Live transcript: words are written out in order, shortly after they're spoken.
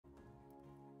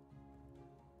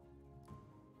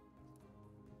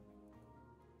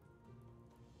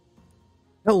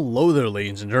Hello there,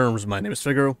 ladies and germs. My name is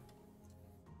Figaro,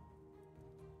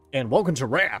 and welcome to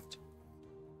Raft.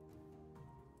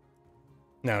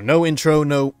 Now, no intro,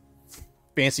 no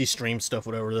fancy stream stuff,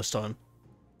 whatever this time.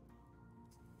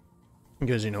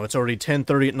 Because, you know, it's already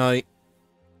 10:30 at night.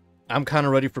 I'm kind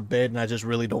of ready for bed, and I just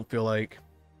really don't feel like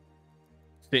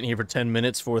sitting here for 10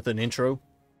 minutes with an intro.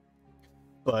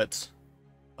 But,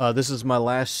 this is my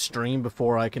last stream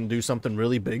before I can do something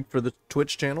really big for the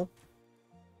Twitch channel.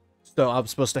 So, I'm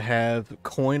supposed to have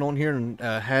Coin on here and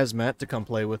Hazmat to come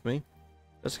play with me.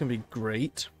 That's going to be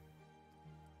great.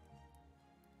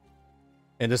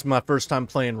 And this is my first time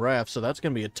playing Raft, so that's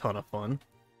going to be a ton of fun.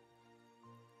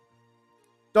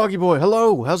 Doggy boy,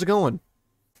 hello! How's it going?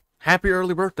 Happy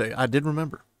early birthday. I did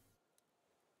remember.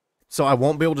 So I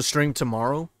won't be able to stream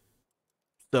tomorrow.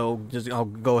 So I'll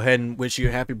go ahead and wish you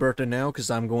a happy birthday now,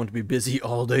 because I'm going to be busy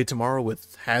all day tomorrow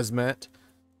with Hazmat.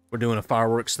 We're doing a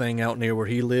fireworks thing out near where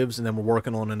he lives, and then we're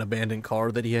working on an abandoned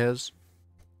car that he has.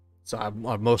 So I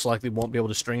most likely won't be able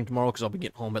to stream tomorrow, because I'll be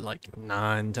getting home at like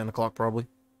 9, 10 o'clock probably.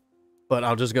 But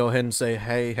I'll just go ahead and say,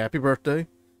 hey, happy birthday.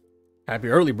 Happy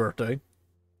early birthday.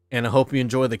 And I hope you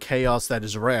enjoy the chaos that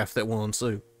is Raft that will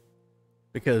ensue.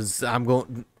 Because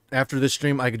after this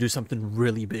stream, I could do something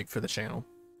really big for the channel.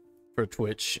 For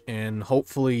Twitch. And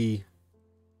hopefully,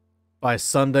 by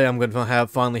Sunday, I'm going to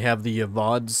finally have the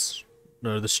Vods,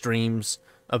 or the streams,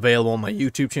 available on my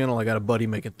YouTube channel. I got a buddy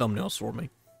making thumbnails for me.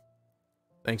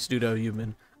 Thanks, dude.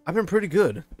 I've been pretty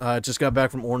good. I just got back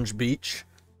from Orange Beach.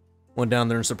 Went down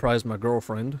there and surprised my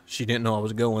girlfriend. She didn't know I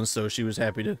was going, so she was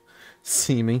happy to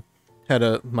see me.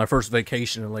 Had my first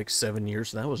vacation in like 7 years,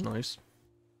 so that was nice.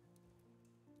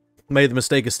 Made the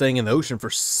mistake of staying in the ocean for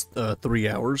 3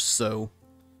 hours, so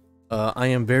I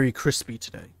am very crispy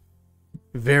today.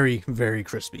 Very, very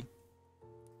crispy.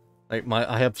 Like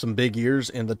I have some big ears,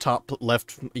 and the top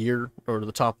left ear, or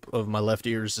the top of my left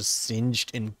ear is just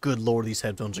singed, and good lord, these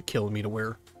headphones are killing me to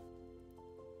wear.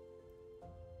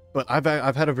 But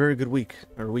I've had a very good week,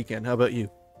 or weekend. How about you?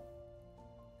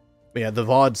 But yeah, the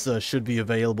VODs should be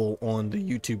available on the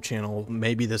YouTube channel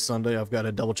maybe this Sunday. I've got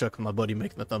to double check with my buddy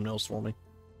making the thumbnails for me.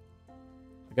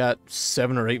 I got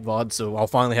 7 or 8 VODs, so I'll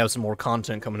finally have some more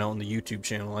content coming out on the YouTube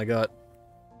channel. I got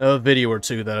a video or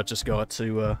two that I just got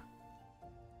to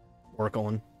work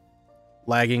on.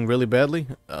 Lagging really badly?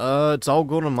 It's all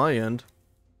good on my end.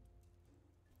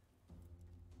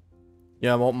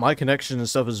 Yeah, well, my connection and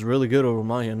stuff is really good over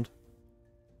my end.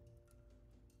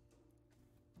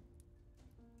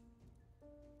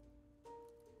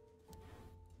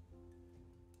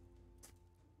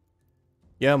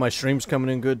 Yeah, my stream's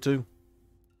coming in good too.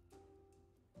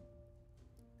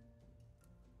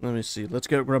 Let me see. Let's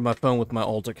grab my phone with my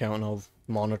alt account and I'll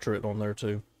monitor it on there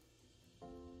too.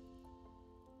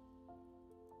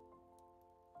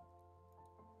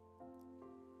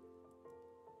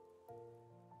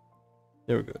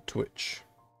 There we go, Twitch.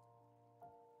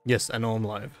 Yes, I know I'm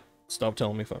live. Stop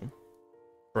telling me phone.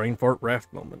 Brainfart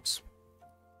Raft moments.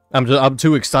 I'm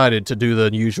too excited to do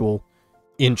the usual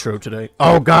intro today.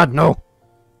 Oh god, no!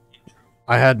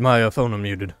 I had my phone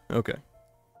unmuted. Okay.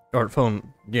 Or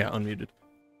phone, yeah, unmuted.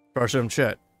 First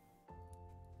chat.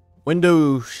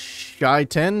 Window Shy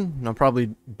 10? I'm probably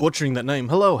butchering that name.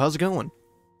 Hello, how's it going?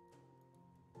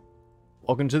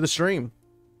 Welcome to the stream.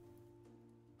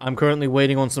 I'm currently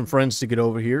waiting on some friends to get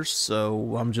over here,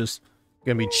 so I'm just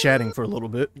gonna be chatting for a little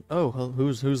bit. Oh,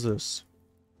 who's this?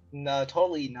 No,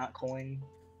 totally not Coin.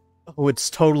 Oh, it's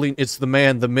the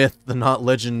man, the myth, the not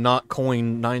legend, not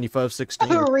Coin 9516.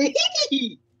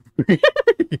 Really?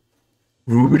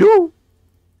 Rudo?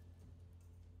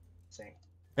 Same.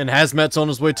 And Hazmat's on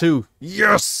his way too.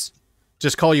 Yes!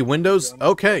 Just call you Windows?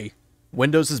 Okay.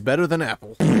 Windows is better than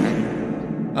Apple.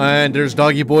 And there's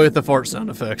Doggy Boy with the fart sound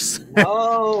effects.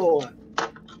 Oh!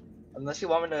 Unless you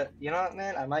want me to, you know what,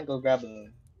 man? I might go grab a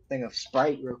thing of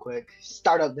Sprite real quick.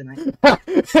 Start up the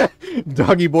night.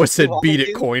 Doggy Boy said, beat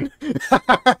it, Coin.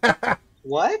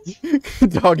 What?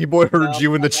 Doggy Boy heard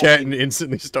you in the chat and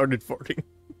instantly started farting.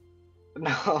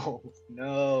 No,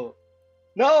 no.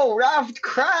 No, Raft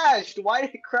crashed! Why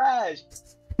did it crash?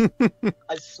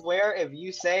 I swear if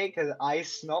you say, because I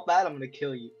smell bad, I'm gonna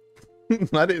kill you.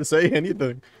 I didn't say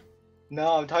anything.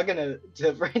 No, I'm talking to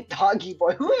Doggy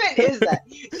Boy. Who even is that?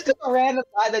 Just a random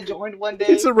guy that joined one day.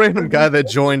 It's a random guy that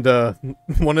joined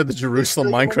one of the Jerusalem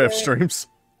Minecraft streams.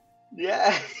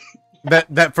 Yeah.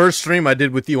 That first stream I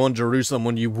did with you on Jerusalem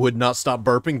when you would not stop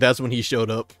burping, that's when he showed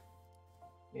up.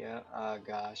 Yeah, oh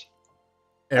gosh.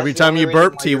 Every time you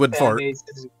burped, he would fart.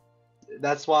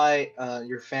 That's why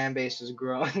your fan base is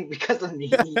growing, because of me.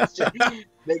 He's just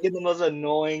making the most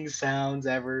annoying sounds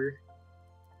ever.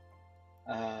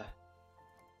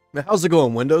 How's it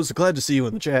going, Windows? Glad to see you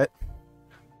in the chat.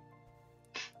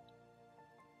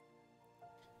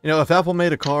 You know, if Apple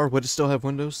made a car, would it still have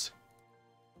Windows?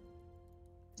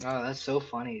 Oh, that's so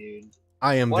funny, dude.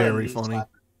 I am What a very knee funny. slapper.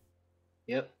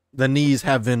 Yep. The knees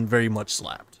have been very much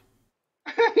slapped.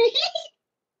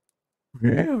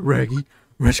 Yeah, Reggie.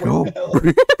 Let's go.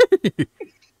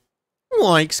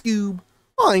 Like Scoob.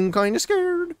 I'm kind of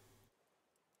scared.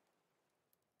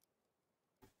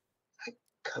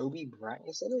 Kobe Bryant?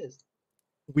 Yes, it is.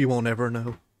 We won't ever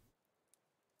know.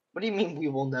 What do you mean we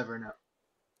will never know?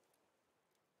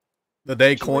 The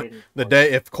day What you waiting for?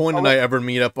 if Coin and I ever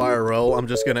meet up IRL, I'm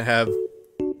just gonna have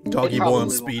Doggy Boy on probably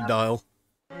speed won't dial.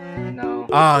 No.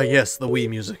 Ah, yes, the Wii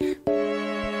music.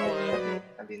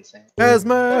 That'd be insane.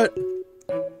 Hazmat!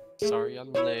 Sorry,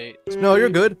 I'm late. No, you're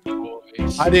good.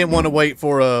 Boys. I didn't want to wait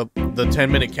for the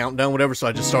 10-minute countdown, whatever, so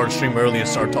I just started streaming early and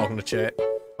started talking to chat.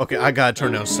 Okay, I gotta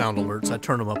turn down sound alerts. I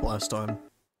turned them up last time.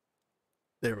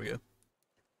 There we go.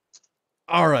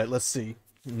 Alright, let's see.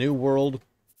 New World.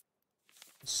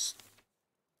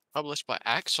 Published by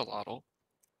Axolotl,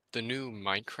 the new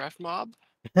Minecraft mob.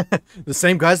 The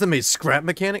same guys that made Scrap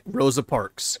Mechanic? Rosa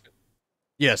Parks.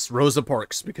 Yes, Rosa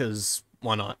Parks, because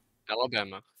why not?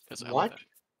 Alabama. What?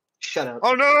 Shut up.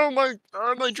 Oh no,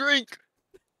 my drink.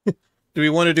 Do we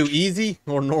want to do easy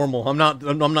or normal? I'm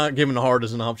not giving hard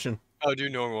as an option. Oh, do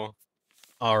normal.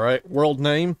 Alright, world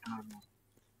name.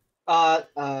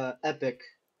 Epic.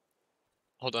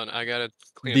 Hold on, I gotta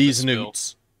clean These up this spill.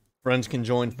 newts. Friends can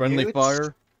join friendly Newts?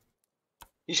 fire.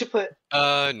 You should put.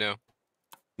 No.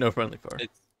 No friendly fire.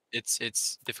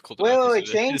 It's difficult. to Wait, not wait,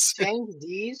 listen to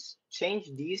change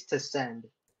these to send,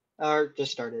 or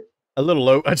just start it. A little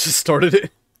low. I just started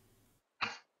it.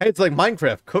 Hey, it's like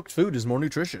Minecraft. Cooked food is more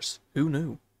nutritious. Who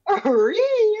knew? Oh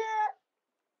yeah.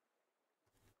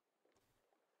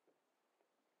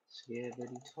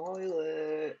 Skibbity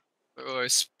toilet. Oh, I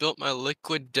spilt my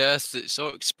liquid death. It's so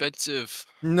expensive.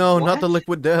 No, not the What?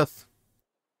 liquid death.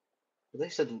 They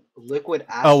said liquid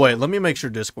acid. Oh, wait. Let me make sure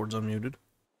Discord's unmuted.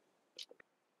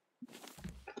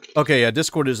 Okay, yeah,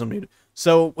 Discord is unmuted.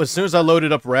 So, as soon as I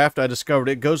loaded up Raft, I discovered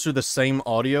it goes through the same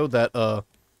audio that,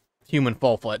 Human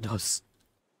Fall Flat does.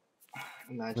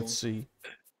 Imagine. Let's see.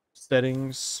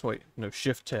 Settings. Wait, no,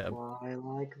 Shift Tab. Why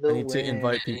like I the need to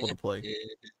invite people to play.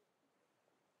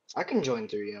 I can join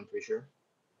through you, I'm pretty sure.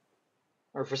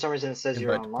 Or for some reason it says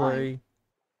you're Invite to online. play.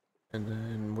 And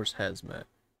then, where's Hazmat?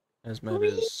 Hazmat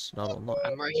is not online.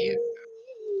 I'm right here.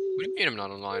 What do you mean I'm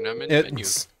not online? I'm in the menu.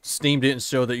 Steam didn't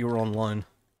show that you were online.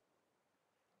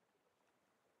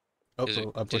 Oh, Is it,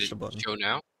 I did pushed it a button. show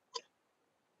now?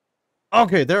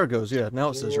 Okay, there it goes. Yeah, now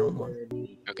it says you're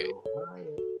online. Okay.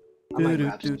 I might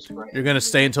grab some spray. You're gonna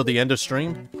stay until the end of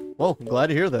stream? Well, I'm glad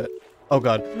to hear that. Oh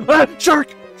god. Ah!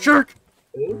 Shark! Shark!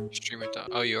 Stream it down.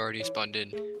 Oh, you already spawned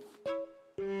in.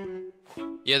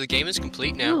 Yeah, the game is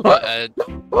complete now, but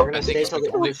We're I gonna think stay it's till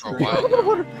been the end complete of for a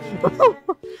stream. while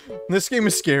now. This game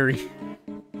is scary.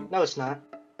 No, it's not.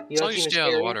 You As know long as you what's stay out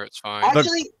of the scary? water, it's fine.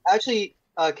 Actually,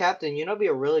 Captain, you know, it'd be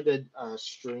a really good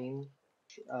stream,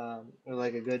 or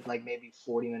like a good, like maybe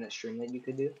 40-minute stream that you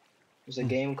could do. There's a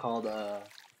game called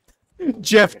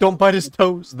Jeff, don't bite his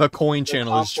toes. The coin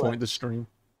channel is complex. joined the stream.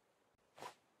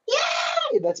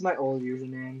 Yay! That's my old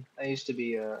username. I used to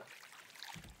be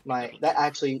that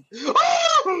actually.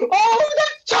 Oh,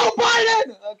 that's Joe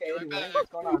Biden. Okay, anyway, what's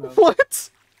going on? Though? What?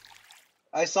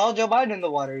 I saw Joe Biden in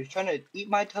the water. He's trying to eat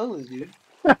my toes, dude.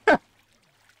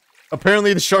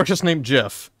 Apparently the shark is named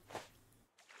Jeff.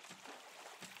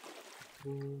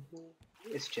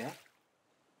 It's Jeff.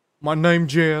 My name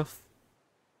Jeff.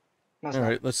 No, it's not.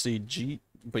 Alright, let's see.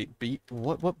 Wait, B.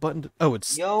 What button? Oh,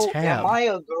 it's Yo, tab. am I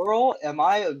a girl? Am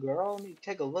I a girl? Let me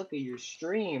take a look at your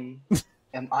stream.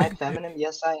 Am I feminine?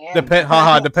 Yes, I am.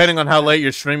 Depending on how late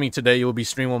you're streaming today, you will be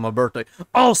streaming on my birthday.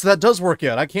 Oh, so that does work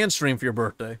out. I can stream for your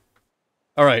birthday.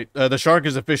 Alright, the shark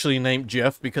is officially named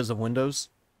Jeff because of Windows.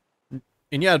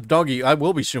 And yeah, Doggy, I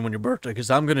will be streaming on your birthday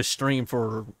because I'm going to stream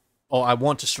for... Oh, I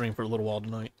want to stream for a little while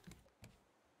tonight.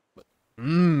 But,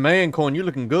 man, Coin, you're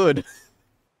looking good.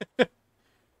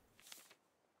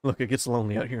 Look, it gets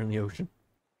lonely out here in the ocean.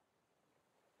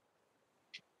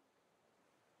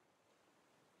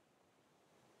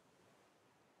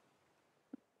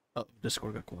 Oh,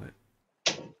 Discord got quiet.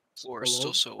 Floor is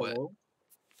still so wet. Hello?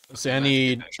 See,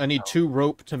 I need 2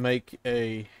 rope to make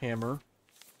a hammer.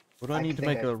 What do I need to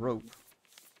make a rope?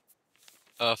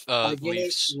 You need-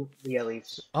 Leaves. Yeah,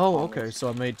 leaves. Oh, Almost. okay, so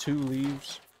I made 2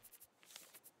 leaves.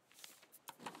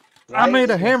 Why I made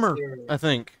a is it hammer, serious? I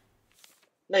think.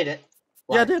 No, you didn't.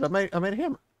 Yeah, I Why? did. I made a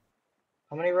hammer.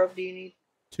 How many rope do you need?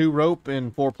 2 rope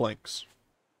and 4 planks.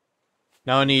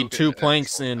 Now I need get 2 an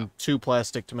planks actual and 2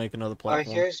 plastic to make another Alright,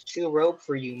 platform. here's 2 rope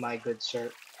for you, my good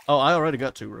sir. Oh, I already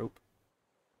got 2 rope.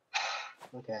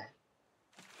 Okay.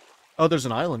 Oh, there's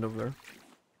an island over there.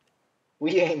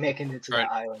 We ain't making it to Right.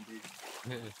 that island,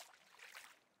 dude.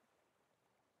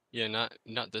 Yeah,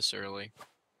 not this early.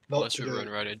 Vote Unless to we do run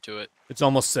it. right into it. It's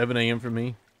almost 7 a.m. for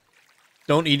me.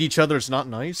 Don't eat each other, it's not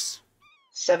nice.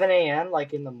 7 a.m.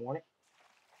 like in the morning.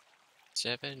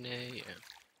 7 a.m.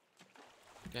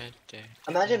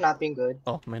 Imagine not being good.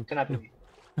 Oh, man. Cannot No. be.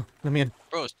 Let me in.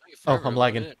 Bro, it's taking Oh, forever I'm to load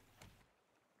lagging. in.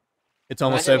 It's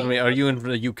almost Imagine 7 a.m. Are you in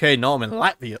the UK? No, I'm in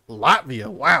Latvia. Latvia,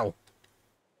 wow.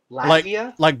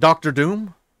 Latvia? Like Doctor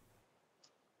Doom?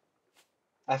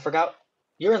 I forgot.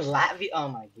 You're in Latvia? Oh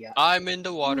my god. I'm in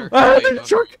the water. Ah, Wait, there's a oh,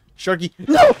 shark! Sharky.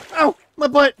 No! Ow! My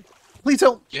butt! Please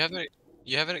help! You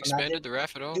haven't expanded the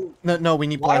raft at all? Dude, No, we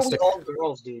need why are we plastic. all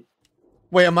girls, dude?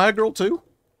 Wait, am I a girl too?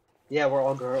 Yeah, we're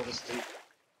all girls,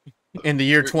 dude. In the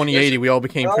year You guys 2080, are- we all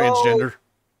became No. transgender.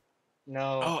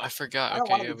 No. Oh, I forgot. I don't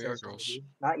Okay, want yeah, to be we are transgender, girls. dude.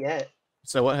 Not yet.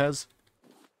 So what has?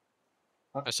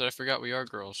 I said I forgot we are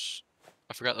girls.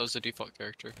 I forgot that was the default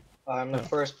character. I'm the Oh.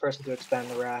 first person to expand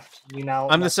the raft. You now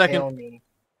I'm the must second. hail me.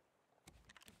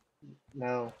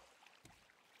 No.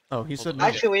 Oh, he said on. no.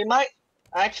 Actually, we might.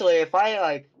 Actually, if I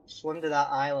like swim to that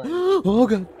island, Oh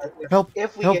god. Help,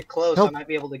 if we help, get close, help, I might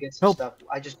be able to get some help. stuff.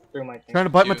 I just threw my thing. Trying to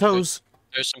bite my Dude, toes.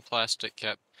 There's some plastic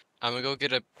kept. I'm gonna go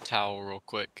get a towel real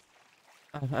quick.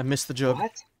 I missed the jug.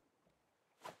 What?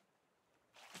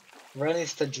 Ren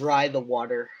needs to dry the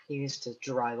water. He needs to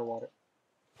dry the water.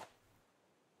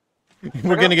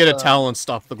 We're gonna get a uh, towel and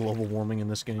stop the global warming in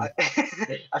this game.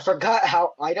 I forgot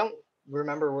how. I don't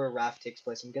remember where raft takes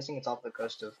place. I'm guessing it's off the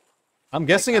coast of. I'm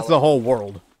guessing it's the whole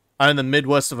world. I'm in the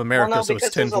Midwest of America, Well, no, so it's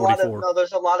because there's a lot of 1044.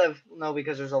 there's a lot of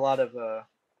because there's a lot of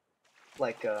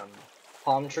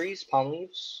palm trees, palm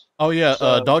leaves. Oh yeah,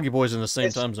 so- Doggy Boy's in the same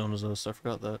it's- time zone as us. I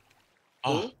forgot that.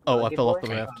 Oh, Who? Oh, I Doggy fell off boy?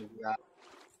 the raft. Oh, yeah.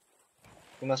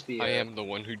 He must be. I am the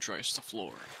one who dries the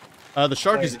floor. The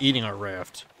shark Oh, is yeah. eating our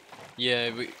raft.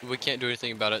 Yeah, we can't do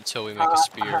anything about it until we make a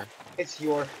spear. It's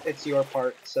your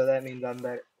part, so that means I'm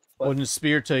better. What? When the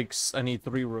spear takes, I need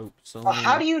 3 ropes. So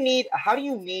How do you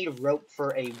need rope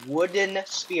for a wooden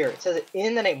spear? It says it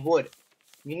in the name wood.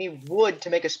 You need wood to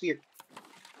make a spear.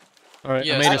 All right,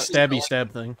 Yeah, I made a it's stabby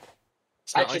stab thing.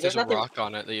 It's not Actually, like there's there's a nothing- rock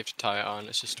on it that you have to tie it on.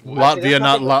 It's just wood. Actually, Latvia, there's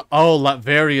not nothing- Oh,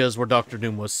 Latveria is where Doctor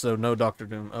Doom was, so no Doctor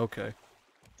Doom. Okay.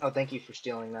 Oh, thank you for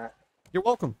stealing that. You're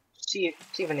welcome. See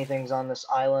if anything's on this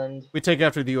island. We take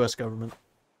after the U.S. government.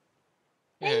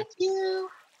 Yeah. Thank you.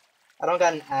 I don't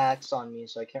got an axe on me,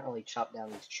 so I can't really chop down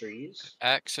these trees.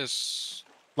 Axe is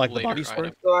Like the later body spray?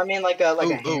 item. So I mean, like a Ooh,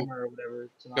 hammer or whatever.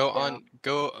 To knock Go down. on,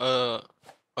 go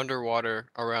underwater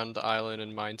around the island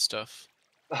and mine stuff.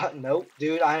 Nope,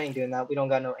 dude, I ain't doing that. We don't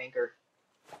got no anchor.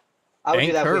 I would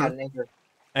do that if we had an anchor.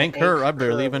 Anchor, I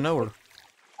barely even know her.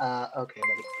 Okay,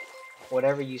 buddy.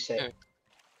 Whatever you say. Yeah.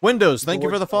 Windows, thank you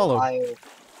for the Towards follow. Ohio.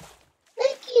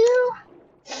 Thank you.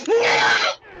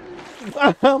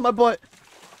 My butt.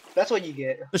 That's what you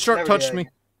get. The shark Never do touched me.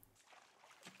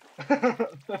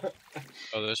 that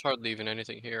Oh, there's hardly even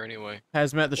anything here anyway.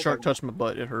 Hazmat, the shark touched my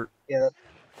butt. It hurt. yeah,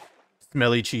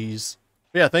 Smelly cheese.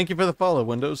 Yeah, thank you for the follow,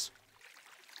 Windows.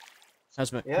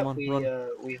 Hazmat, yeah. come on, run.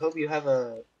 We hope you have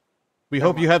a. We never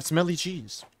hope you have smelly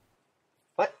cheese.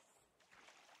 What?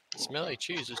 Smelly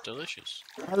cheese is delicious.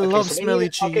 I love so we smelly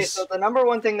need- cheese. Okay, so the number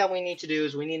one thing that we need to do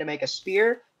is we need to make a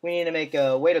spear. We need to make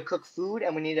a way to cook food,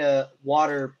 and we need a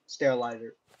water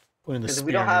sterilizer. Putting the 'cause spear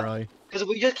we don't in have- your eye. Because if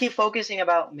we just keep focusing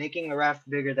about making the raft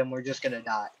bigger, then we're just gonna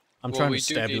die. I'm Well, trying we to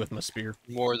do stab you need- with my spear.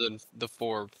 More than the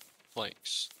 4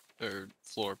 planks or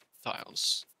floor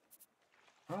tiles.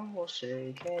 Oh, we'll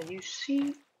see. Can you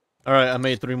see? Alright, I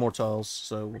made 3 more tiles,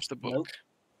 so Where's the book? Nope.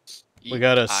 we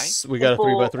got a I? we got a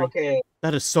 3x3. Okay,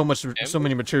 That is so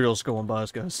many materials going by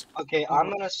us, guys. okay. I'm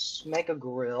gonna make a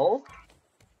grill.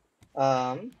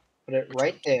 Put it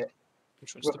right there.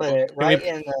 Which one's We'll the put book? it right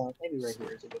in the. Maybe right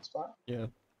here is a good spot.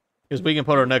 Because we can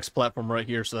put our next platform right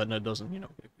here so that it doesn't,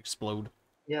 explode.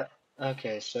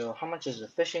 Okay, so how much is a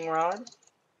fishing rod?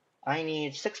 I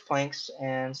need 6 planks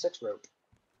and 6 rope.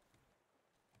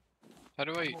 How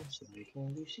do I Let's see,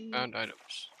 can you see? found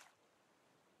items?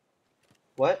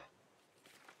 What?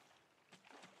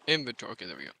 Inventory. Okay,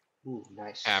 there we go. Ooh,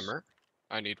 nice. Hammer.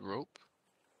 I need rope.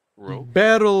 Rope.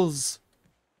 Barrels!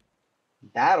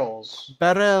 Battles.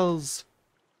 Barrels!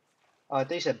 Oh, I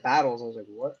thought you said battles. I was like,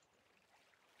 what?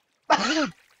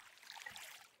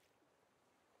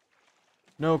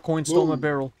 No, Coin stole my Ooh.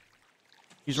 barrel.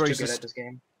 He's Too good racist. at this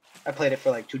game. I played it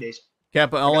for like 2 days.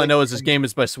 Kappa, all I gotta know get is this some- game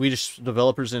is by Swedish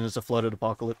developers and it's a flooded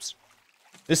apocalypse.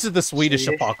 This is the Swedish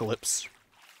Swedish? apocalypse.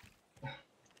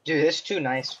 Dude, it's too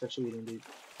nice for Sweden, dude.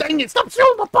 Dang it! Stop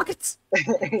stealing my buckets,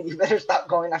 You better stop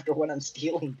going after what I'm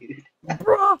stealing, dude.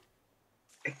 bruh.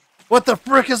 What the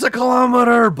frick is a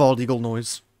kilometer? Bald eagle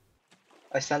noise.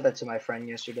 I sent that to my friend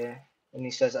yesterday, and he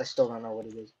says I still don't know what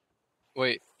it is.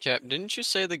 Wait, Cap, didn't you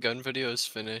say the gun video is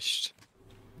finished?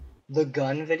 The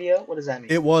gun video? What does that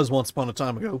mean? It was once upon a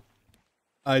time ago.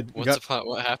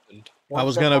 What happened? I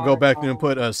was Once gonna go upon a back and time-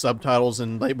 put subtitles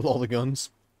and label all the guns.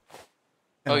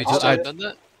 Oh, And you I still I- haven't done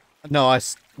that? No, I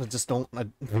just don't.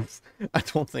 I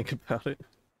don't think about it.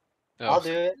 Oh. I'll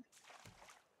do it.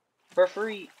 For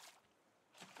free.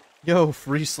 Yo,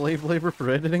 free slave labor for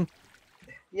editing?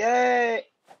 Yay!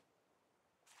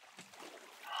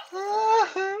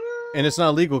 And it's not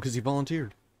illegal because he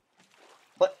volunteered.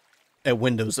 What? At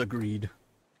Windows agreed.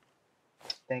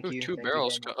 Thank Ooh, you. two thank you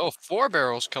barrels. very much. Oh, 4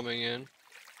 barrels coming in.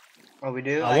 Oh, we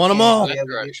do? I want 'em can't- all. oh, yeah, That we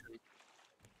do. direction.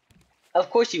 Of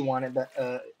course you want it, but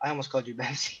I almost called you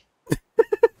Betsy.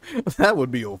 That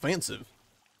would be offensive.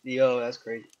 Yo, that's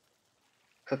crazy.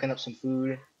 Cooking up some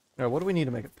food. Alright, what do we need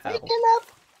to make a paddle? Picking up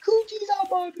coochies on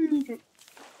my food.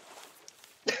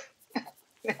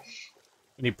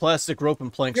 We need plastic rope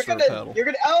and planks for a paddle. You're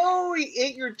gonna. Oh, he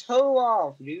ate your toe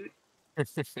off, dude.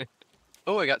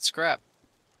 Oh, I got scrap.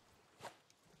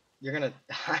 You're gonna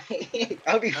die.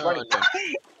 That would be Oh, funny. no.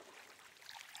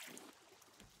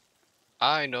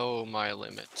 I know my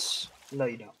limits. No,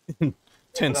 you don't.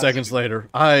 10 That's seconds later,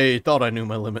 I thought I knew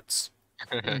my limits.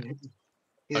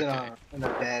 He's Okay. in a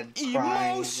bed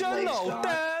crying. Emotional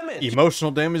damage.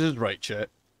 Emotional damage is right, chat.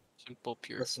 Simple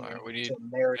Listening purifier. We need. to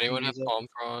American Anyone have music. palm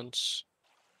fronds?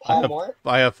 Palm what?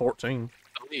 I have 14.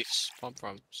 Leaves. Palm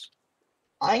fronds.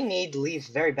 I need leaves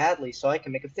very badly so I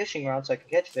can make a fishing rod so I can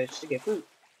catch fish to get food.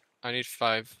 I need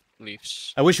 5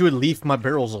 leaves. I wish you would leave my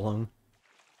barrels alone.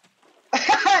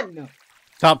 No.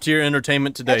 Top tier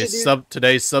entertainment today. Catch it, dude.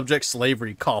 Today's subject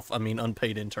slavery. Cough. I mean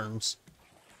unpaid interns.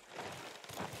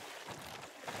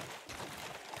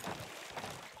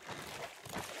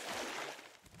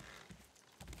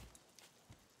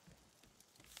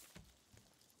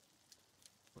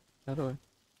 How do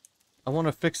I want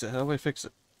to fix it. How do I fix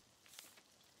it?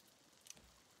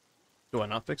 Do I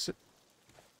not fix it?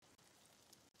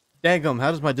 Dagum,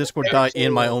 how does my Discord die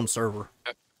in my own server?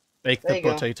 Bake There the you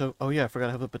go. potato. Oh yeah, I forgot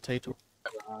I have a potato.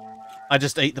 I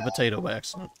just ate the potato by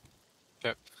accident.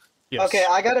 Yep. Yes. Okay,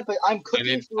 I gotta put. I'm I cooking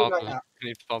need food palm. right now. I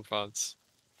need palm fronds.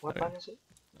 What Okay. time is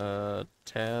it?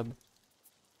 Tab.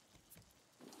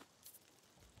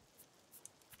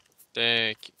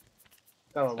 Thank you.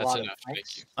 Got a That's lot enough. of Thank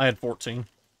planks. you. I had 14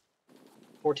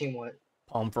 14 what?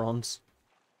 palm fronds.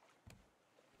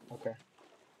 Okay.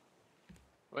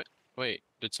 Wait,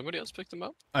 did somebody else pick them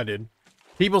up? I did.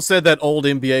 People said that old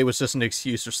NBA was just an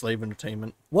excuse for slave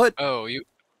entertainment. What? Oh, you.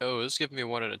 Oh, it was giving me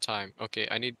 1 at a time. Okay,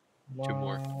 I need. Two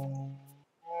more.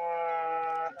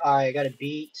 Alright, I got a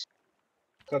beet.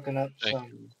 Cooking up Thank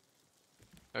some.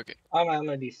 Okay. I'm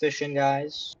gonna be fishing,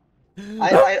 guys.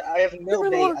 I have no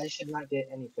Give me bait. more. I should not get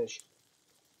any fish.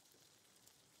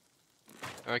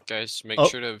 All right, guys.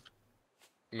 Oh.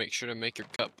 Make sure to make your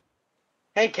cup.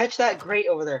 Hey, catch that crate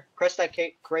over there. Press that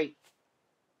crate.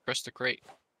 Press the crate.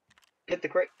 Get the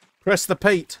crate. Press the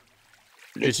pate.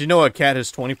 Did you know a cat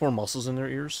has 24 muscles in their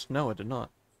ears? No, I did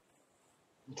not.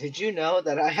 Did you know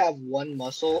that I have one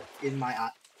muscle in my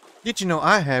eye? Did you know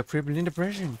I have crippling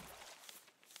depression?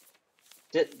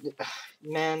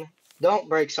 Man, don't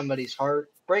break somebody's heart.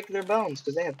 Break their bones,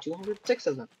 because they have 206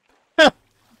 of them.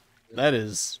 That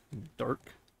is dark.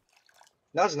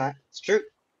 No, it's not. It's true.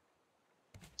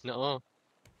 No.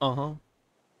 Uh-huh.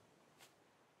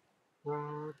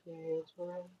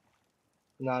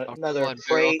 Not Oh, another come on,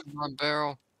 crate. Barrel. Come on,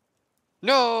 barrel.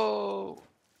 No.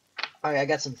 Alright, I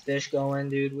got some fish going,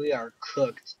 dude. We are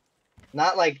cooked.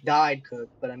 Not like died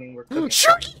cooked, but I mean we're cooking.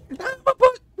 Shoot!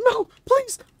 No,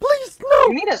 please, please, You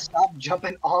no! need to stop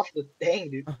jumping off the thing,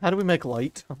 dude. How do we make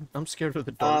light? I'm scared of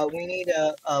the dark. We need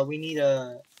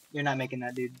a. You're not making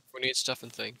that, dude. We need stuff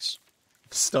and things.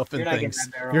 Stuff and You're not getting things.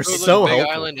 that barrel. You're Oh, look, so big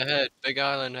helpful. island ahead. Big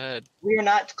island ahead. We are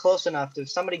not close enough to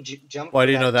somebody jump. Why for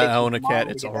do you know that takes I own a long cat?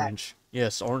 to It's get back. orange.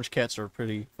 Yes, orange cats are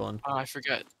pretty fun. Oh, I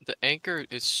forgot. The anchor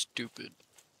is stupid.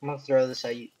 I'm gonna throw this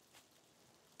at you.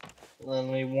 Let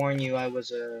me warn you, I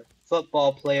was a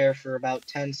football player for about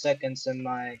 10 seconds in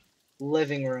my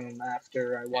living room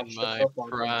after I In watched the my football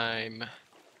game. prime.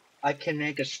 I can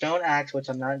make a stone axe, which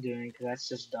I'm not doing because that's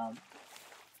just dumb.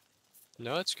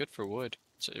 No, it's good for wood.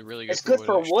 It's really good. It's good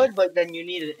for actually. wood, but then you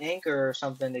need an anchor or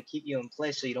something to keep you in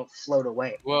place so you don't float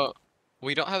away. Well,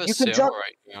 we don't have a You can sail jump-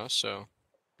 right now, so.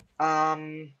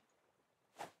 I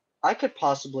could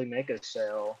possibly make a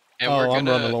sail. And we're I'm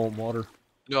gonna. running low on water.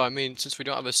 No, I mean, since we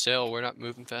don't have a sail, we're not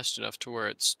moving fast enough to where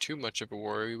it's too much of a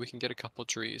worry. We can get a couple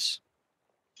trees.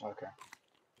 Okay.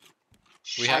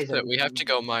 We have to Scheiße.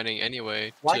 go mining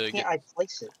anyway Why to can't I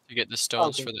place it? get the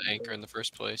stones Okay. for the anchor in the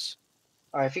first place.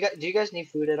 Alright, if you got, do you guys need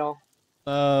food at all?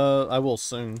 I will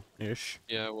soon-ish.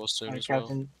 Yeah, we'll soon Alright, as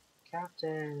well.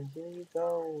 Captain, here you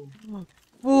go.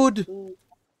 Wood! Food.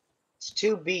 It's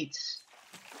 2 beets.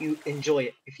 You enjoy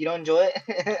it. If you don't enjoy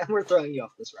it, we're throwing you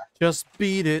off this raft. Just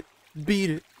beat it. Beat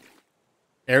it.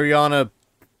 Arizona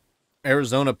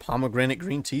pomegranate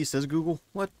green tea, says Google.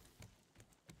 What?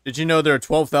 Did you know there are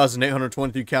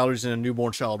 12,823 calories in a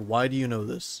newborn child? Why do you know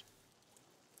this?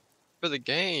 For the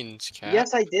gains, Cap.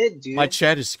 Yes, I did, dude. My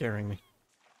chat is scaring me.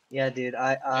 Yeah, dude.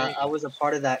 I was a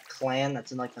part of that clan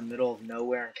that's in like the middle of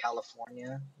nowhere in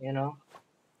California. You know.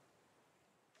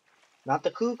 Not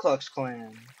the Ku Klux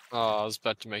Klan. Oh, I was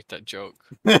about to make that joke.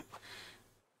 That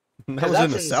 'Cause was in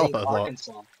that's the south, Zinc, I thought.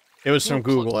 Arkansas. It was from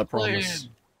Ku Klux Google, I Klan. promise.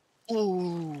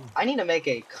 Ooh. I need to make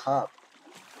a cup.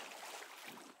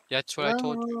 Yeah, that's what I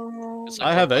told you. It's like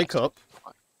I a have a plastic cup.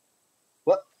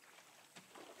 What?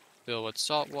 Fill with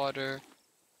salt water.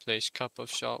 Place cup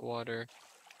of salt water.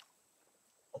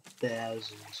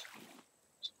 1,000.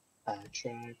 I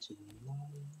tried to.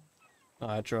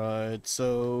 I tried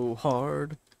so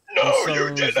hard. No, and you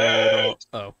so didn't. did all-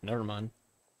 Oh, never mind.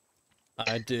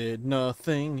 I did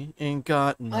nothing and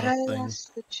got But I nothing.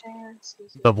 lost the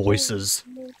chances. The voices.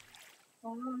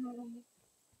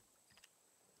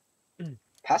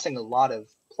 Passing a lot of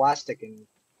plastic and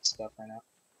stuff right now.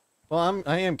 Well,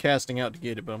 I am casting out to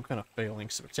get it, but I'm kind of failing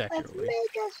Let's spectacularly. make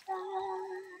a start.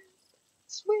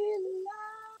 Sweet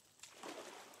love.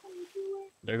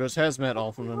 There goes Hazmat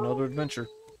off on another adventure.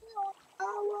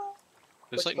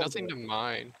 There's Which like button nothing do to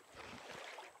mine.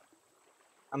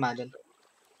 Imagine.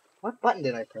 What button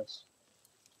did I press?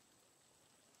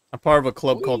 I'm part of a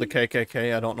club called the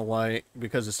KKK. I don't know why,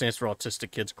 because it stands for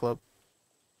Autistic Kids Club.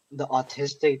 The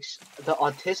Autistic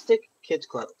Kids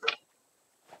Club.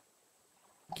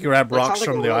 Grab That rocks sounds like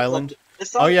from a the real club. island.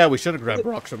 This Oh sounds- yeah, we should have grabbed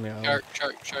rocks from the island.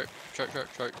 Shark.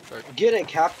 Get it,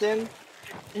 Captain.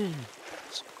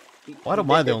 Why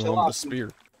am I the only one with a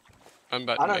spear? I'm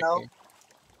about I to don't make know. one.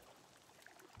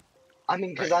 I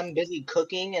mean, because Right. I'm busy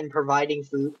cooking and providing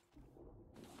food.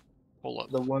 Hold up.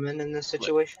 The woman in this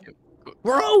situation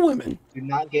We're all women. do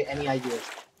not get any ideas.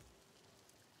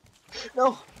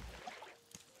 No.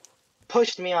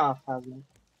 Pushed me off, Hasman.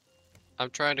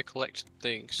 I'm trying to collect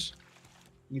things.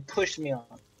 You pushed me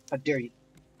off. How dare you?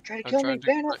 Try to I'm kill me, trying to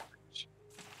Banner. collect things.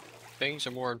 Things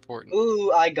are more important.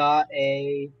 Ooh, I got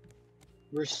a.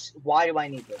 Why do I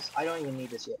need this? I don't even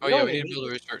need this yet. Oh You yeah, don't we need even to build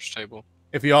a this. research table.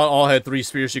 If you all had 3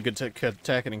 spears, you could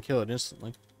attack it and kill it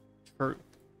instantly. True.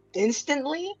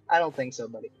 Instantly? I don't think so,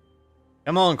 buddy.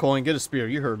 Come on, Coin, get a spear.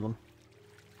 You heard them.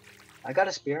 I got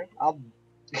a spear. I'll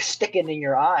stick it in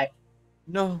your eye.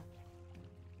 No.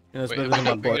 Yeah, that's Wait, better have than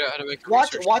my you figured butt. out how to make a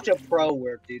Watch research a table? pro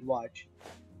work, dude. Watch.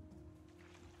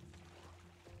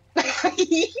 Research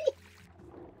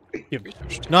table.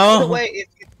 By the No. way,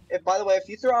 if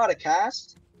you throw out a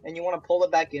cast and you want to pull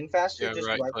it back in faster, Yeah, just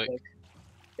right right click. click.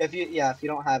 If you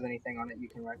don't have anything on it, you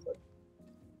can right click.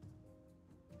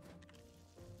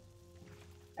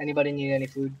 Anybody need any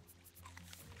food?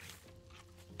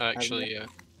 Actually, yeah.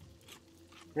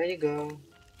 There you go.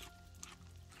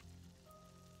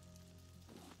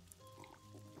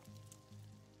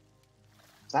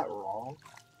 Is that wrong?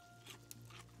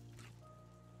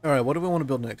 Alright, what do we want to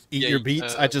build next? Eat Yeah, your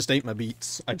beets? uh, I just ate my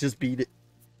beets. I just beat it.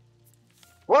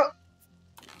 What?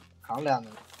 Calm down,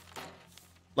 man.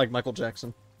 Like Michael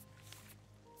Jackson.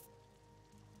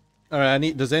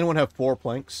 Alright, does anyone have 4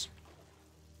 planks?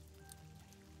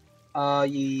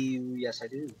 Yes, I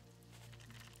do.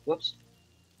 Whoops.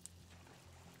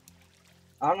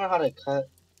 I don't know how to cut.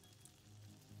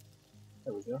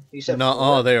 There we go. You said No, 4?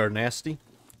 oh, they are nasty.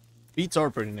 Beets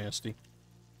are pretty nasty.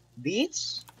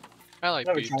 Beets? I like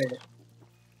Never beets. tried it.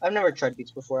 I've never tried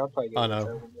beets before. I'll probably get I it. know.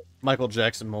 so- Michael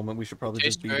Jackson moment. We should probably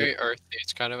Tastes just beat very it. earthy.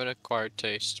 It's kind of an acquired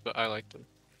taste, but I like them.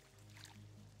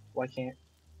 Why can't?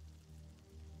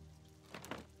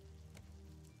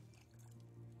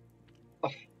 Oh,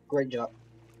 great job.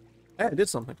 Hey, I did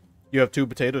something. You have 2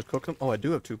 potatoes. Cook them. Oh, I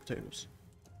do have 2 potatoes.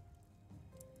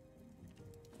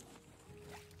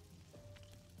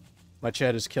 My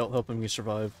chat is helping me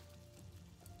survive.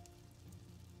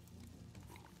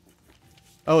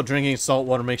 Oh, drinking salt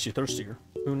water makes you thirstier.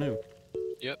 Who knew?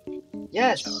 Yep.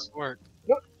 Yes. That's how it works.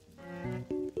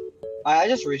 I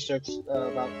just researched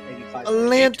about maybe 5 A minutes.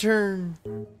 lantern.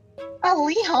 A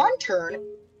Leon turn. A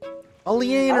I want to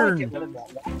get lantern. rid of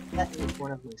that. That is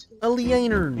one of my skills. A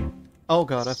lantern. Oh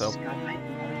god, I fell. Sky.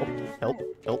 help,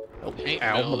 help, help. Paint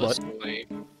Ow, mill my this butt. way.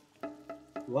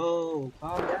 Whoa,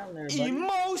 calm down there, buddy.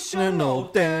 Emotional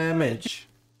Damage.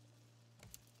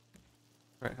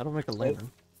 Alright, how do I make a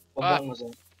lantern? What Ah. button was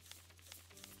it?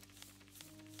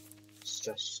 It's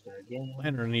just a game.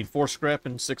 Lantern, I need 4 scrap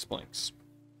and 6 planks.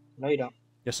 No, you don't.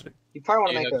 Yes, I do. You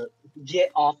probably want to You make a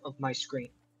get off of my screen.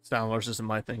 Downloads isn't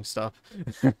my thing, stop.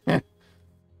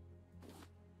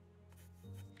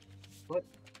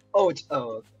 Oh, it's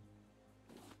okay.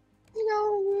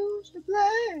 No rules to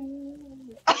play.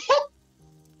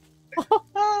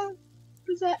 What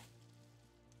is that?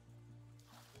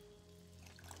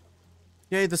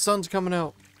 Yay, the sun's coming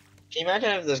out. Can you imagine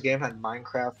if this game had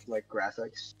Minecraft like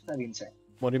graphics? That'd be insane.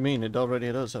 What do you mean? It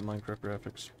already does have Minecraft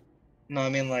graphics. No, I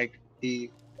mean like the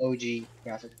OG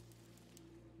graphics,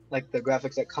 like the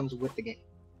graphics that comes with the game.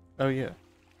 Oh, yeah.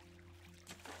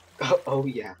 Oh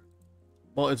yeah.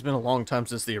 Well, it's been a long time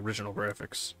since the original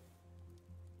graphics.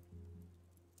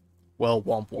 Well,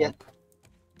 womp womp. Yeah.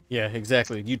 Yeah,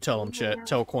 exactly. You tell him, chat.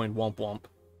 Tell Coin womp womp.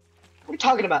 What are you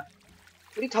talking about?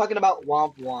 What are you talking about?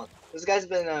 Womp womp. This guy's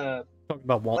been Talking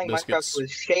about womp playing biscuits. Minecraft with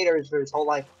shaders for his whole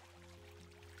life.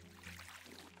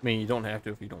 I mean, you don't have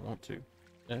to if you don't want to.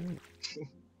 Yeah.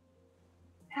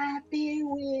 Happy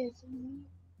with me.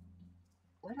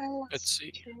 When I lost Let's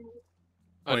see. you.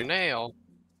 A Wait. nail.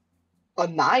 A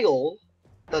Nile?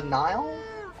 The Nile?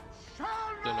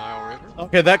 The Nile River.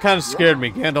 Okay, that kind of scared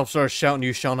me. Gandalf started shouting,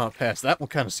 "You shall not pass." That one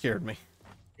kind of scared me.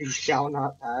 You shall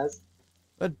not pass.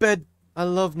 At bed. I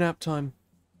love nap time.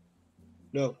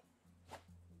 No.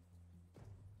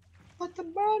 But the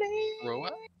money. Row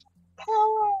up.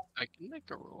 Power. I can make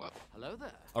a row up. Hello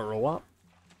there. A row up.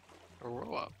 A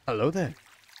row up. Hello there.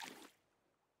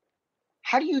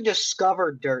 How do you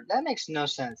discover dirt? That makes no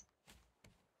sense.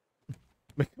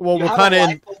 Well, You we're have kind a of in.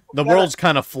 life- The you gotta- world's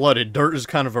kind of flooded. Dirt is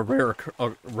kind of a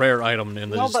rare item in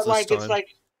this. No, but this like time. it's like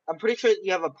I'm pretty sure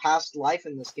you have a past life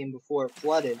in this game before it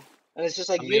flooded, and it's just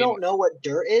like I you mean- don't know what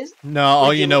dirt is. No, all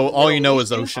like you you know, live in all the you know Middle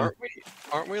is East, ocean.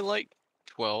 Aren't we like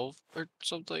 12 or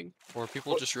something? Or are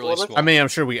people Well- just really well, let's- small? I mean, I'm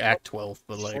sure we act 12,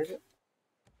 but like,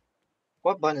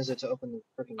 What button is it to open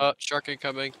the freaking Shark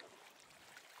incoming.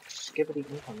 skippity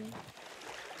incoming?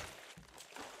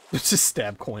 just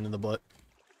stab Coin in the butt.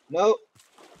 Nope.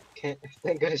 Can't.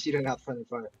 Thank goodness you don't have friendly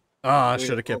fire. Ah, I Wait,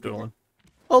 should have kept it hold on. on.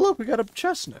 Oh look, we got a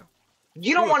chest now.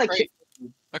 You don't Ooh, want to great. kill.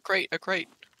 A crate. A crate.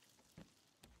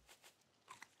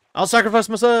 I'll sacrifice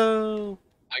myself.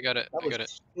 I got it. That I was got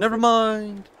it. Never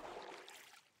mind.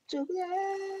 stupid.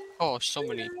 Oh, so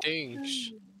many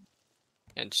things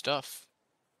and stuff.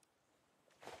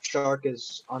 Shark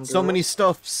is under. So many us.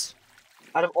 stuffs.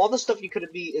 Out of all the stuff you could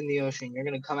be in the ocean, you're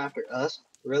gonna come after us?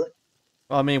 Really?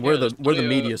 Well, I mean, Yeah, we're there's the plenty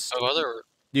meatiest. of other.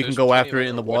 You can there's go plenty after of it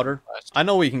in the other wooden water. plastics. I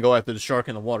know we can go after the shark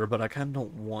in the water, but I kind of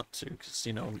don't want to, because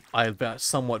you know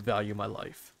somewhat value my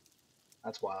life.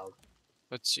 That's wild.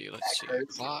 Let's see. Let's see. That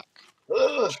hurts. Clock.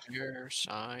 Ugh. Share.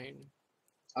 Sign.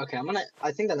 Okay,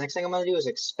 I think the next thing I'm gonna do is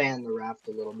expand the raft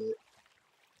a little bit.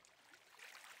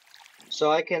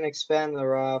 So I can expand the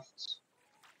raft.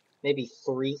 Maybe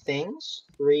 3 things.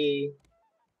 3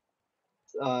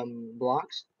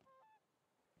 blocks.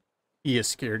 He is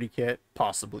scaredy cat,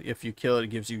 possibly. If you kill it, it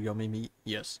gives you yummy meat.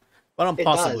 Yes, but I'm It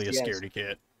possibly does, a yes. scaredy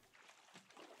cat.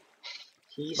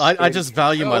 He's I scared. just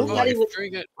value my Oh, life. not even-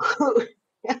 Drink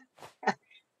it.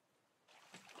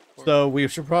 So we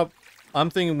should I'm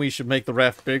thinking we should make the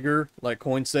raft bigger, like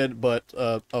Coin said, but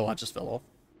oh, I just fell off.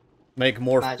 Make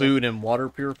more Imagine. food and water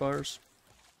purifiers,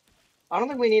 I don't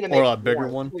think we need to or make a bigger more.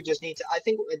 I one, think we just need to. I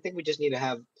think we just need to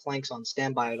have planks on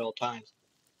standby at all times.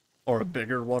 or a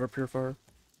bigger water purifier.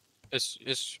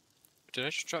 Did I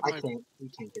just drop I my? can't. We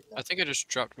can't get I that. think I just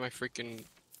dropped my freaking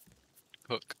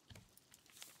hook.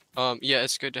 Yeah,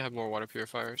 it's good to have more water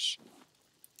purifiers.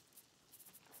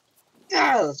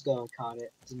 Yeah, let's go. Caught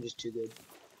it. I'm just too good.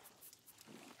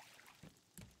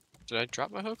 Did I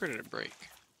drop my hook or did it break?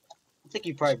 I think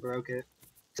you probably broke it.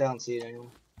 'Cause I don't see it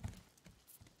anymore.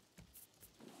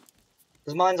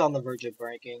 Cause mine's on the verge of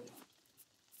breaking.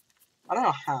 I don't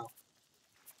know how.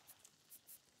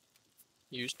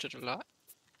 Used it a lot.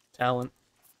 Talent.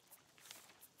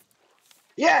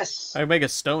 Yes. I can make a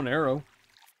stone arrow.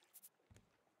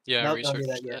 Yeah, Nope, I don't do researched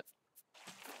that yet. that.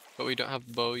 But we don't have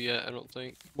bow yet, I don't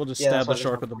think. We'll just Yeah, that's stab why the I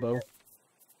shark don't with a have bow. it.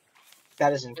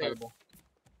 That is incredible.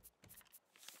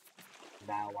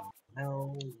 Now I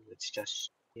know it's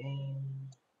just a game.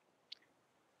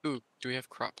 Ooh, do we have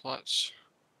crop plots?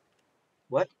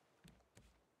 What?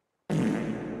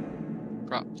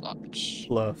 Crop plots.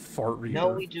 La fart reader. No,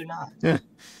 we do not. Yes,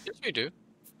 we do.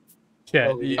 Yeah,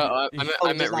 Oh, we- I Oh, meant it does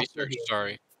not say research, here.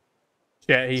 sorry.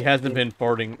 Yeah, he hasn't been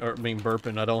farting or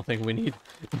burping. I don't think we need.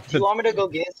 Do you want me to go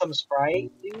get some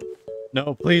Sprite, dude?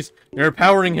 No, please. You're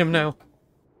empowering him now.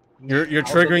 You're I'll go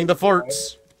triggering get the some Sprite.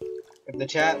 farts. If the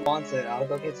chat wants it, I'll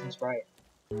go get some Sprite.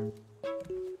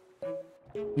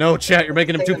 No, chat, you're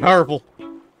making him too Take a- powerful.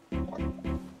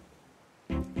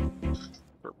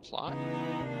 For plot?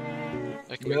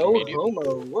 I can make No immediately.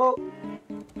 homo. Whoa.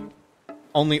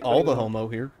 Only all the homo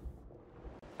here.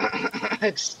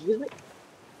 Excuse me.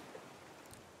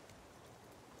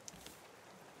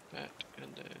 That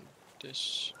and then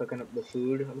this. Cooking up the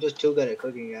food. I'm just too good at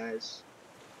cooking, guys.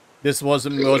 This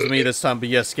wasn't me this time, but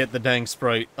yes, get the dang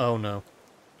Sprite. Oh no.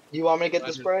 You want me to get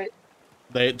the Sprite?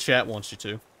 Chat wants you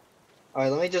to.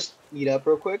 Alright, let me just eat up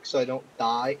real quick so I don't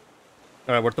die.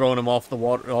 Alright, we're throwing him off the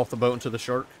boat into the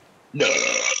shark. No.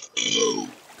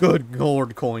 Good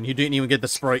lord, Coin. You didn't even get the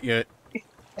Sprite yet.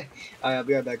 Alright, I'll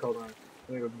be right back. Hold on.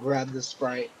 Let me go grab the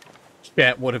Sprite.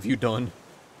 Chat, what have you done?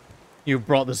 You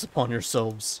brought this upon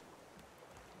yourselves.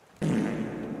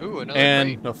 Ooh, another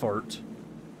And crate. a fart.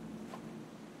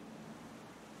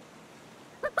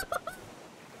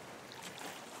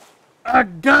 I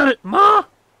got it, Ma!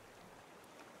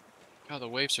 God, the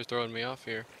waves are throwing me off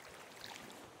here.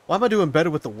 Why am I doing better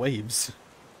with the waves?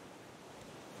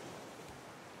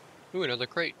 Ooh, another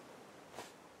crate.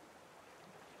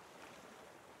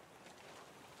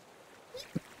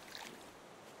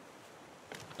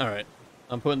 Alright.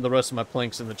 I'm putting the rest of my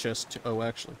planks in the chest. Oh,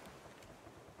 actually.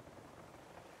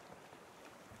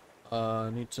 I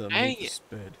need to Dang move it. this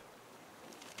bed.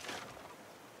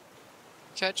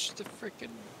 Catch the frickin'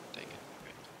 dang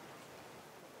it.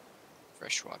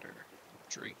 Freshwater.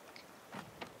 Drink.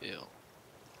 Bill.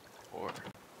 Or.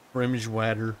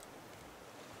 Brimswater.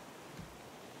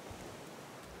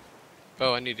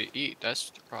 Oh, I need to eat. That's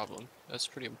the problem. That's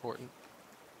pretty important.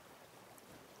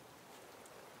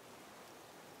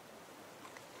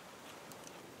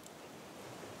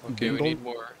 Okay, Dingle? we need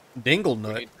more. Dingle We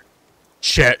nut. need,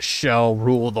 Chat shall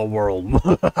rule the world.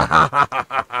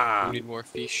 we need more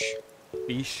fish.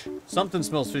 Fish. Something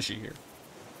smells fishy here.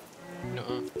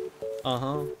 Nuh-uh.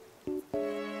 Uh-huh.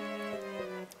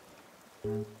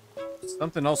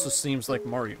 Something also seems like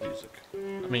Mario music.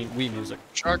 I mean, Wii music.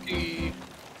 Sharky!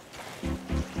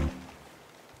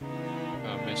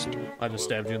 Oh, missed. I just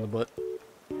stabbed you in the butt.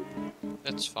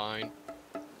 That's fine.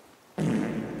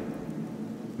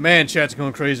 Man, chat's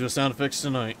going crazy with sound effects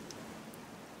tonight.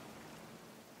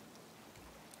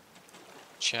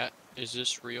 Chat, is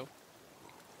this real?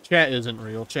 Chat isn't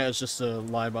real. Chat is just a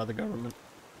lie by the government.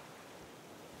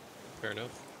 Fair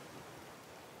enough.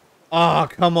 Ah,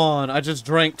 come on. I just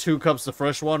drank 2 cups of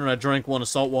fresh water and I drank 1 of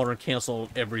salt water and canceled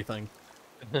everything.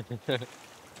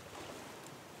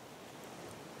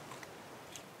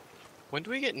 When do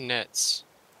we get nets?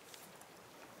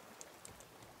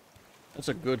 That's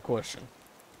a good question.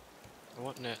 I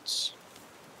want nets.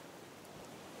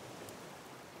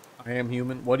 I am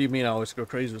human. What do you mean I always go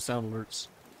crazy with sound alerts?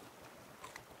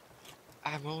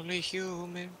 I'm only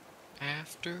human,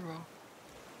 after all.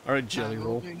 Alright, Jelly I'm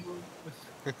Roll. only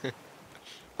human.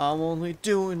 I'm only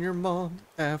doing your mom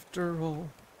after all.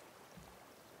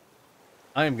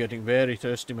 I am getting very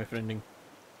thirsty, my friending.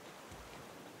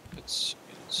 Let's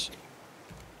see.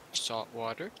 Salt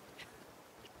water.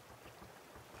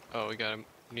 Oh, we gotta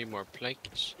need more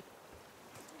planks.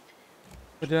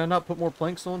 But did I not put more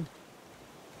planks on?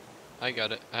 I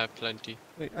got it. I have plenty.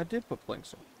 Wait, I did put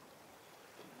planks on.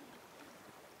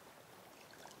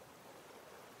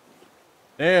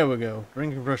 There we go.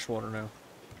 Drinking fresh water now.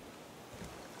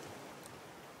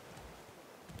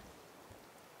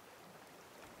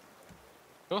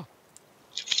 Oh,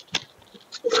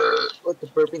 Let the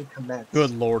burping commence.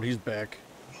 Good lord, he's back.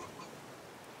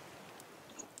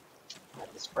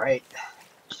 Got the Sprite.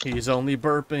 He's only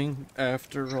burping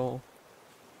after all.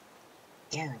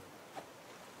 Damn.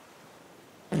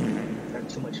 Got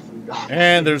too much food on.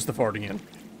 And there's the fart again.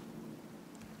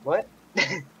 What?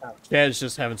 Oh. Dad's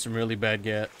just having some really bad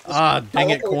gat. Ah, dang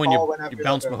like it, how we Coin, all you went after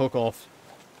bounced that my girl. hook off.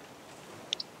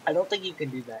 I don't think you can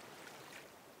do that.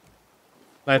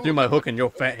 I threw my hook and your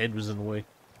fat head was in the way.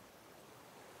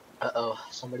 Uh-oh.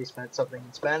 Somebody spent something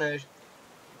in Spanish.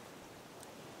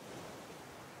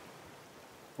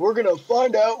 We're gonna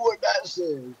find out what that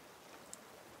says.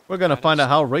 We're gonna That find is out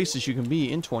how racist you can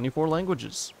be in 24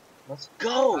 languages. Let's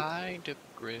go! find a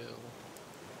grill.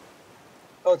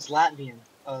 Oh, it's Latvian.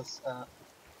 Oh, it's,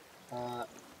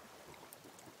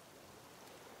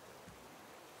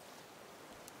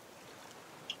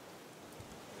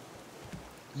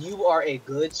 You are a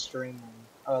good streamer.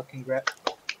 Oh, congrats.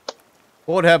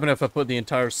 What would happen if I put the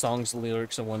entire song's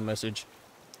lyrics in one message?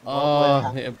 What would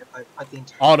happen Yeah, if I put the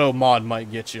entire... auto mod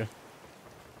might get you.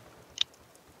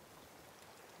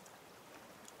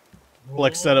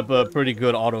 Flex set up a pretty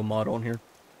good auto mod on here.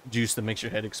 Juice that makes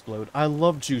your head explode. I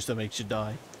love juice that makes you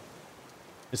die.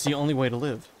 It's the only way to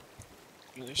live.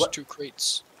 There's What? 2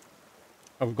 crates.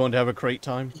 Are we going to have a crate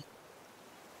time?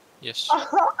 Yes.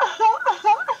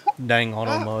 Dang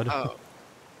auto mod. Oh.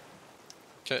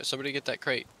 Okay, somebody get that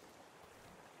crate.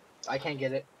 I can't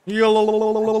get it.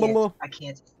 Yalalalalalala. I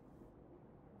can't.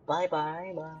 Bye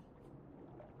bye bye.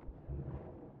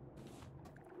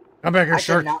 Come back here, I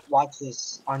shark. did not watch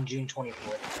this on June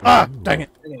 24th. Ah, dang it.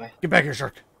 Anyway, Get back here,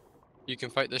 shark. You can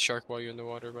fight the shark while you're in the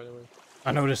water, by the way.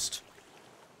 I noticed.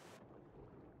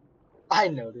 I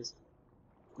noticed.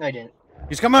 No, I didn't.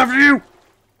 He's coming after you.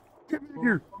 Get back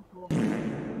here.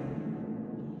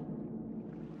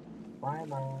 Bye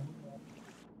bye.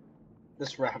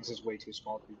 This raft is way too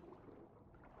small.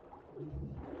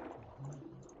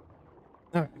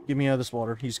 Alright, get me out of this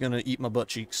water. He's gonna eat my butt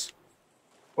cheeks.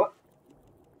 What?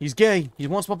 He's gay. He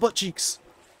wants my butt cheeks.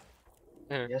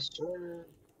 Yes, sir.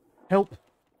 Help.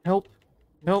 Help.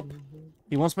 Help.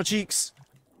 He wants my cheeks.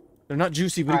 They're not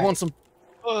juicy, but he Alright. wants them.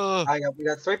 We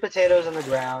got 3 potatoes on the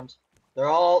ground. They're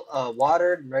all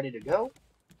watered and ready to go.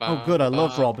 Oh, good. I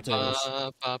love raw potatoes.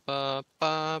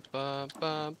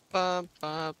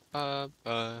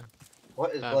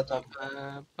 What is blood talking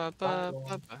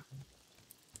about?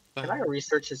 Can I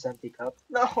research this empty cup?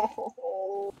 No.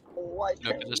 Why No,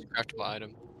 can't because it's a craftable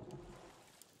item.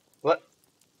 What?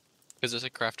 Because it's a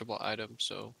craftable item,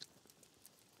 so...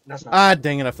 That's not. Ah,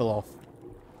 dang it. I fell off.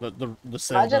 The Can I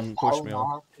sail just done pushed fall me off.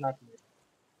 off? Not-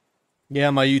 Yeah,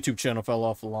 my YouTube channel fell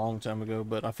off a long time ago,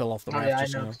 but I fell off the Oh raft yeah, I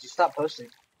just know. now. 'Cause you stopped posting.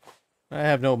 I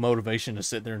have no motivation to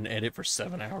sit there and edit for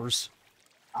 7 hours.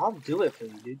 I'll do it for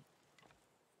you, dude.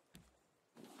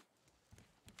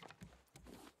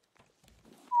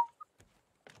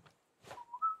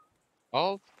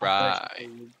 Alright. Let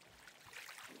me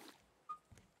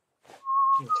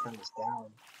turn this down.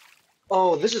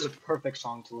 Oh, this is a perfect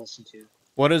song to listen to.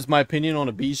 What is my opinion on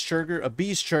a bees churger? A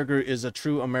bees churger is a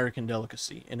true American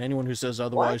delicacy, and anyone who says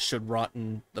otherwise What? should rot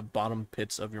in the bottom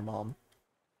pits of your mom.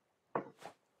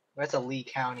 That's a Lee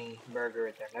County burger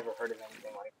right there. Never heard of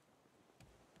anything like it.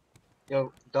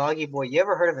 Yo, doggy boy, you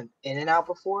ever heard of an In-N-Out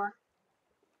before?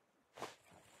 Oh,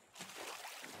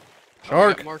 we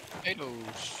Shark! got more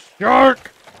potatoes.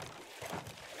 Shark!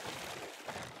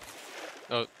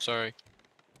 Oh, sorry.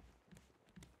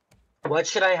 What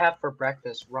should I have for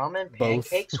breakfast? Ramen Both.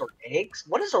 pancakes or eggs?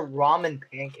 What is a ramen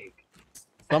pancake?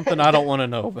 Something I don't want to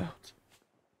know about.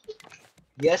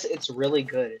 Yes, it's really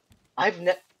good.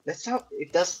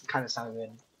 It does kind of sound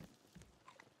good.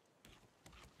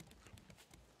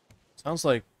 Sounds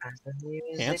like As the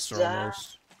music cancer dies.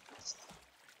 almost.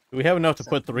 Do we have enough to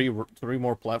put three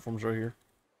more platforms right here?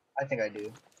 I think I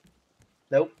do.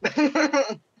 Nope.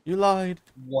 You lied.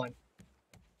 One.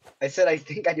 I said I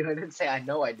think I do. I didn't say I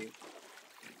know I do.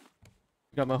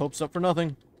 Got my hopes up for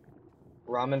nothing.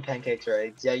 Ramen, pancakes, or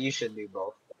eggs. Yeah, you should do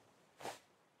both.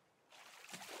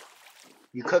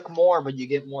 You cook more, but you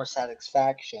get more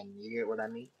satisfaction. You get what I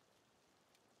mean?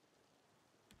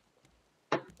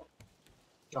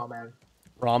 Oh, man.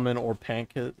 Ramen or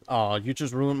pancake. Aw, you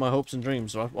just ruined my hopes and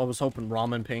dreams. I was hoping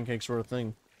ramen pancakes were a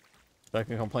thing. So I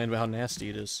can complain about how nasty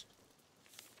it is.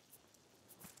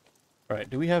 Alright,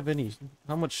 do we have any...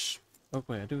 How much... Oh,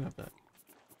 wait, I do have that.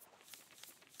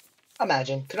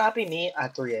 Imagine. Could not be me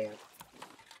at 3 a.m.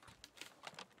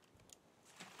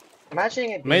 Imagine it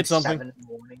being Made something. 7 in the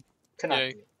morning. Could not Yay.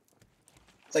 be me.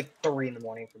 It's like 3 in the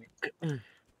morning for me.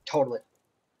 Totally.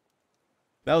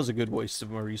 That was a good waste of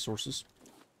my resources.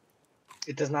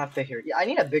 It does not fit here. Yeah, I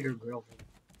need a bigger grill.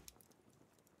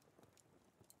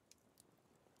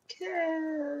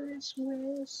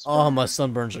 Christmas. Oh, my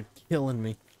sunburns are killing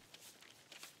me.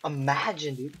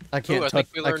 Imagine, dude. I can't I touch. think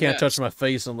we I learned can't touch next. my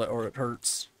face or it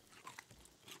hurts.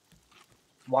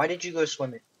 Why did you go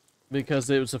swimming? Because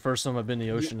it was the first time I've been in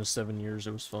the ocean in 7 years.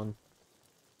 It was fun.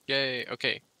 Yay,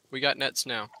 okay. We got nets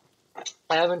now.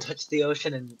 I haven't touched the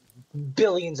ocean in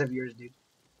billions of years, dude.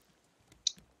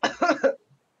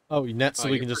 Oh, you net so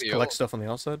Oh, we you're can just pretty collect old. stuff on the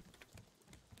outside?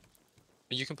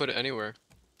 You can put it anywhere.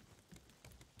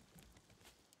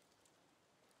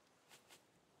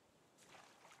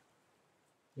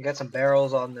 You got some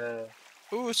barrels on the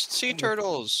Ooh, sea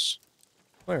turtles!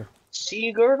 Where?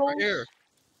 sea girdle. Right here.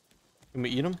 Can we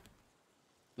eat them?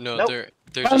 No, Nope. they're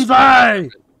just... Banzai!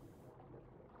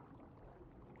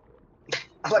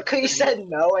 I like how you said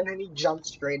no and then he jumped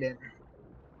straight in.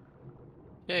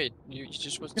 Yeah, you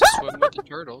just want to swim with the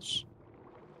turtles.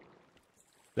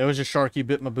 There was a shark. He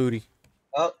bit my booty.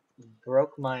 Oh,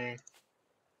 broke my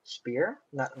spear?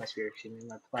 Not my spear, excuse me,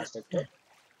 my plastic hook.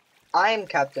 I'm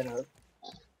Captain Hook.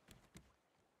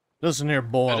 Listen here, I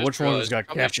boy. just Which one has realized got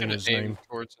probably captain in should his have aimed name?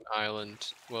 towards an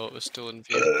island. Well, it was still in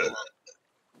view.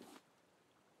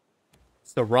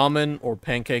 So ramen or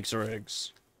pancakes or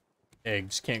eggs?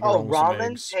 Eggs. Can't go Oh, wrong with some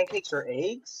ramen, eggs. pancakes, or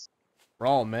eggs?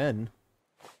 Ramen.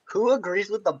 Who agrees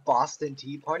with the Boston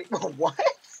Tea Party? What?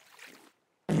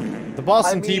 The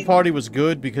Boston Tea mean- Party was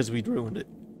good because we ruined it.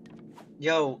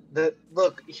 Yo,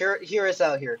 look here. Hear us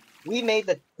out here. We made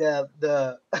the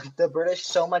the British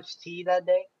so much tea that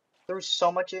day. Threw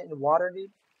so much in water, dude.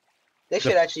 They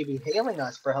should actually be hailing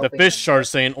us for The helping. fish them. are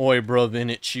saying "Oi, bruv" in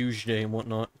it Tuesday and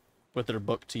whatnot, with their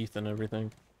buck teeth and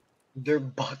everything. They're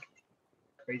buck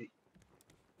crazy.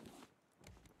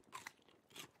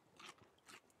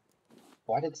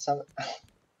 Why did some?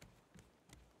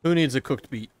 Who needs a cooked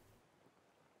beet?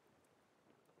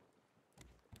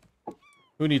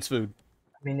 Who needs food?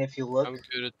 I mean, if you look, I'm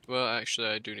good at. Well, actually,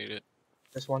 I do need it.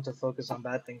 just want to focus on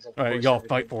bad things. Of Alright, course, y'all everything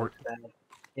fight for looks bad.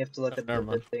 You have to look Oh, at the never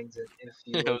mind. good things. And if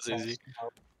you That look was easy. past how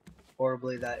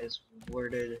horribly that is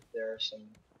worded, there are some.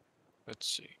 Let's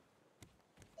see.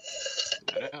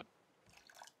 That out.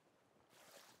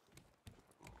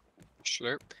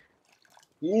 Slurp.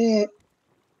 Yeah.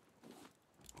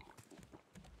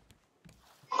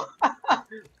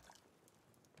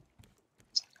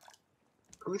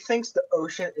 Who thinks the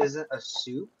ocean isn't a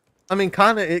soup? I mean,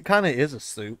 it kind of is a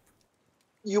soup.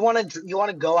 You want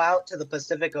to go out to the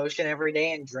Pacific Ocean every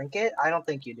day and drink it? I don't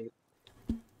think you do.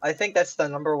 I think that's the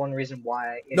 #1 reason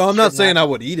why. No, I'm not saying I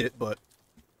would eat it, but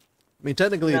I mean,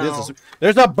 technically it is a No. soup.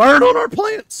 There's a bird on our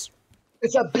plants.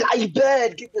 It's a bloody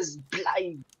bird. Get this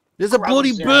bloody. There's a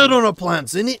bloody Gross, bird yeah. on our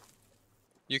plants, isn't it?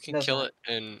 You can That's kill not- it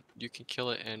and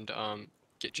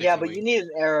get chicken Yeah, but wings. you need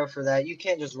an arrow for that. You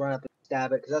can't just run up and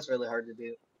stab it because that's really hard to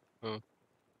do. Oh.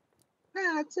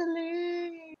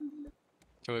 Natalie.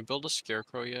 Can we build a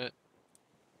scarecrow yet?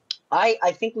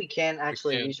 I think we can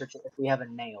actually can. research it if we have a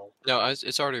nail. No,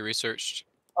 it's already researched.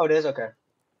 Oh, it is okay.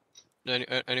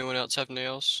 Anyone else have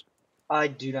nails? I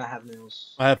do not have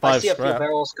nails. I have I 5 see a few scrap.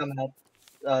 barrels coming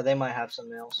up. They might have some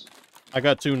nails. I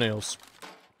got 2 nails.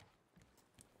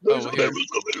 Oh, well, here.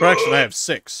 Correction, I have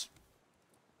 6.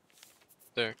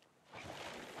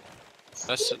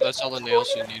 That's all the nails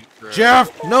you need for.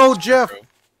 Jeff! No, Jeff! scarecrow.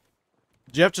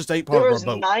 Jeff just ate part There of is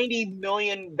our boat. 90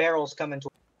 million barrels coming to.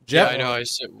 Yeah, Jeff, I know. I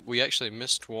said we actually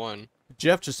missed one.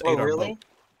 Jeff just Oh, ate our really? boat.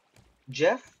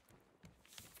 Jeff?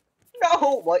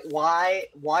 No. What? Why?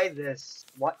 Why this?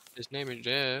 What? His name is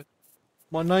Jeff.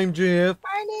 My name Jeff.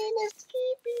 My name is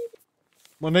Skippy.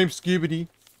 My name's Skibidi.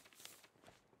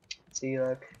 See,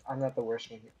 look, I'm not the worst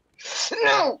one here.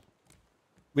 No.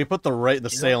 We put the You know-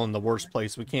 sail in the worst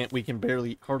place. We can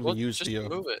hardly Well, use just the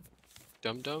move it,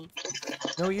 dum dum.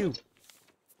 No, you.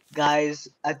 Guys,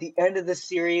 at the end of this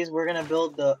series, we're gonna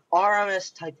build the RMS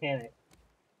Titanic,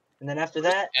 and then after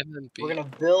that, MMB. we're gonna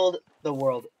build the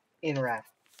world in Raft.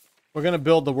 We're gonna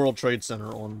build the World Trade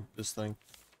Center on this thing.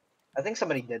 I think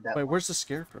somebody did that. Wait, where's the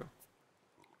scarecrow?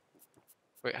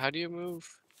 Wait, how do you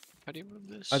move? How do you move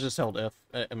this? I just held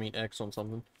I mean X on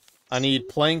something. I need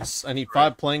planks. I need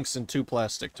 5 planks and 2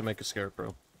 plastic to make a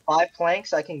scarecrow. 5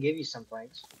 planks. I can give you some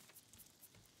planks.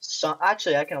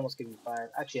 Actually, I can almost give you 5.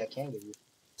 Actually, I can give you.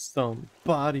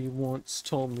 Somebody once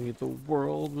told me the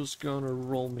world was gonna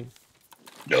roll me.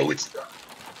 No, it's not.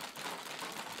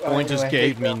 Point just Anyway, here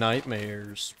gave you me go.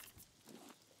 nightmares.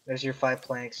 There's your 5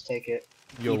 planks. Take it.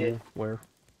 Yo, Eat it. where?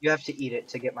 You have to eat it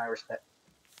to get my respect.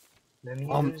 Let me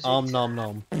use it. Nom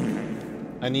nom.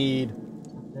 I need.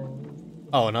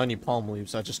 Oh, and I need palm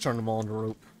leaves. I just turned them all into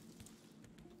rope.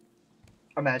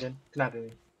 Imagine. Not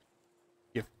doing.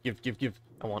 Give.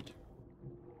 I want.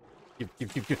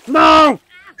 Give. No!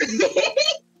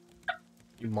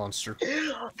 You monster.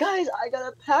 Guys, I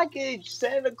got a package.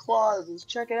 Santa Claus. Let's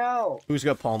check it out. Who's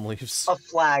got palm leaves? A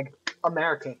flag.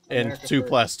 American. And America 2 first.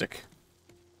 plastic.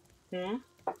 Hmm?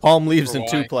 Palm leaves For and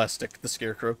 2 why? plastic. The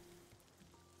scarecrow.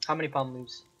 How many palm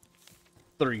leaves?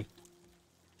 3.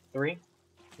 3?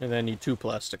 And then I need 2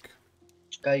 plastic.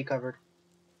 Got you covered.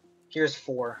 Here's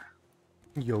 4.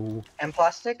 Yo. And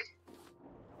plastic?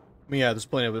 I mean, yeah, there's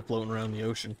plenty of it floating around the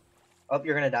ocean. Oh,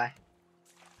 you're gonna die.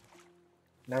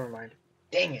 Never mind.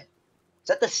 Dang it. Is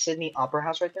that the Sydney Opera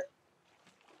House right there?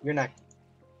 You're not.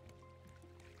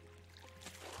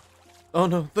 Oh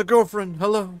no, the girlfriend.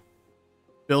 Hello.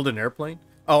 Build an airplane?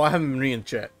 Oh, I haven't been reading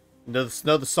chat. No,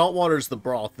 the salt water is the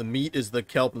broth. The meat is the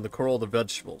kelp, and the coral the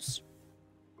vegetables.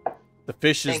 The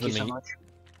fish is Thank the you meat. so much.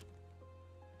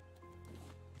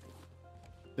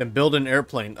 Then build an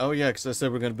airplane. Oh yeah, because I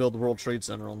said we're gonna build the World Trade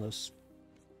Center on this.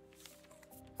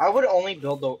 I would only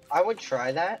build the. I would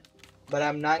try that, but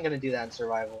I'm not gonna do that in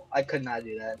survival. I could not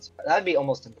do that. That'd be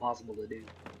almost impossible to do.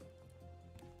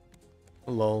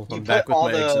 Lol, You I'm put back with all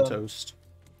my eggs and the- toast.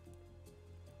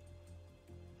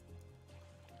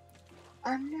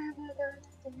 I'm never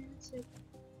gonna dance it.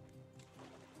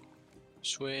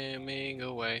 Swimming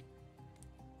away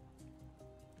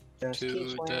Just to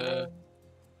keep the swimming.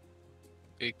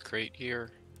 big crate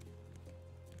here.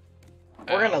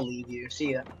 We're gonna Ow. leave you.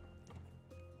 See ya.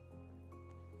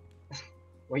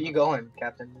 Where you going,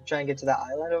 Captain? You trying to get to that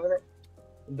island over there?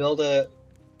 Build a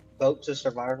boat to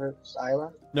Survivor's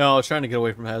Island? No, I was trying to get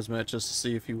away from Hazmat just to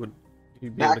see if he'd be able to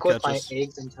Back with catch my us.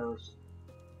 eggs and toast.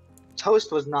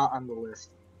 Toast was not on the list.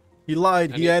 He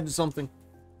lied. I He need- added something.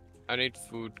 I need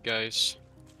food, guys.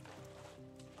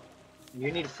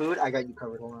 You need food? I got you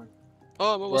covered. Hold on.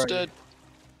 Oh, I'm almost Where are you? dead.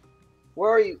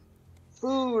 Where are you?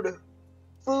 Food!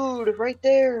 Food! Right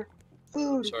there!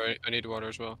 Food! Sorry, I need water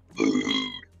as well.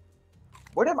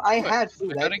 What if I What? had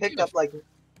food? I I got a picked gift. up like.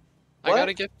 I What? got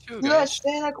a gift too, You got a guys.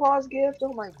 Santa Claus gift?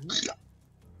 Oh my. What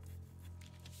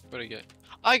do I get?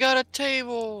 I got a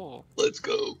table. Let's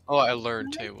go. Oh, I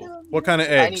learned table. What kind of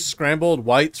I eggs? need- Scrambled,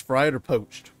 whites, fried, or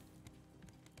poached?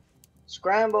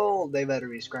 Scrambled. They better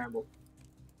be scrambled.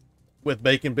 With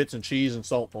bacon bits and cheese and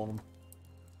salt on them.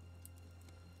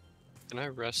 Can I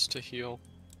rest to heal?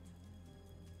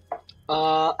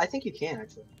 I think you can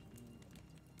actually.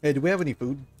 Hey, do we have any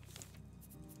food?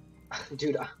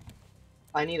 Dude,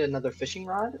 I need another fishing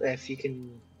rod. If you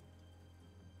can.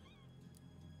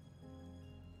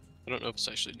 I don't know if it's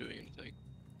actually doing anything.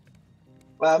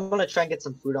 Well, I'm gonna try and get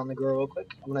some food on the grill real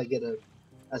quick. I'm gonna get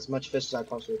as much fish as I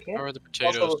possibly can. How are the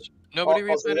potatoes? Nobody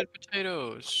replanted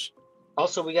potatoes.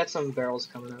 Also, we got some barrels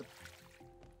coming up.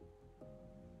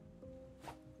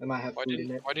 They might have Why food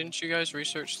in it. didn't you guys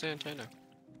research the antenna?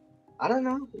 I don't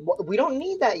know. We don't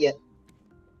need that yet.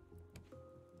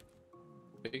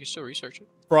 You can still research it.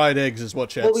 Fried eggs is what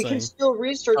chat's Well, we saying. can still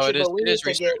research Oh, it, but we it need is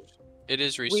to get. researched. It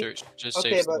is researched. Just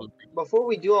Okay, saves but the before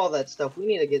we do all that stuff, we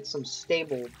need to get some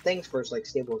stable things first, like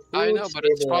stable food. I know, but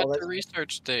it's stable, all fun that to stuff.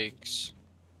 research things.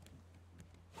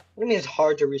 What do you mean it's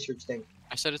hard to research things?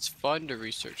 I said it's fun to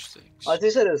research things. They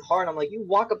said it was hard. I'm like, you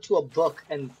walk up to a book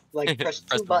and like press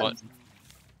Press two the buttons. button.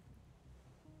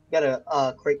 Got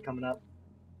a crate coming up.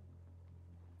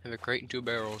 Have a crate and 2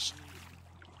 barrels.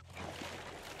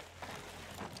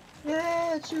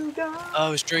 Yeah, you go. Oh, I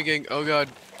was drinking. Oh god.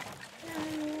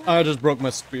 I just broke my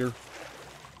spear.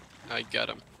 I got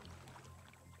him.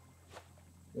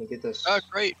 Let me get this. Oh,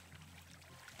 great.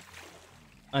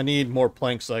 I need more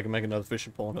planks so I can make another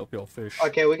fishing pole and help y'all fish.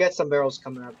 Okay, we got some barrels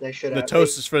coming up. They should. The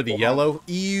toast is for the Hold on. yellow.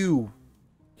 Ew.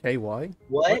 KY?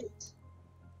 What?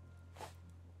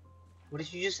 What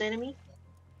did you just say to me?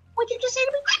 What did you just say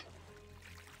to me?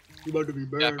 You about to be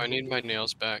burned. Yep, I need my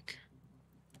nails back.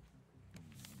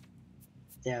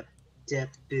 Step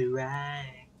to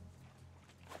right.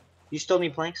 You still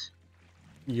need planks?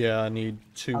 Yeah, I need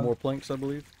 2 more planks, I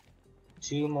believe.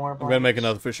 2 more I'm planks. gonna make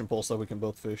another fishing pole so we can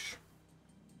both fish.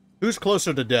 Who's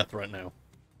closer to death right now?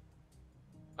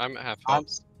 I'm at half I'm-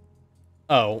 health.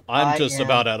 Oh, I'm I just am-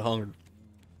 about at hunger.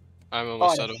 I'm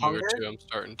almost Oh, out of hunger hunger? too. I'm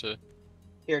starting to.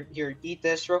 Here, eat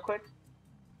this real quick.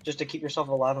 Just to keep yourself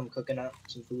alive, I'm cooking up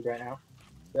some food right now.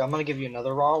 Here, I'm gonna give you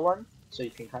another raw one, so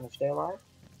you can kind of stay alive.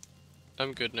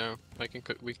 I'm good now. I can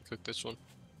cook. We can cook this one.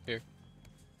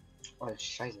 Oh,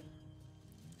 scheiße.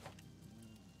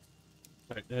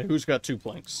 Alright, who's got 2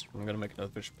 planks? I'm gonna make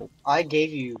another fishing pole. I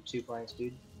gave you 2 planks,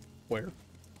 dude. Where?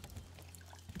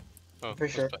 Oh,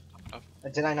 Pretty sure. that's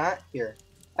bad. Did I not? Here.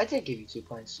 I did give you 2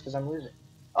 planks, because I'm losing.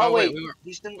 Oh, wait, I we were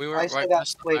still right got,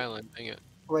 past the wait, island. Dang it.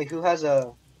 wait, who has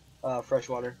a fresh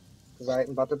water? Because I'm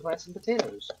about to plant some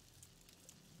potatoes.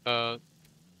 The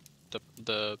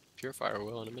purifier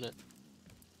will in a minute.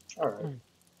 Alright.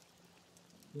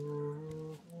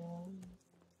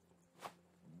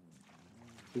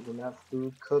 Keeping that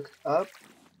food cooked up.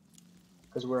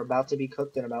 Because we're about to be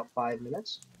cooked in about 5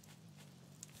 minutes.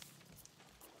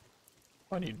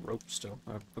 I need rope still.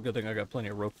 A good thing I got plenty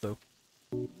of rope though.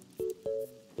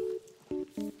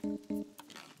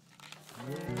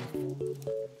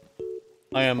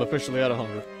 I am officially out of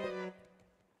hunger.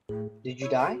 Did you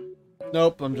die?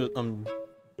 Nope, I'm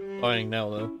fighting now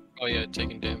though. Oh yeah,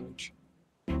 taking damage.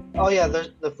 Oh yeah,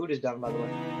 the food is done by the way.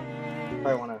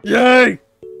 Probably want to Yay!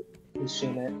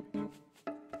 consume it.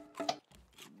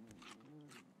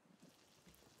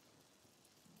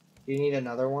 Do you need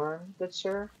another one, good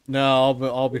sir? No,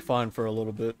 I'll be fine for a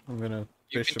little bit. I'm gonna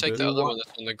You fish can a take bit. the You other want- one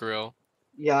that's on the grill,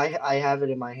 Yeah, I have it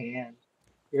in my hand.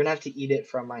 You're gonna have to eat it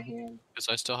from my hand. because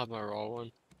I still have my raw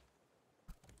one.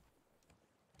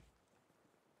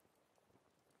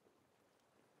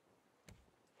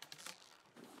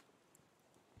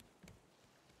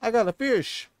 I got a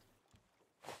fish.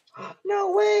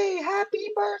 No way! Happy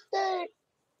birthday!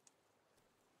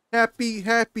 Happy,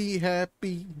 happy,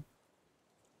 happy.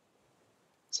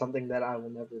 Something that I will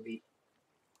never beat.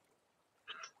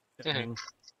 Dang.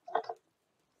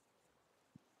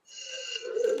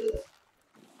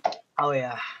 Oh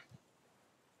yeah.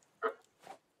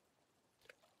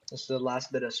 This is the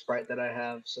last bit of Sprite that I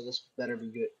have, so this better be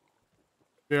good.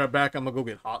 Be right back. I'm gonna go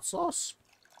get hot sauce.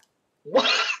 What?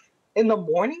 In the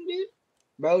morning, dude?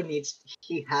 Bro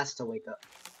he has to wake up.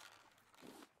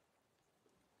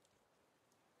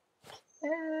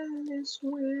 Alice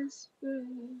whisper.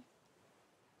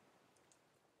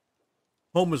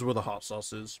 Home is where the hot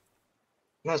sauce is.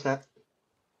 No, it's not.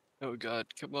 Oh god,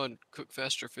 come on, cook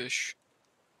faster, fish.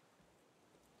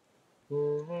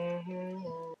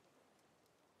 Oh,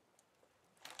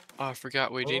 I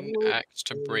forgot we need an axe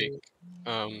to break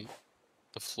the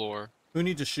floor. Who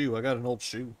needs a shoe? I got an old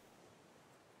shoe.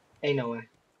 Ain't no way.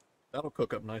 That'll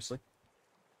cook up nicely.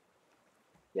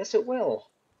 Yes, it will.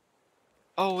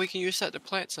 Oh, we can use that to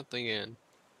plant something in.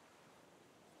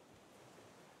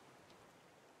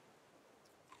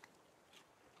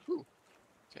 Whew.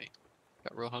 Okay.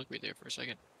 Got real hungry there for a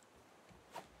second.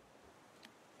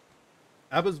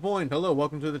 Abba's Boyne, hello,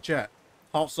 welcome to the chat.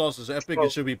 Hot sauce is epic. Oh.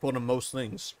 It should be put on most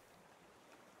things.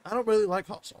 I don't really like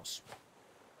hot sauce.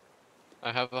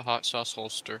 I have a hot sauce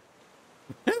holster.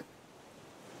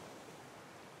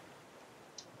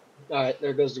 Alright,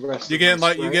 there goes the rest You of get my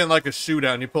like you Sprite. get like a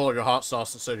shootout and you pull out your hot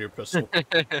sauce instead of your pistol.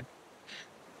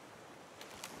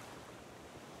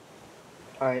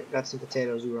 Alright, got some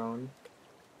potatoes growing.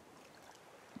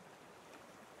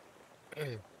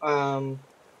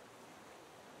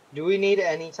 Do we need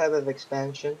any type of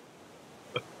expansion?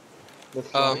 With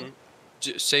farming?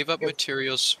 Save up Yep.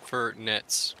 materials for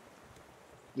nets.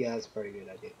 Yeah, that's a pretty good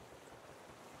idea.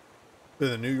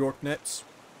 The New York Nets.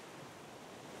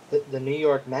 The New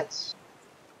York Mets?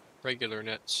 Regular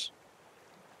nets.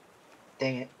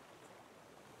 Dang it.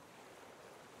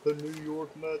 The New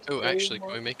York Mets. Oh, actually, my-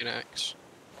 can we make an axe?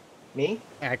 Me?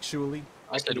 Actually.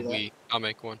 I can said do that. we. I'll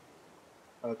make one.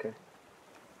 Okay.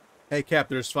 Hey Cap,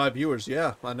 there's 5 viewers.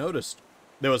 Yeah, I noticed.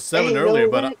 There was 7 Hey, earlier,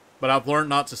 no way. but I've learned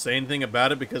not to say anything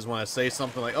about it because when I say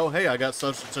something like, "Oh, hey, I got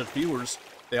such and such viewers,"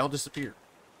 they all disappear.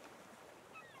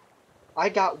 I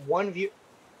got one view.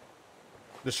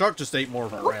 The shark just ate more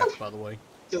of our raft, by the way.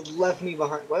 Just left me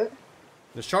behind. What?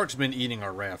 The shark's been eating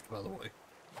our raft, by the way.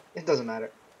 It doesn't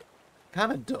matter.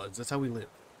 Kind of does. That's how we live.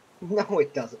 No,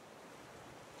 it doesn't.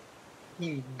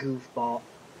 You goofball.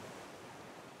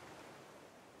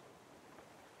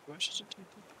 Why should it take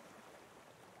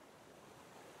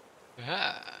that?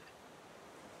 Ah.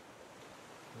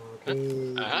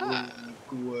 Okay. Ah.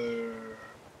 Where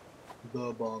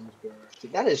the bombs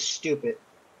burst. That is stupid.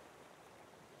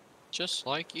 Just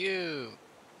like you.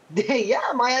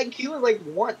 Yeah, my IQ is like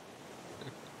 1.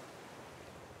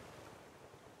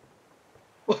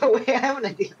 Wait, I have an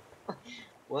idea.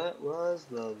 What was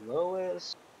the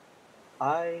lowest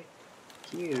IQ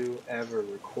ever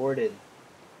recorded?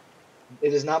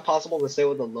 It is not possible to say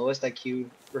what the lowest IQ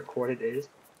recorded is.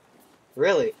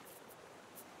 Really?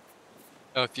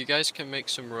 Oh, if you guys can make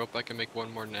some rope, I can make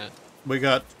one more net. We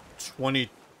got 20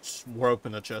 rope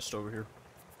in the chest over here.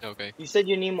 Okay. You said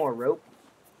you need more rope?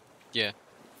 Yeah.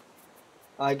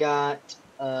 I got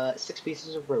 6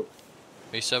 pieces of rope.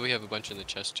 They said we have a bunch in the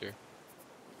chest here.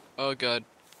 Oh god.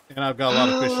 And I've got a lot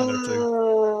of fish in there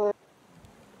too.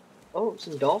 Oh,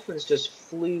 some dolphins just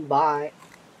flew by.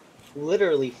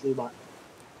 Literally flew by.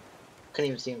 Couldn't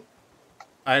even see them.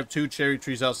 I have 2 cherry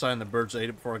trees outside and the birds ate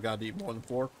it before I got to eat more than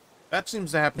 4. That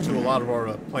seems to happen to a lot of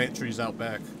our plant trees out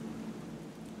back.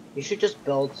 You should just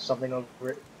build something over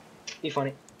it. Be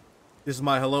funny. This is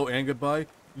my hello and goodbye.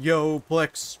 Yo,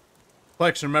 Plex.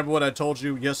 Plex, remember what I told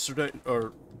you yesterday,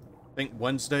 or I think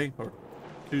Wednesday, or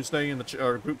Tuesday in the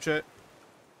our group chat?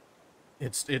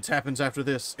 It happens after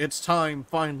this. It's time,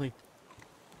 finally.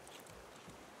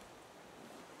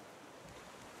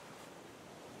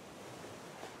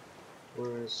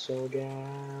 We're so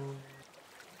down.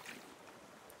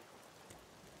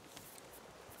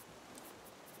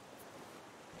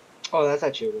 Oh, that's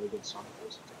actually a really good song.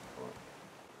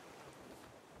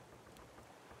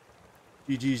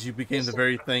 GG's, you became the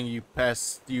very thing you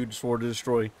swore to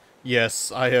destroy.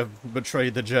 Yes, I have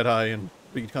betrayed the Jedi and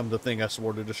become the thing I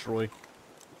swore to destroy.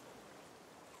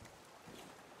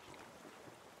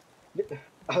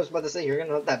 I was about to say, you're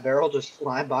gonna let that barrel just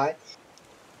fly by?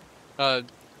 You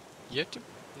have to...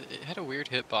 It had a weird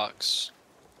hitbox.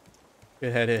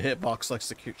 It had a hitbox like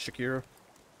Shakira.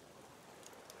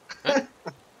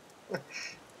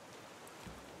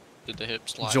 Did the hip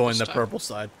slide Join this the time? purple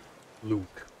side.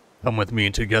 Luke. Come with me,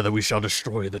 and together we shall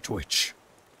destroy the Twitch.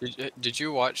 Did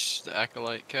you watch the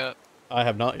Acolyte Cap? I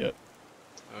have not yet.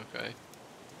 Okay.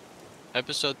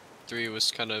 Episode 3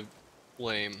 was kind of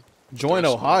lame. Join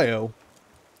Ohio.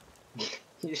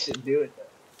 You should do it though.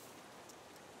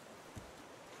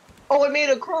 Oh, it made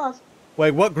a cross.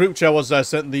 Wait, what group chat was I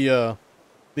sent the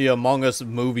Among Us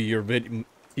movie or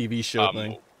TV show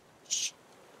thing?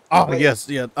 Oh Wait. yes,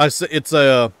 yeah. It's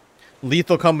a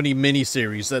Lethal Company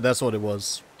miniseries. That's what it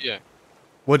was. Yeah.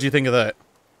 What'd you think of that?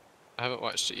 I haven't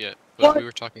watched it yet, but What? we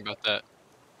were talking about that.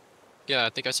 Yeah, I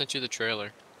think I sent you the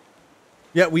trailer.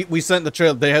 Yeah, we sent the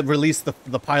trailer. They had released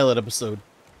the pilot episode.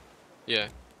 Yeah.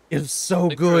 It's so I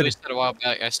think we good. released it a while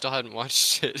back. I still hadn't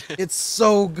watched it. It's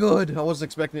so good. I wasn't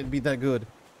expecting it to be that good.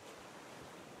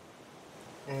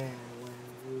 And when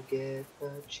you get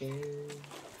the chance.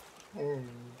 Wait,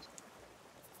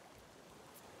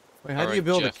 how do you Alright,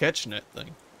 build a Jeff. catch net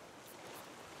thing?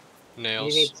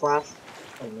 Nails. You need plastic.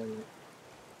 Oh, no, no.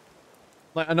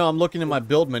 Like, I know I'm looking at my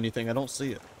build menu thing. I don't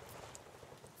see it.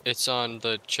 It's on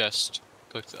the chest.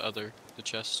 Click the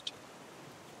chest.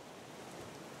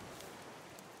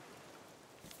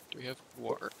 Do we have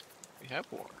water? We have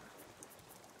water.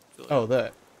 Fill it Oh, up.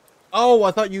 that. Oh,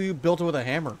 I thought you built it with a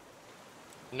hammer.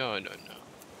 No. No.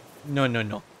 No,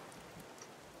 no.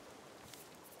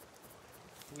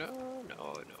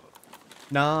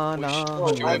 Nah, We nah. should-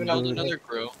 Oh, Do I we have build enough- another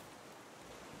grill?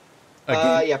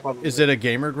 Yeah, probably. Is it a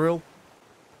gamer grill?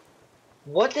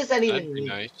 What does that even That'd be mean?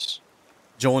 nice.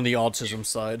 Join the autism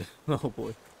side. Oh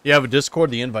boy. You have a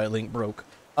Discord? The invite link broke.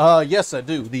 Yes, I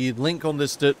do. The link on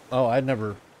this oh, I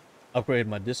never upgraded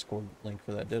my Discord link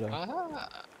for that, did I?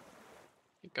 Ah.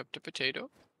 Pick up the potato.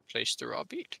 Place the raw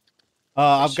meat.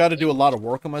 I've got to do a lot of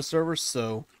work on my server,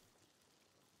 so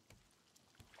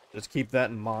just keep that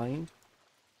in mind.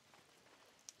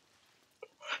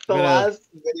 The I'm gonna- last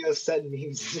video said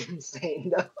memes is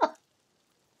insane though.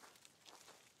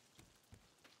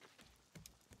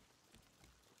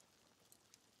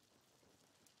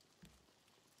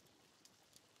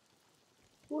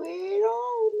 We're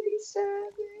only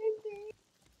 17.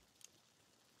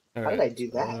 All How did I do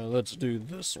that? Let's do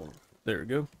this one. There we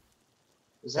go.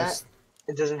 Is that?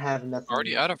 It doesn't have nothing.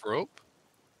 Already out of rope?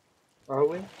 Are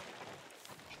we?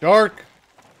 Shark!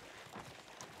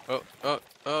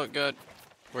 Oh, God.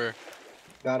 Where?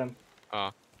 Got him.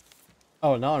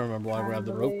 Oh, now I remember why I grabbed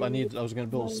the rope. I was gonna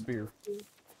build a spear.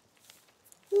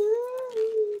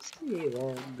 See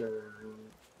that girl.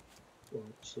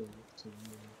 Watch it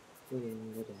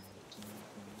in the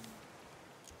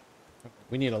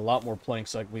We need a lot more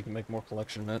planks so we can make more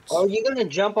collection nets. Oh, you gonna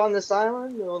jump on this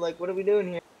island? Or like, what are we doing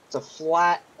here? It's a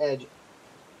flat edge.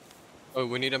 Oh,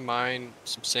 we need to mine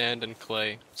some sand and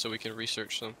clay so we can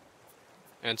research them.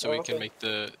 And so Oh, we can okay. make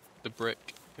the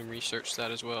brick and research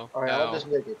that as well. Alright, I'll Ow. just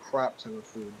make a crap ton of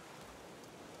food.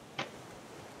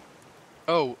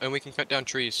 Oh, and we can cut down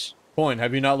trees. Coin,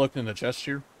 have you not looked in the chest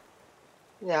here?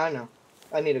 Yeah, I know.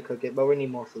 I need to cook it, but we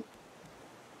need more food.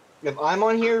 If I'm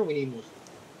on here, we need more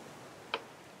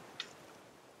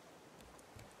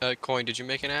food. Coin, did you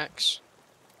make an axe?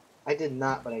 I did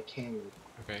not, but I can.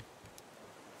 Okay.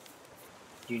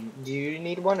 Do you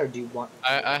need one, or do you want?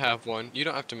 I have one. You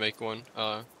don't have to make one.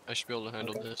 I should be able to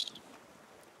handle Okay. this.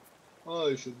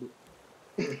 Oh, I should.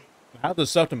 I have the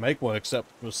stuff to make one, except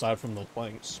aside from the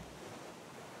planks.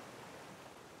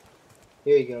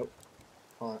 Here you go.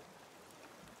 Hold on.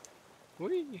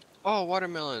 Whee! Oh,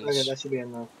 watermelons. Okay, that should be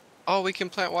enough. Oh, we can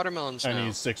plant watermelons I now.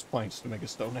 need 6 planks to make a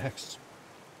stone axe.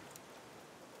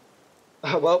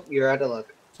 Well, you're out of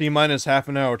luck. T minus half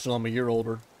an hour till I'm a year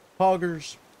older.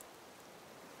 Poggers.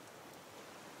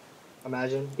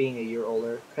 Imagine being a year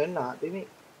older. Could not be me.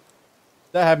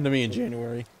 That happened to me in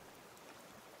January.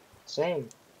 Same.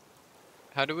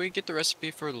 How do we get the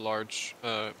recipe for large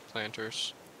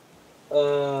planters? I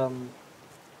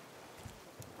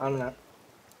don't know.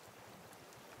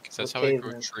 Because that's how Okay, we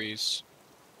grow then. trees.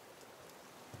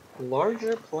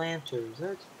 Larger planters.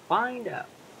 Let's find out.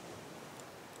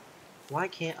 Why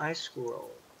can't I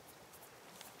scroll?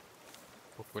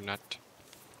 Coconut.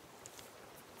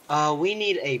 We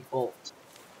need a bolt.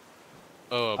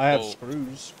 Oh, a I have bolt.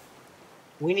 screws.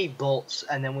 We need bolts,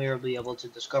 and then we will be able to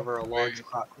discover a large Wait.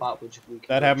 crock pot, which we can.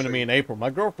 That happened to me trade. in April. My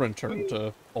girlfriend turned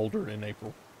older in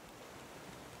April.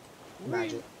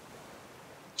 Imagine.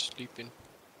 Sleeping.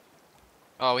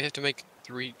 Oh, we have to make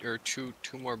two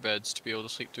more beds to be able to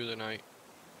sleep through the night.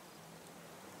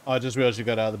 I just realized you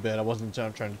got out of the bed. I wasn't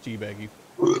trying to teabag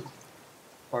you.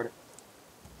 Pardon.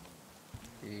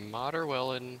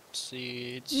 Moderwellen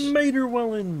seeds.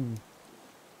 Materwellen.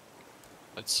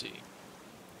 Let's see.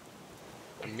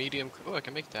 A medium. Oh, I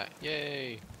can make that.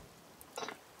 Yay!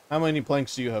 How many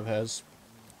planks do you have, Hez?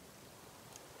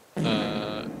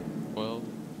 12.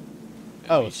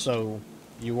 At Oh, least. so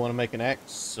you want to make an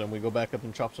axe and we go back up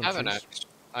and chop some I have an trees? axe.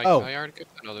 Oh. I already got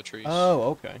another trees. Oh,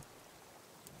 okay.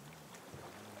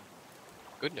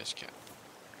 Goodness, cat.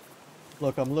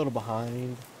 Look, I'm a little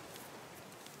behind.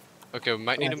 Okay, we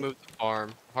might need to move the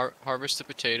farm. Harvest the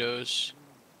potatoes.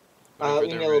 Whenever We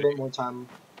they're need a ready. little bit more time.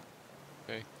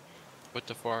 Okay. Put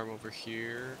the farm over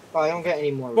here. Oh, I don't get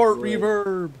any more Fart wood.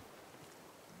 reverb!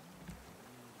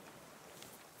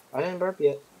 I didn't burp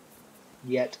yet.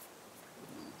 Yet.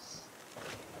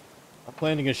 I'm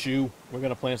planting a shoe. We're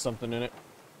gonna plant something in it.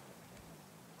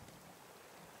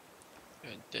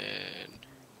 And then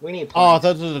We need Oh, I plants.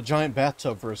 thought this was a giant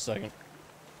bathtub for a second.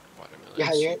 watermelons.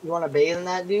 Yeah, you want to bathe in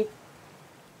that, dude?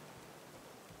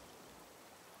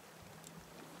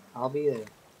 I'll be there.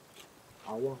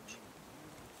 I'll watch.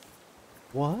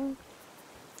 What?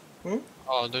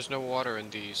 Oh, there's no water in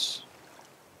these.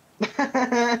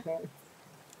 I'm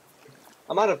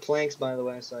out of planks, by the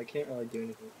way, so I can't really do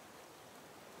anything.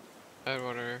 Add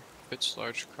water. Fits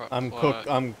large crop I'm plot.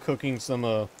 cooking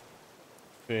some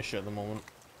fish at the moment.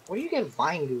 Where do you get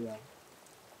vine glue at?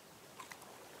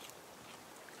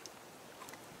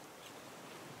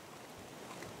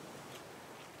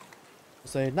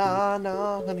 Say nah,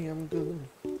 honey, I'm good.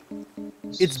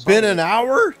 It's It's been an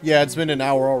hour? Yeah, it's been an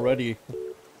hour already.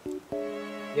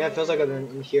 Yeah, it feels like I've been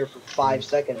in here for 5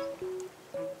 seconds.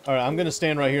 All right, I'm gonna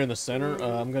stand right here in the center.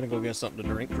 I'm gonna go get something to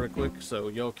drink real quick, so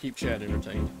y'all keep chat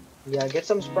entertained. Yeah, get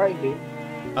some Sprite, dude.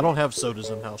 I don't have sodas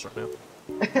in the house right now.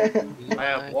 I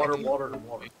have water, and water.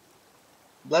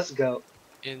 Let's go.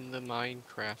 In the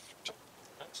Minecraft.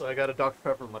 So I got a Dr.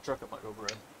 Pepper in my truck. I might go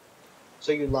grab.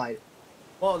 So you lied.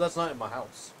 Well, that's not in my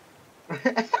house.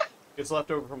 It's left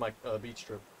over from my beach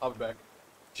trip. I'll be back.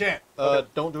 Chat, Okay.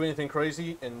 don't do anything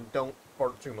crazy and don't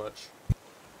fart too much.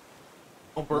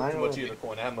 Don't burp too much either,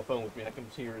 Coin. I have my phone with me. I can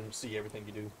hear and see everything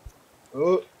you do.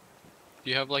 Oh, Do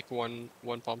you have like one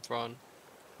palm frond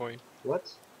coin?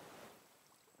 what?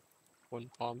 One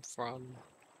palm frond?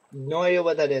 No idea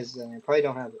what that is. Then I probably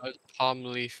don't have it. Palm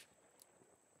leaf.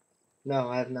 No,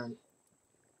 I have none.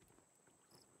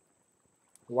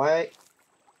 Why?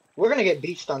 We're gonna get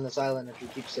beached on this island if you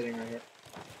keep sitting right here.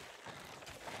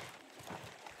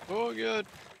 Oh, good.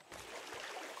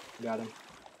 Got him.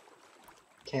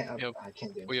 Can't. Yep. I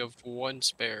can't do it. We have one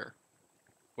spare.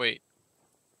 Wait.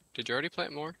 Did you already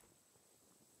plant more?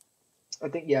 I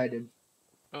think I did.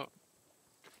 Oh. I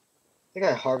think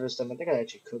I harvested them. I think I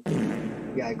actually cooked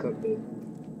them. Yeah, I cooked it.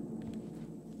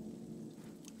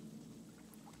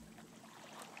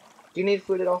 Do you need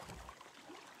food at all?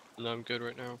 No, I'm good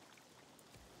right now.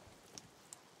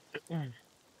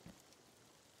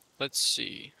 Let's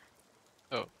see.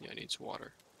 Oh, yeah, it needs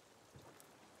water.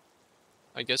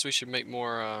 I guess we should make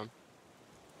more,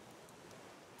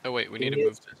 Oh wait, we need to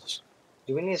move this.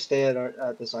 Do we need to stay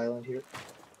at this island here?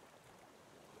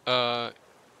 No,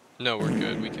 we're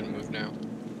good. We can move now.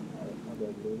 Alright, I'll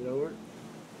go move it over.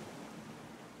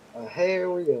 Here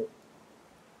we go.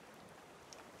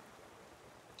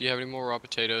 Do you have any more raw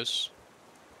potatoes?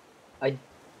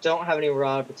 Don't have any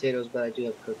raw potatoes, but I do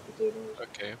have cooked potatoes.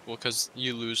 Okay, well, because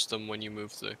you lose them when you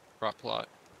move the crop plot.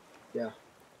 Yeah.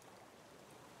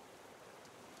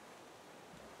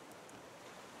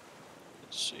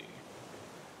 Let's see.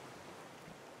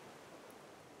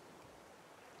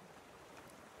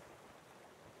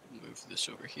 Move this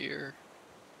over here.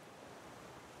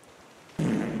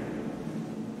 There's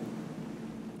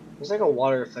like a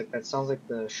water effect that sounds like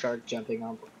the shark jumping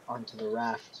onto the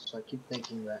raft, so I keep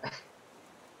thinking that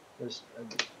there's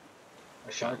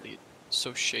a shark. Golly, it's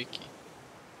so shaky.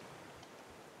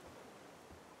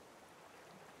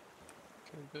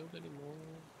 Can I build any more?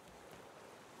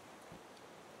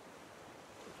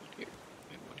 One here,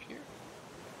 and one here.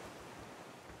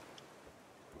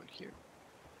 One here.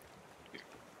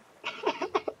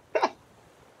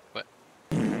 What?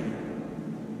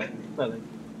 Nothing.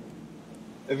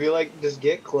 If you like just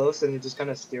get close and you just kind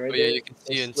of stare at Oh it. yeah, you can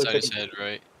see it looks inside like his head,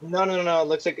 right? No. It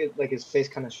looks like like his face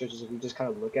kind of stretches if you just kind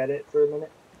of look at it for a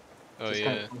minute. Oh Just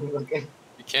yeah. Kind of looking.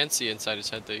 You can see inside his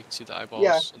head though. You can see the eyeballs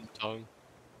Yeah. and the tongue.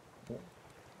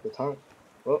 The tongue.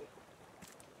 Oh.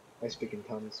 I speak in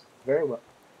tongues. Very well.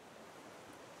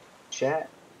 Chat.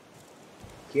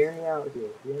 Hear me out here.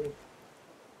 Hear me.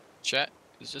 Chat,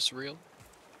 is this real?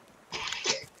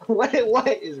 What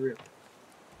is real?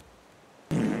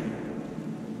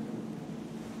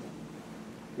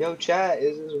 Yo, chat,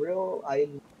 is this real?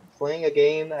 I'm playing a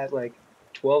game at like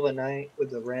 12 at night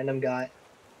with a random guy.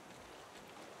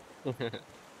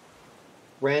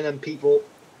 Random people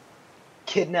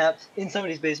kidnapped in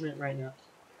somebody's basement right now.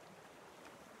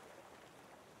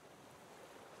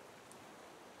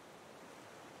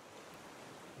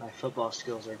 My football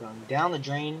skills are going down the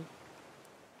drain.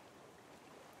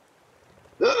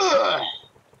 Ugh!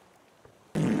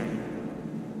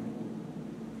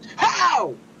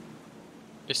 How?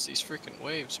 It's these freaking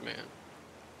waves, man.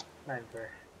 Never.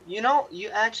 You know, you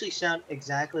actually sound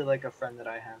exactly like a friend that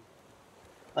I have.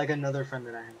 Like another friend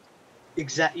that I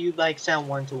have. You like sound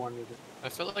one-to-one with it. I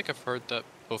feel like I've heard that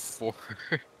before.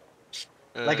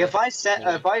 Like if I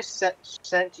yeah.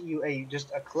 sent you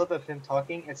just a clip of him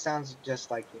talking, it sounds just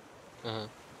like you. Uh-huh.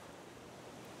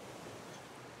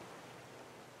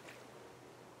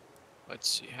 Let's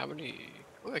see, how many...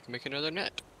 Oh, I can make another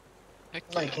net. Heck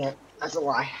No, yeah. you can't. That's a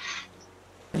lie.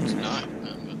 It's not.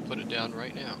 I'm gonna put it down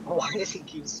right now. Why does he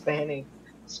keep spamming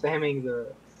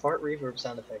the fart reverb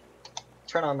sound effect?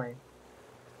 Turn on my.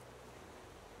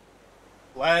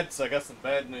 Lads, I got some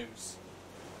bad news.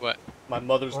 What? My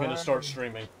mother's gonna What? start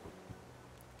streaming.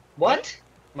 What?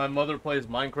 My mother plays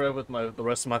Minecraft with the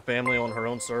rest of my family on her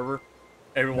own server.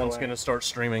 Everyone's way. gonna start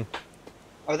streaming.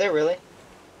 Are they really?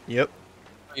 Yep.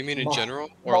 You mean in Mo- general?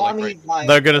 Or like Mommy, right... my,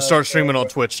 They're gonna start streaming on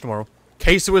Twitch tomorrow.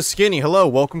 Queso is skinny. Hello,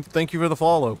 welcome. Thank you for the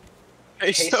follow.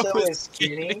 Queso is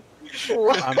skinny.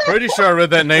 I'm pretty sure I read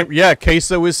that name. Yeah,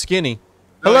 Queso is skinny.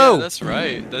 Oh, Hello. yeah, that's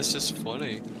right. That's just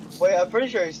funny. Wait, I'm pretty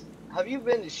sure. Have you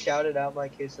been shouted out by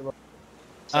Queso?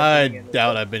 I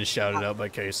doubt I've been shouted out by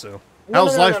Queso. No,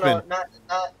 How's no, life been?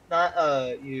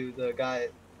 not you, the guy.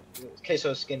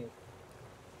 Queso skinny.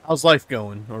 How's life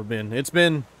going or been? It's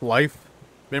been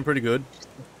been pretty good.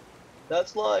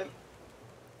 That's life.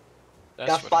 That's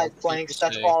Got what 5 all planks. people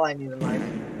That's say. all I need in life.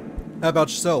 How about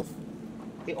yourself?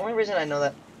 The only reason I know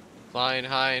that. Flying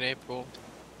high in April,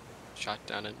 shot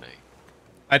down in May.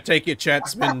 I take it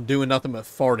chat's been doing nothing but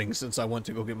farting since I went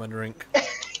to go get my drink.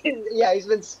 Yeah, he's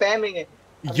been spamming it.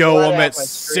 Yo, glad I I'm have at my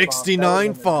stream off. That 69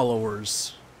 would've been-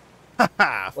 followers.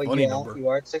 Haha, Wait, funny yeah, number. you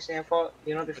are at 69 fault.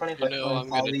 You know, it'd be funny if You I know, I'm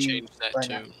follow gonna you change that right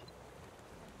now. tune.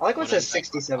 I like when it when says I'm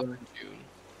back on 67. top of June.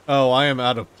 Oh, I am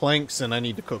out of planks and I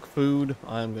need to cook food.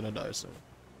 I am gonna die soon.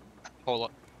 Hold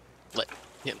up. Let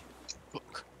him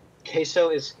cook. Queso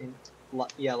is,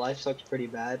 yeah, life sucks pretty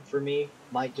bad for me.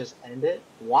 Might just end it.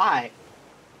 Why?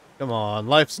 Come on,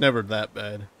 life's never that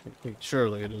bad.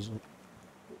 Surely it isn't.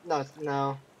 No,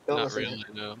 no. Don't Not listen. really,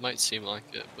 no. Might seem like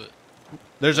it, but...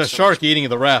 There's a There's so shark much- eating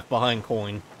the raft behind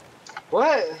Coin.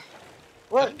 What?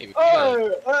 What? didn't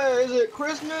even Hey, is it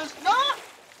Christmas? No!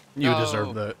 You No.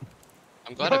 deserve that.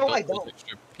 I'm glad No, I I built those don't.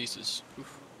 extra pieces.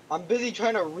 Oof. I'm busy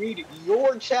trying to read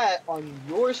your chat on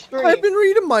your stream. I've been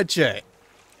reading my chat.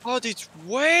 Oh, these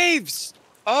waves!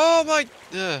 Oh my...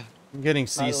 I'm getting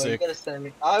By the way, you seasick. gotta send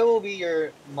me. I will be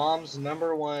your mom's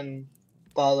 #1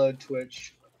 followed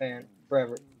Twitch fan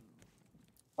forever.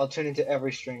 I'll tune into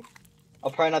every stream. I'll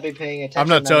probably not be paying attention. I'm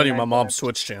not telling you my 99%. mom's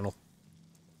Twitch channel.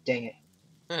 Dang it,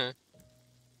 Uh-huh.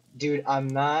 dude! I'm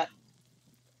not.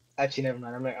 Actually, never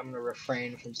mind. I'm gonna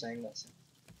refrain from saying this.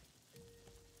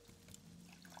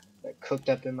 That cooked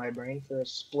up in my brain for a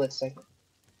split second.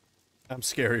 I'm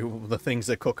scary. The things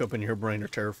that cook up in your brain are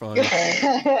terrifying.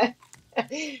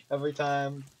 Every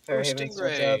time Oh, Fairhaven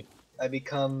switch up, Stingray. I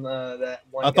become that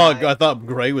one I guy. thought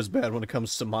Gray was bad when it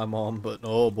comes to my mom, but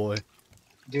oh boy,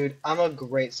 Dude, I'm a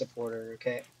great supporter.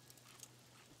 Okay.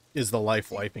 is the life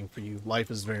lifing for you?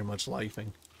 Life is very much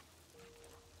lifing.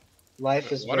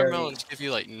 Life is Watermelons give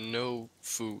you, like, no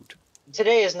food. very.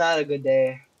 Today is not a good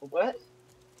day. What?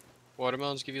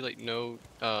 Watermelons give you, like, no,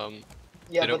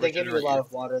 Yeah, don't but they give you a regenerate lot your-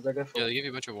 of water. They're good for. Yeah, they give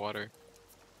you a bunch of water.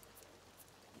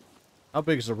 How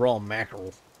big is a raw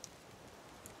mackerel?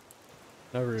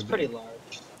 Not very It's big. pretty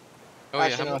large. Oh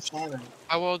Actually, yeah, no, how much? salmon.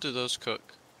 How well do those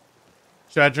cook?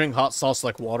 Should I drink hot sauce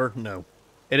like water? No.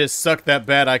 It has sucked that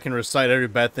bad I can recite every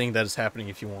bad thing that is happening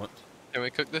if you want. Can we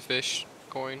cook the fish?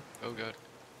 Coin? Oh god.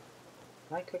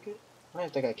 Can I cook it? I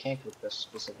don't think I can cook this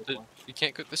specific one. You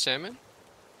can't cook the salmon?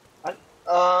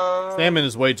 Salmon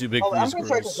is way too big Oh, for I'm these pretty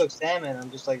sure I can grills. cook salmon.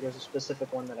 I'm just like, there's a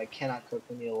specific one that I cannot cook.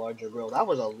 We need a larger grill. That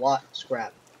was a lot of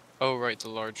scrap. Oh right, the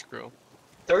large grill.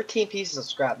 13 pieces of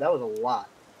scrap. That was a lot.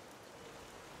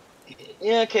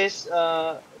 Yeah, okay,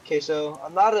 so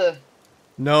I'm not a.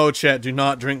 No, chat, do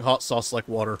not drink hot sauce like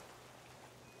water.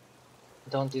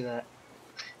 Don't do that.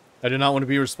 I do not want to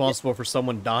be responsible for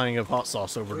someone dying of hot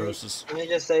sauce overdoses. Let me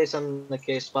just say something in the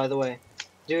case, by the way.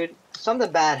 Dude,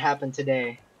 something bad happened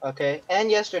today, okay? And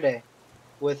yesterday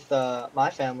with my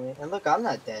family. And look, I'm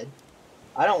not dead.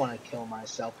 I don't want to kill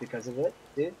myself because of it,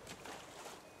 dude.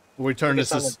 We turn Because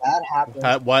this something bad happened.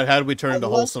 how did we turn into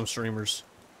look- wholesome streamers?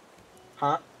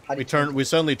 Huh? How do you We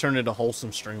suddenly turned into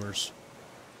wholesome streamers.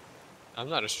 I'm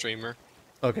not a streamer.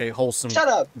 Okay, wholesome Shut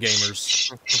up!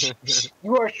 gamers.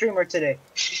 You are a streamer today.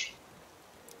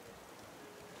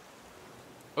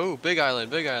 Oh, big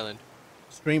island, big island.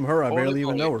 Stream her, I Holy barely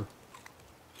even moly. know her.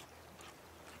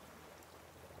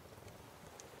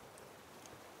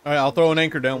 Alright, I'll throw an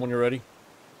anchor down when you're ready.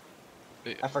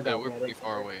 I forgot we're we had pretty it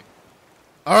far there. away.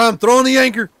 Alright, I'm throwing the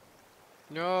anchor!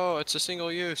 No, it's a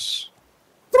single use.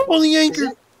 Throwing the Is anchor!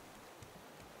 it?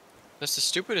 That's the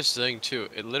stupidest thing too.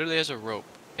 It literally has a rope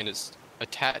and it's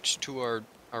attached to our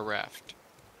raft.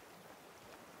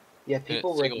 Yeah, And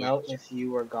people it's would single know use. if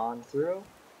you were gone through.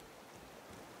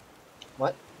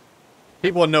 What?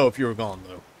 People would know if you were gone,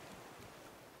 though.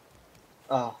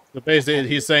 Oh, So basically,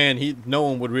 he's saying no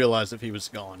one would realize if he was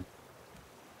gone.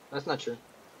 that's not true.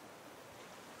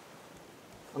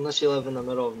 Unless you live in the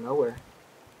middle of nowhere.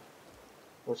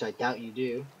 Which I doubt you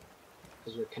do.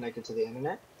 Because we're connected to the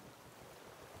internet.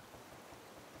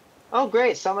 Oh,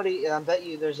 great. Somebody, I bet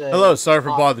you there's a... Hello, sorry for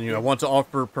bot. bothering you. I want to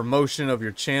offer promotion of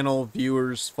your channel,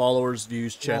 viewers, followers,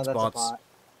 views, No, chats, that's a bots. bot.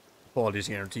 Quality is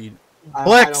guaranteed. I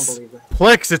don't Plex! believe that.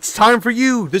 Plex, it's time for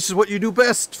you! This is what you do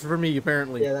best for me,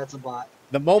 apparently. Yeah, that's a bot.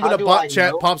 The moment How a do bot I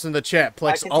chat know? pops in the chat, I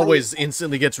Plex can tell you- always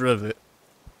instantly gets rid of it.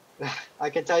 I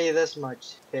can tell you this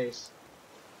much, Case.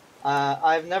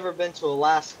 I've never been to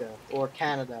Alaska or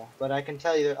Canada, but I can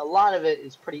tell you that a lot of it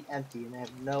is pretty empty and they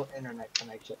have no internet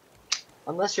connection.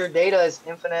 Unless your data is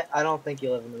infinite, I don't think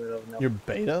you live in the middle of nowhere. Your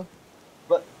beta?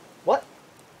 But what?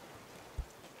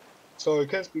 Sorry, I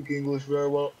can't speak English very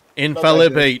well.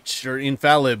 Infallib H, or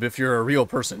Infallib if you're a real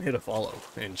person, hit a follow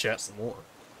and chat some more.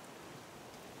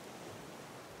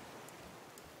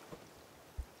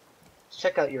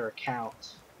 Check out your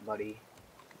account, buddy.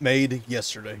 Made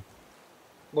yesterday.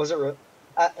 Was it real?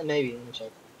 Maybe. Let me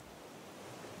check.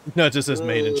 No, it just says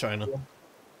made in China.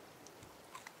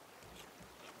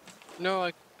 No,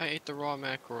 I ate the raw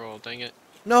mackerel, dang it.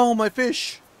 No, my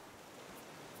fish!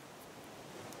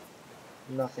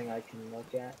 Nothing I can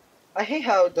look at. I hate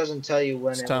how it doesn't tell you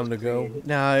when It's it time was to go. created.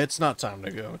 Nah, it's not time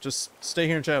to go. Just stay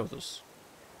here and chat with us.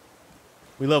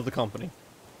 We love the company.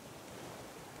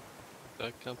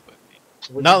 The company.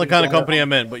 Would Not you the be kind of better company I off-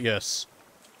 meant, but yes.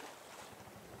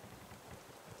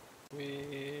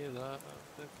 We love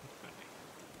the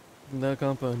company. The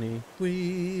company.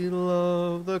 We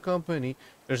love the company.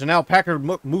 There's an alpaca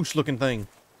moose looking thing.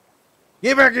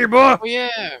 Get back here, boy! Oh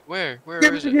yeah, where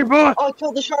Get is back it? here, boy! Oh, I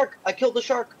killed the shark! I killed the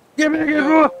shark! Get back here,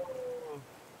 No. boy!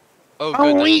 Oh, I good.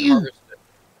 won't Then eat you. harvest it.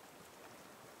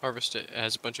 Harvest it. It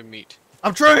has a bunch of meat.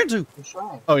 I'm trying to! I'm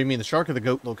trying. Oh, you mean the shark or the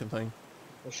goat looking thing?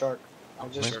 The shark. Oh,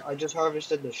 I just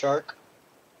harvested the shark.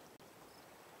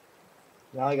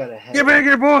 Now I gotta head. Get back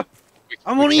here, boy!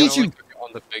 I'm gonna can eat only you. cook it on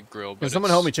the big grill, but Can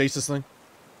someone help me chase this thing?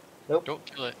 Nope. Don't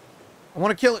kill it. I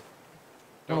want to kill it.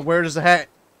 No. Where does the hat?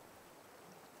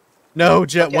 No,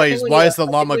 Jeff. Okay, I Wait, think we why need is the I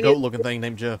think llama we goat need- looking thing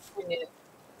named Jeff?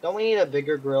 Don't we need a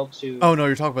bigger grill to... Oh no,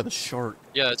 you're talking about the shark.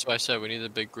 Yeah, that's why I said we need the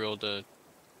big grill to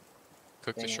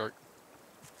cook the Dang it. shark.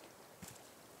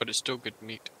 But it's still good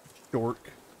meat. Shark.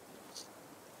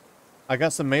 I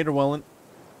got some Materwellen.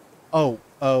 Oh,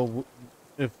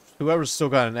 if whoever's still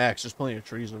got an axe, there's plenty of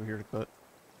trees over here to cut.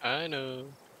 I know.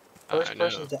 First I know.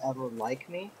 person to ever like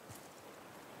me?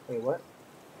 Wait, what?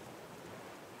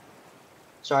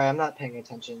 Sorry, I'm not paying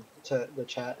attention to the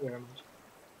chat very much.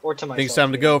 Or to I myself. think it's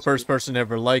time to here, go. honestly. First person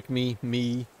ever like me.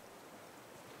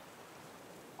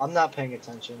 I'm not paying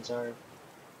attention, sorry.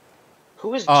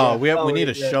 Who is Oh, Jeff? we need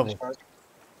a the shovel. shark.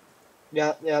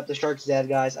 Yeah, the shark's dead,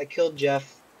 guys. I killed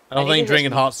Jeff. I don't I think need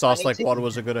drinking his- hot sauce I need like to- water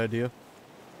was a good idea.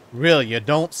 Really, you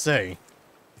don't say.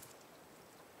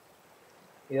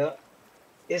 Yeah.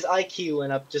 His IQ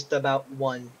went up just about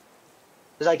 1.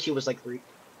 His IQ was like 3.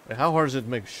 Wait, how hard is it to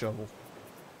make a shovel?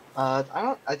 I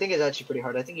think it's actually pretty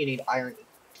hard. I think you need iron.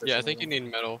 for Yeah, I some think you reason.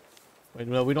 need metal. Wait,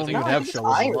 no, we don't think even No, I have think it's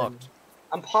shovels iron. unlocked.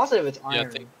 I'm positive it's Yeah,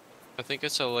 iron. I think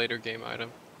it's a later game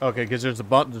item. Okay, because there's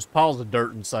piles of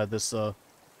dirt inside this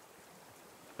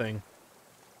thing.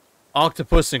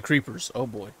 Octopus and creepers. Oh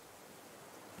boy.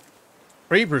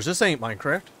 Creepers. This ain't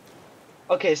Minecraft.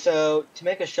 Okay, so to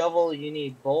make a shovel, you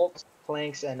need bolts,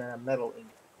 planks, and a metal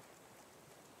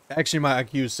ingot. Actually, my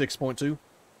IQ is 6.2.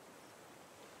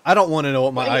 I don't want to know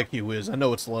what my Wait. IQ is. I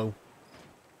know it's low.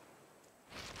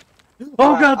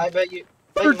 Oh god! I bet you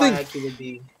Bird my thing! IQ would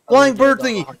be a Flying little bird bit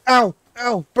thingy! above Ow!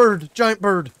 Ow! Bird! Giant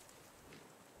bird!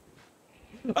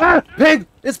 Ah! Pig!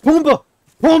 It's Pumbaa!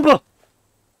 Pumbaa!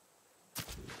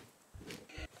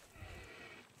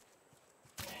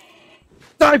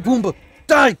 Die, Pumbaa!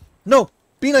 Die! No!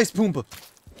 Be nice, Pumbaa!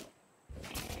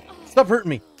 Stop hurting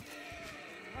me!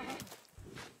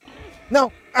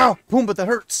 No! Ow! Pumbaa, that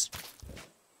hurts!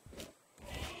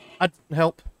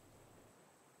 Help.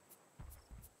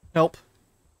 Help.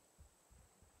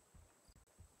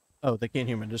 Oh, they can't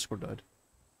hear me. Discord died.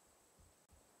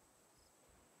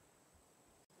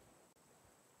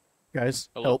 Guys,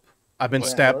 Hello? help. I've been What?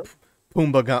 stabbed.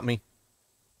 Pumbaa got me.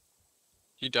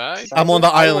 You died? I'm on the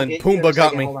I will island. get you in a Pumbaa got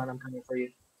second. me. Hold on, I'm coming for you.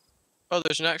 Oh,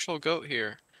 there's an actual goat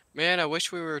here. Man, I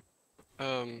wish we were. I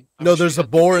No, wish we there's a had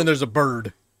the boar goat. and there's a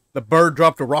bird. The bird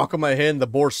dropped a rock on my head and the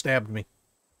boar stabbed me.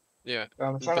 Yeah.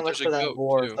 I'm trying to But look there's a for that goat,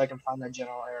 boar too. so I can find that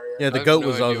general area. Yeah, I the have goat no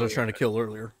was I idea was where trying to you're at. kill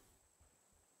earlier.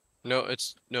 No,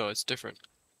 it's different.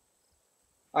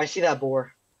 I see that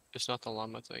boar. It's not the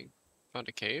llama thing. Found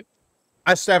a cave?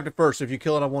 I stabbed it first. If you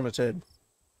kill it, I want its head.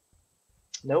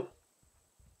 Nope.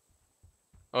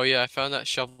 Oh yeah, I found that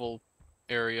shovel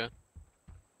area.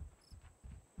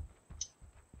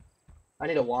 I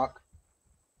need to walk.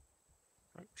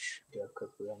 Ouch. Yeah,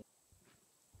 cook for them.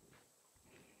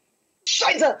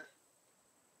 Scheiße!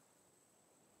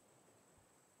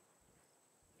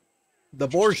 The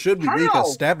boar should be weak. I How?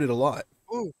 stabbed it a lot.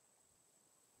 Ooh,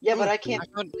 Yeah, but Ooh, I can't I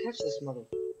found- catch this mother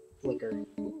flicker.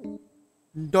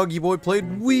 Doggy boy played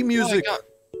Wii music.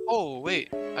 Oh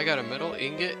wait, I got a metal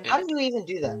ingot How and do you even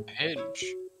do that? a hinge.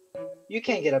 You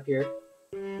can't get up here.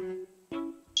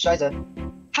 Scheiße.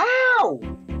 How?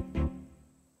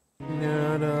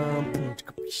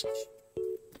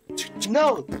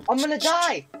 No, I'm gonna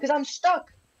die because I'm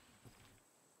stuck.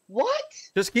 What?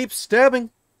 Just keep stabbing.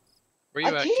 Where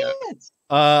you I at, Cat? can't.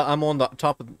 I'm on the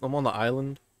I'm on the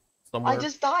island somewhere. I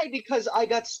just died because I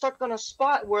got stuck on a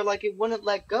spot where like it wouldn't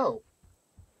let go.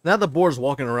 Now the boar's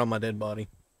walking around my dead body.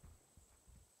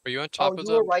 Are you on top Oh, of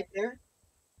you were them? right there.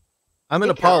 I'm in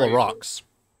a Hey, pile of Carrie. rocks.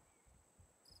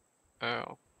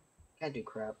 Oh. Can't do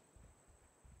crap.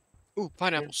 Ooh,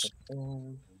 pineapples.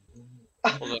 Hold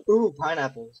up. Ooh,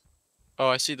 pineapples. Oh,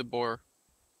 I see the boar.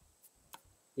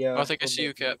 Yeah. Oh, I think I see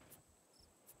you, Cat.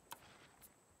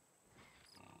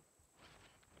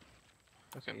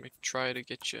 Okay, let me try to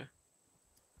get you.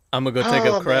 I'm gonna go take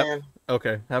a crap. Man.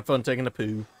 Okay, have fun taking a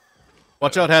poo.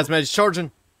 Watch out, Hazmat, he's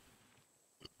charging.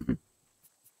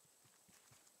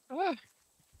 Ah.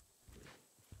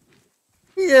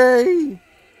 Yay!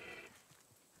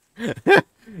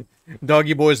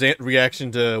 Doggy boy's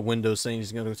reaction to Windows saying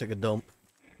he's gonna go take a dump.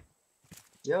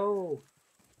 Yo.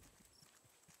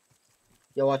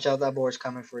 Yo, watch out, that boar's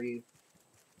coming for you.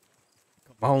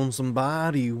 Come on,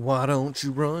 somebody, why don't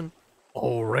you run?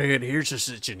 Oh, Red, here's just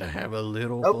itching to have a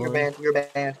little Oh, fun. you're banned, you're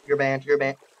banned, you're banned, you're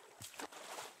banned.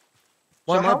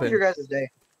 Why So am I how was banned? your guys' day?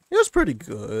 It was pretty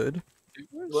good. It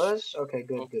Was? Okay,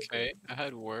 good, good. okay. I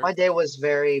had work. My day was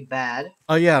very bad.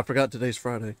 Oh yeah, I forgot today's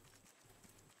Friday.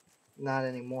 Not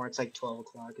anymore. It's like 12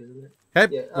 o'clock, isn't it? Hey,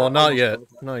 Yeah, well, not almost yet. 12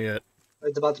 o'clock. Not yet.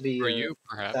 It's about to be For you,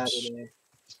 perhaps. Saturday.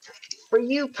 For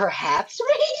you, perhaps?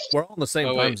 We're all in the same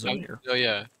Oh time wait, zone here. oh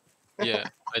yeah, yeah.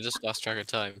 I just lost track of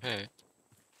time. Hey,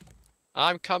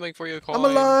 I'm coming for you, coin. I'm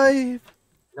alive.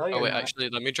 No, you're Oh wait, not. actually,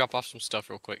 let me drop off some stuff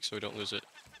real quick so we don't lose it.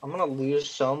 I'm gonna lose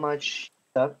so much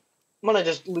stuff. I'm gonna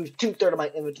just lose 2/3 of my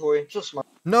inventory. So smart.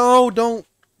 No, don't.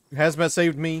 Hazmat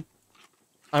saved me.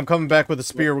 I'm coming back with a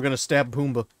spear. We're gonna stab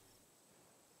Pumbaa.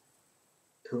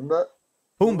 Pumbaa?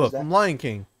 What was Pumbaa that? from Lion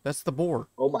King. That's the boar.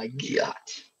 Oh my god.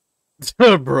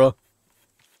 Bruh.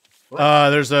 What?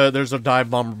 There's a dive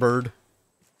bomber bird.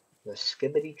 The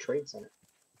Skibbity Trade Center.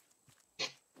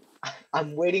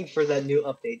 I'm waiting for that new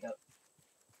update though.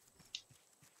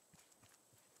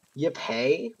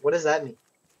 Yippee? What does that mean?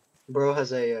 Bro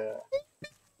has a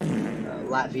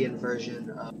Latvian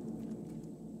version of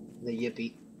the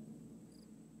Yippee.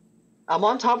 I'm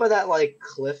on top of that like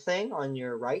cliff thing on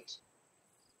your right.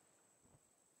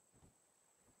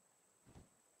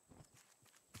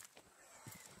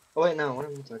 Oh wait, no, what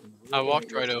am I talking about? I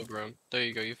walked right over him. There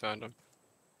you go, you found him.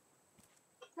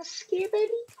 A Skibbity.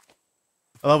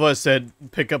 I love what I said.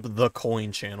 Pick up the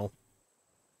coin channel.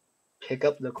 Pick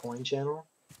up the coin channel.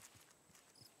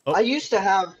 Oh. I used to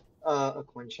have a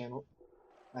coin channel.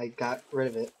 I got rid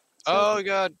of it. Oh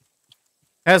god.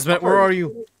 Hazmat, where are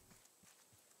you?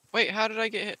 Wait, how did I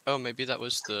get hit? Oh, maybe that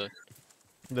was the.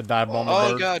 The dive bomber Oh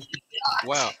bird. god.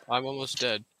 Wow, I'm almost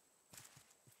dead.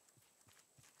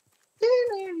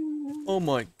 Oh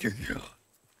my god.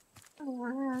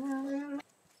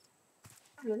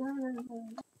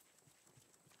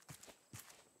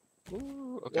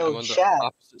 Ooh, okay, Yo, I'm on the chat.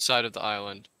 opposite side of the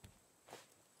island.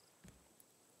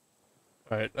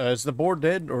 Alright, is the boar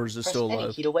dead or is it Press still any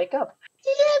alive? key to wake up.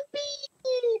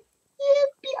 Yippee!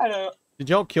 Yippee! I don't know. Did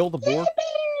y'all kill the boar?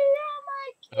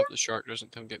 I hope the shark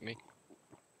doesn't come get me.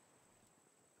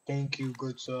 Thank you,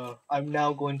 good sir. I'm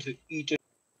now going to eat it.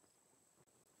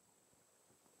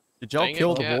 Did y'all Dang it,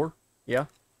 kill the cat. boar? Yeah.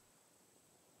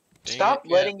 Dang Stop it,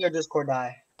 yeah. letting your Discord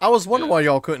die. I was wondering Yeah. why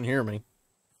y'all couldn't hear me.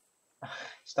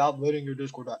 Stop letting your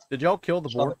Discord die. Did y'all kill the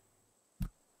Stop boar?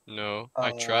 No,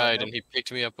 I tried no. and he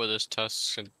picked me up with his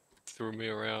tusks and threw me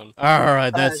around.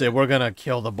 Alright, that's it. We're gonna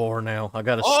kill the boar now. I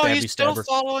got a Oh, stabby he's still stabber.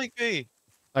 following me.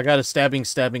 I got a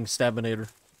stabbinator.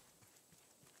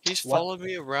 He's What? followed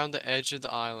me around the edge of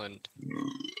the island.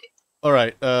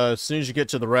 Alright, as soon as you get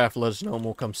to the raft, let us know and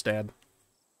we'll come stab.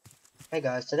 Hey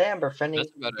guys, today I'm befriending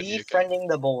That's a bad idea, befriending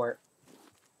the boar.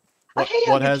 I What- hate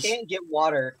how what you has- can't get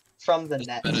water from the That's a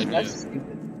net. bad idea. That's stupid.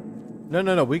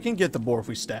 No, we can get the boar if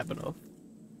we stab enough.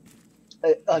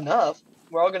 Enough.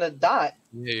 We're all gonna die.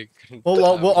 Yeah, you can, We'll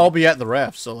all be at the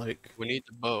raft, so like... we need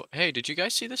the boat. Hey, did you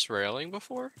guys see this railing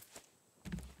before?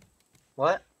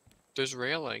 What? There's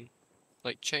railing.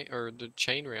 Like chain, or the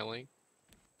chain railing.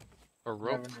 Or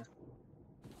rope. Never know.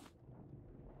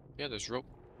 Yeah, there's rope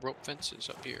fences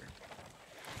up here.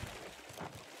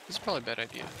 This is probably a bad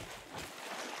idea.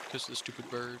 Because of the stupid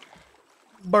bird.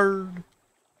 Bird.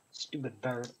 Stupid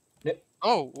bird.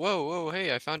 Oh, whoa,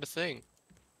 hey, I found a thing.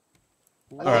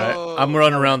 Alright, Whoa, I'm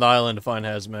running around the island to find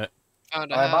Hazmat.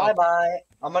 found a Alright, house. bye.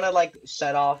 I'm gonna like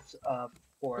set off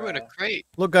for Ooh, in a crate.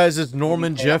 Look guys, it's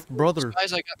Norman Yeah. Jeff brother.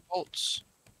 Guys, I got bolts.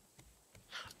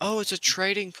 Oh, it's a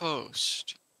trading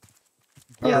post.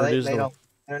 yeah, Bird is they the don't.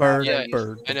 They're not bird, very bird.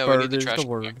 useful. I know, we need Bird the is trash the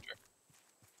word. compactor.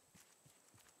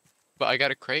 But I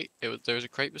got a crate. There was a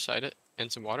crate beside it,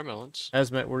 and some watermelons.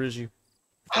 Hazmat, where is you?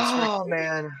 That's very Oh cool.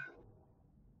 man.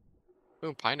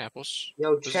 Ooh, pineapples.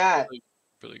 Yo, This is chat. really,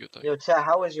 really good thing. Yo, chat.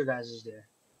 How was your guys' day?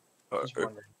 Just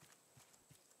wondering.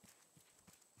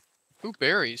 Ooh,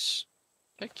 berries.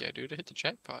 Heck yeah, dude, I hit the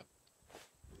jackpot.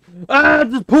 Ah,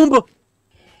 this Pumbaa!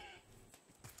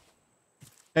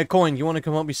 Hey, Coin, you want to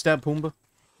come help me stab Pumbaa?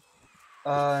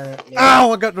 Yeah.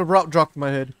 Ow! I got the rock dropped in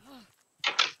my head.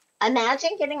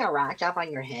 Imagine getting a rock drop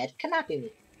on your head. Cannot be me.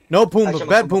 No, Pumbaa. Actually,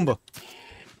 Bad I'm coming Pumbaa.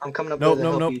 I'm coming up No, there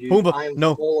to help you, dude. Pumbaa. I am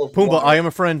No. full of Pumbaa, water. I am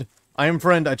a friend. I am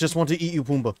friend. I just want to eat you,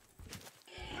 Pumbaa.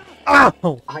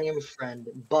 Ow! I am a friend,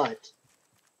 but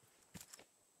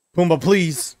Pumbaa,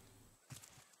 please.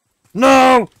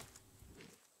 No!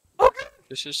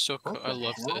 This is so cool. What I the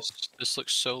love hell? this. This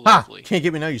looks so Ha! lovely. Can't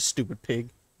get me now, you stupid pig.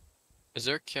 Is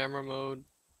there camera mode?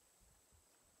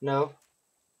 no.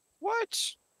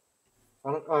 What?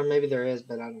 I don't, or maybe there is,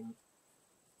 but I don't know.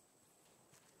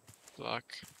 Look.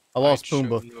 I lost I'd show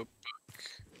Pumbaa. you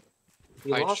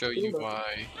You I'd lost show you Pumbaa.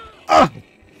 why. Ah!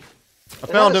 I Is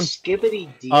found that a him. Skippity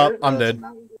deer? I'm No, that's a dead.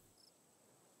 mountain deer.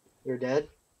 You're dead?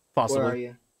 Where are Possibly.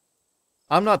 you?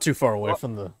 I'm not too far away What?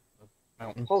 from the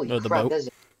mountain. Holy or the crap, boat. that's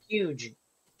a huge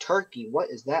turkey. What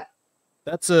is that?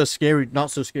 That's a scary,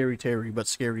 not so scary Terry, but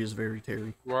scary is very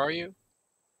Terry. Where are you?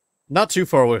 Not too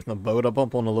far away from the boat, up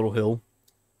on a little hill.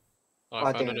 Oh, I I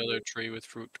found think- another tree with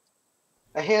fruit.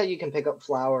 I hate how you can pick up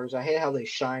flowers. I hate how they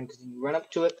shine because you run up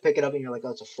to it, pick it up, and you're like, oh,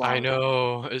 it's a flower. I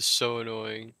know. It's so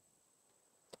annoying.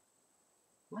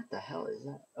 What the hell is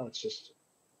that? Oh, it's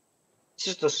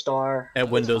just a star. At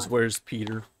It's Windows, fine. where's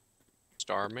Peter?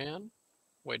 Starman?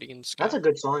 Waiting in the sky. That's a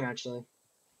good song, actually.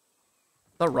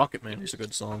 I thought Rocket Man was a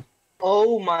good song.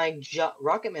 Oh my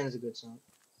Rocket Man is a good song.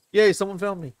 Yay, someone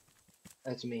found me.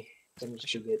 That's me. I'm just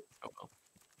too good. Oh well.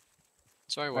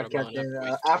 Sorry, Alright, watermelon. Captain, I have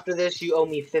to waste. after this, you owe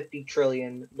me $50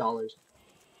 trillion.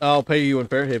 I'll pay you in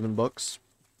Fairhaven bucks.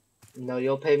 No,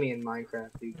 you'll pay me in Minecraft,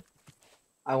 dude.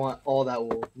 I want all that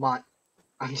wool.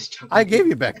 I'm just joking. I gave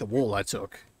you back the wool I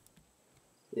took.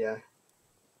 Yeah.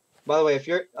 By the way, if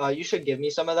you're, you should give me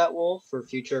some of that wool for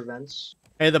future events.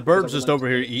 Hey, the bird's would just like over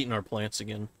to- here eating our plants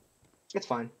again. It's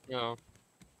fine. No.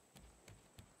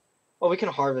 Oh, we can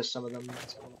harvest some of them.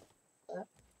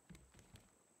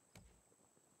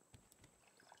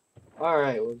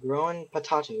 Alright, we're growing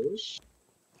potatoes.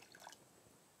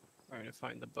 Trying to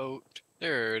find the boat.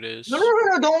 There it is. No,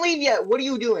 don't leave yet! What are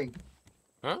you doing?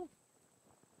 Huh?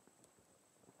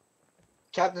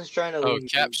 Captain's trying to Oh,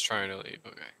 leave. Cap's trying to leave.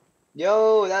 Okay.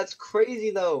 Yo, that's crazy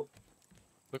though.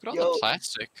 Look at all Yo. the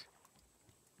plastic.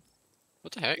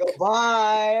 What the heck? Yo,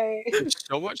 bye! There's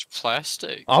so much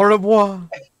plastic. Au revoir.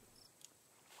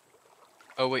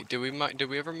 Oh wait, did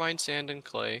we ever mine sand and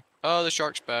clay? Oh, the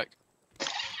shark's back.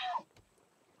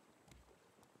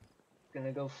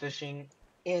 Gonna go fishing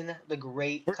in the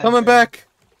great We're country coming back.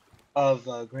 of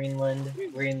Greenland.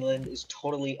 Greenland is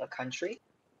totally a country.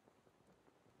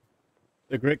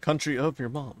 The great country of your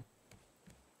mom.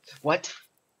 What?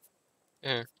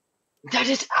 Yeah. That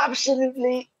is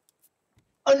absolutely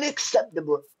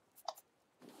unacceptable.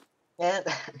 And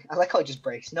I like how it just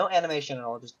breaks. No animation at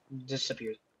all. Just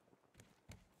disappears.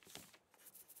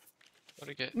 What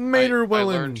did I get? Mater I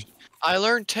Welland.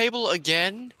 learned table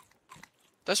again.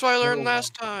 That's what I learned No.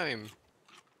 last time.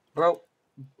 Bro.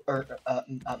 Or,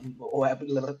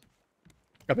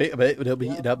 Beggary,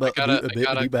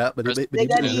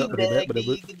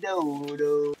 beggary,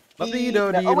 Oh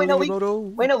wait,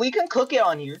 no, we can cook it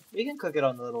on here. We can cook it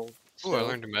on the little Ooh, I stove.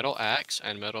 learned a metal axe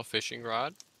and metal fishing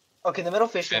rod. Okay, the metal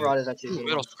fishing And rod is actually ooh, good.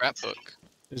 metal scrap hook.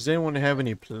 Does anyone have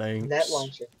any Net planks?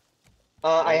 launcher.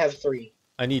 I have 3.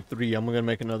 I need 3. I'm gonna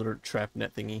make another trap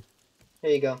net thingy.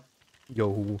 Here you go.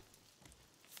 Yo.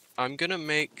 I'm gonna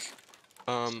make,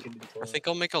 I Inventory. think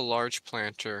I'll make a large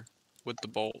planter with the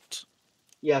bolt.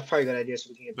 Yeah, probably a good idea so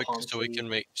we can get palm So we trees.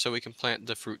 can so we can plant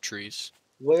the fruit trees.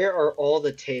 Where are all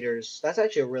the taters? That's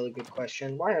actually a really good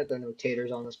question. Why aren't there no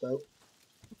taters on this boat?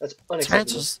 That's unacceptable.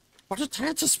 Taters? What are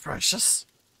taters, precious?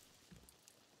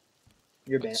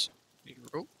 You're banned. Let's-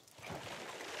 oh.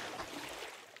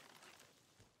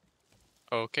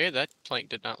 Okay, that plank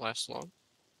did not last long.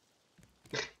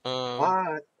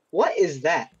 What is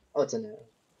that? Oh, it's an arrow.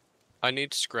 I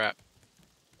need scrap.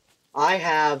 I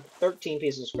have 13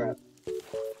 pieces of scrap.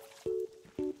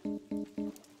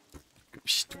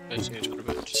 I just need a little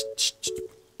bit.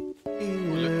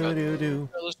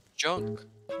 All this junk.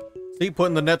 See,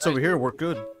 putting the nets over here work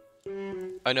good.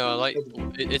 I know. I like.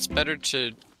 It's better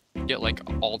to get like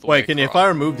all the way. Wait, if I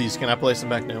remove these, can I place them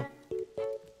back now?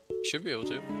 Should be able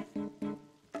to.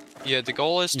 Yeah, the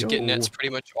goal is to get nets Yo. pretty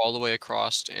much all the way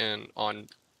across and on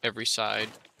every side,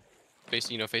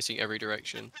 facing every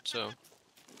direction. So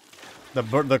The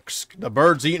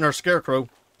bird's eating our scarecrow.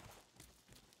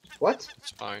 What? it's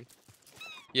fine.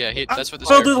 Yeah, that's what the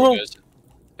fell through the scarecrow hole. does.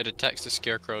 It attacks the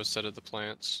scarecrow instead of the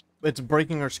plants. It's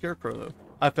breaking our scarecrow though.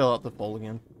 I fell out the hole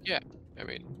again. I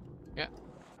mean, yeah.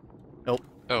 Nope.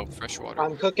 Oh, fresh water.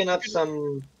 I'm cooking up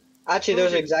some... Actually,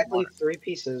 there's exactly 3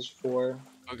 pieces for...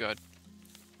 Oh god.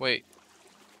 Wait.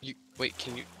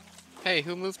 Can you... Hey,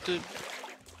 who moved the...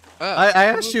 I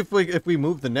asked you if we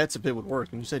moved the nets if it would work,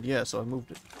 and you said yeah, so I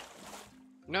moved it.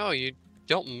 No, you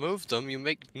don't move them, you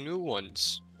make new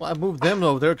ones. Well, I moved them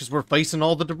over there because we're facing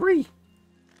all the debris.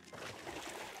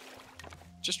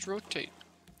 Just rotate.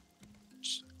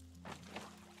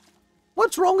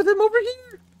 What's wrong with them over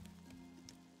here?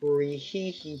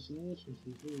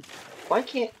 Why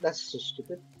can't... That's so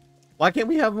stupid. Why can't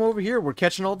we have them over here? We're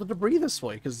catching all the debris this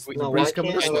way because the No, debris why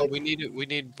coming can't this I, way. like- We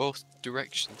need both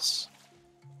directions.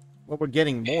 Well, we're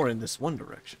getting more in this one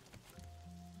direction.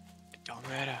 It don't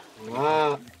matter.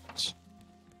 Ah,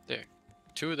 There.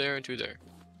 2 there and 2 there.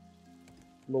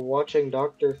 we're watching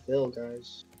Dr. Phil,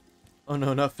 guys. Oh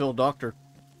no, not Phil Doctor.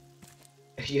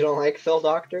 You don't like Phil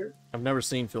Doctor? I've never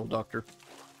seen Phil Doctor.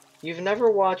 You've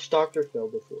never watched Dr. Phil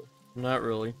before. Not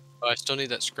really. Oh, I still need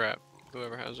that scrap.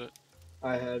 Whoever has it.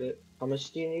 I had it. How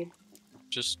much do you need?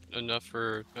 Just enough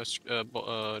for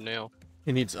a nail.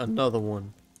 He needs another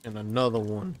one, and another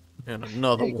one, and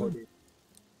another There you go, one. dude.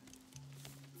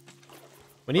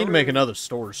 We need to make another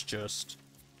storage chest.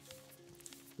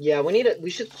 Yeah, we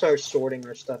should start sorting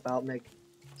our stuff out, make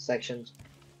sections.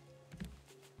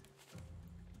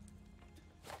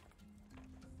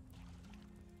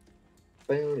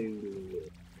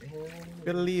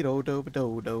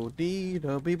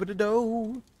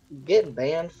 Get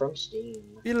banned from Steam.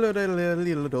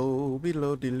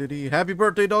 Happy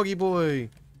birthday, doggy boy!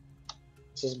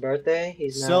 It's his birthday.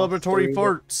 He's now Celebratory 3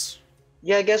 farts.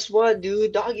 Yeah, guess what,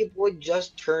 dude? Doggy Boy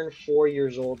just turned 4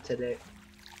 years old today.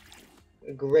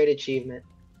 A great achievement.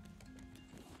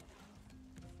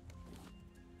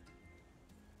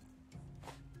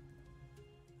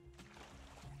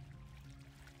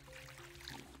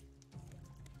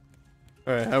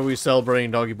 Alright, how are we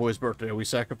celebrating Doggy Boy's birthday? Are we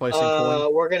sacrificing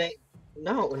coin? We're gonna...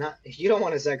 No, not... You don't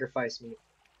want to sacrifice me.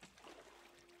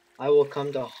 I will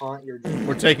come to haunt your dreams.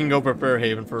 We're taking over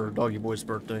Fairhaven for Doggy Boy's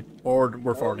birthday. Or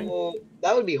we're farting. Oh,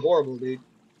 that would be horrible, dude.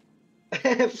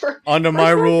 Under my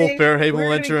rule, birthday, Fairhaven we're will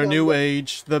gonna enter a become new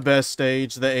age, the best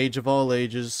age, the age of all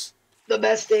ages. The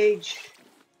best age.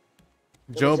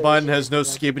 Joe say Biden this has no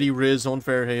is- skibbity riz on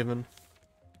Fairhaven.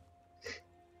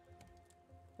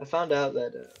 I found out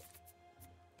that...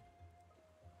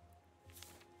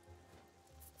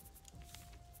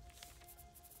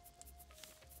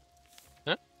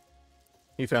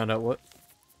 He found out what?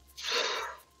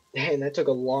 Dang, that took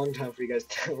a long time for you guys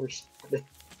to respond.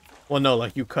 Well, no,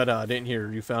 like you cut out. I didn't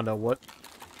hear. You found out what?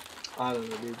 I don't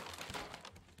know, dude.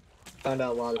 Found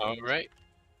out a lot of things. Alright.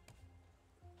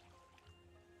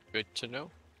 Good to know.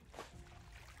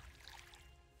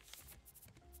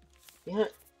 Yeah,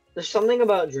 there's something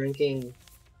about drinking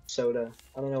soda.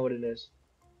 I don't know what it is.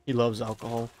 He loves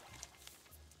alcohol.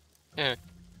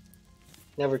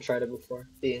 Never tried it before.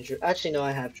 Actually, no,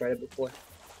 I have tried it before.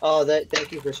 Oh,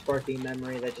 thank you for sparking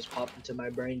memory that just popped into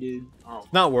my brain, dude. Oh,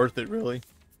 Not worth it, really.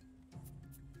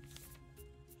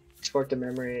 sparked a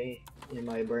memory in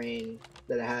my brain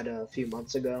that I had a few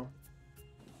months ago.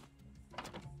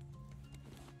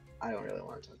 I don't really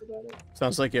want to talk about it.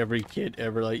 Sounds like every kid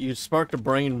ever. Like, you sparked a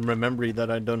brain memory that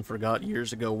I done forgot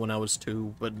years ago when I was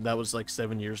 2, but that was like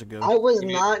 7 years ago. I was We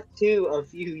need- not 2 a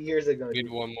few years ago, We need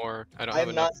dude. one more. I don't have I'm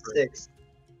enough. not 6.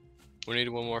 We need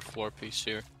one more floor piece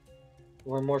here.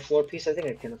 One more floor piece. I think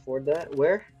I can afford that.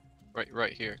 Where?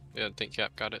 Right here. Yeah, I think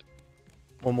Cap got it.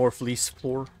 One more fleece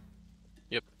floor.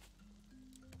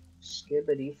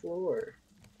 Skibbity floor.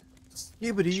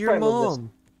 Skibbity Should your probably move this-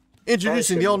 mom.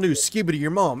 Introducing the should all-new move Skibbity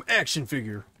your mom action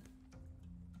figure.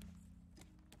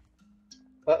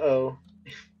 Uh-oh.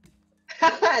 No.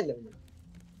 Can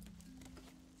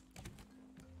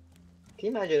you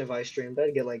imagine if I streamed?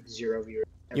 I'd get like 0 viewers.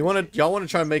 Y'all wanna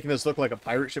try making this look like a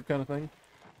pirate ship kind of thing?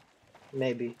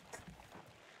 Maybe.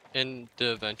 In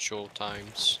the eventual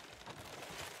times.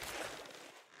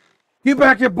 Get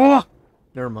back here, boy!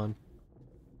 Never mind.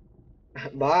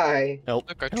 Bye. Help.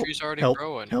 Look, our help, tree's already help,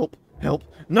 growing. Help. Help.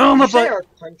 No, my You say butt! our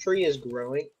country is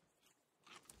growing?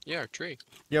 Yeah, our tree.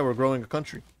 Yeah, we're growing a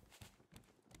country.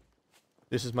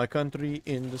 This is my country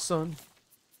in the sun.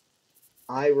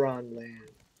 Iron land.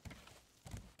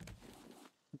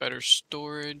 Better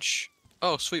storage.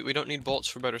 Oh, sweet. We don't need bolts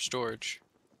for better storage.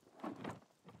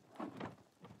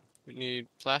 We need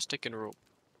plastic and rope.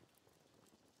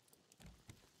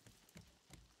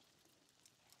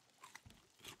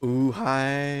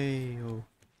 Ohio.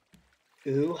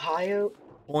 Ohio?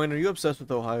 Boy, are you obsessed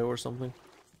with Ohio or something?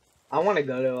 I want to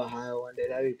go to Ohio one day.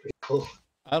 That'd be pretty cool.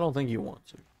 I don't think you want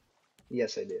to.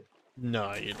 Yes, I do.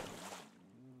 No, you don't.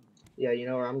 Yeah, you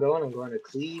know where I'm going? I'm going to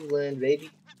Cleveland, baby.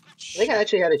 I think I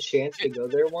actually had a chance to go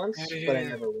there once, but I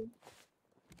never went.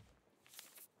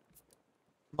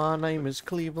 My name is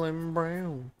Cleveland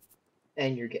Brown.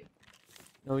 And you're gay.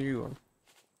 No, you are.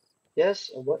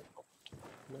 Yes? Or what?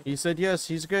 He said yes,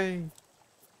 he's gay.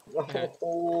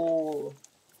 Oh.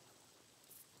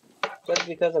 Just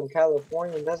because I'm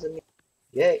Californian doesn't mean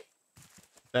gay.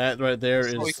 That right there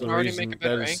So we is can the already reason make a that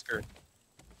better is. anchor.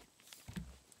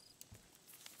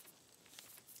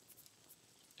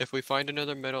 If we find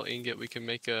another metal ingot, we can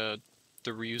make the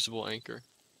reusable anchor.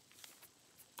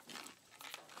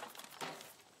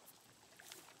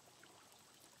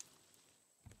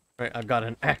 Right, I've got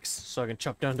an axe, so I can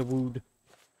chop down the wood.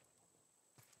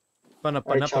 I already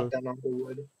Pineapple. chopped down all the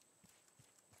wood.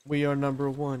 We are number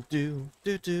one. Do.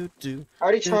 I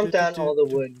already chopped down all the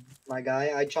wood, my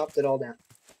guy. I chopped it all down.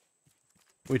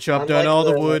 We chopped I'm down like all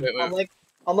the the- wood. Wait,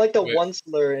 I'm like the Wait.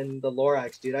 Onceler in the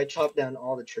Lorax, dude. I chopped down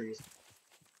all the trees.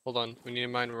 Hold on, we need to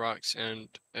mine rocks and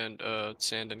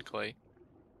sand and clay.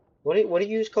 What do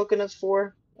you use coconuts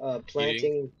for?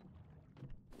 Planting.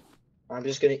 I'm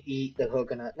just gonna eat the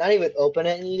coconut. Not even open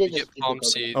it and eat You it. get Just eat the palm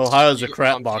coconut. seeds. Ohio's you a get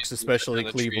crap palm box, seeds and put especially them in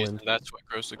the trees, Cleveland. and that's what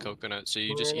grows the coconut. So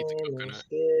you just eat the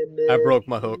coconut. I broke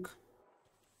my hook.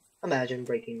 Imagine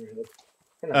breaking your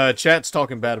hook. Chat's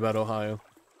talking bad about Ohio.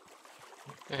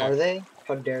 Are they?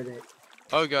 How dare they?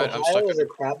 Oh god, I'm Ohio stuck. is a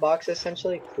crap box,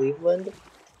 essentially. Cleveland.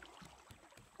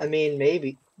 I mean,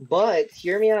 maybe, but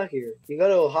hear me out here. You go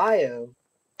to Ohio,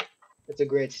 it's a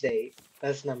great state.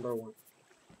 That's number one.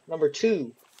 Number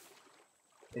two,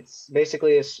 it's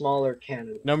basically a smaller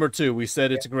Canada. Number 2, we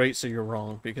said it's great, so you're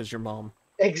wrong because your mom.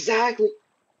 Exactly.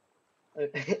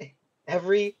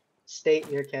 Every state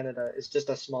near Canada is just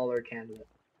a smaller Canada,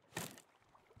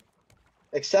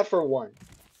 except for one.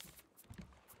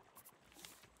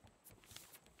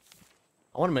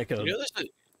 I want to make a. You know,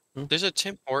 Hmm? there's a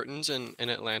Tim Hortons in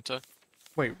Atlanta.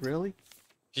 Wait, really?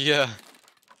 Yeah.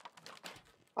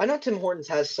 I know Tim Hortons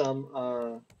has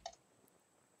some.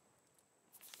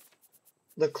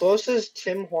 The closest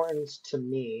Tim Hortons to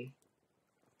me,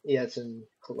 yeah, it's in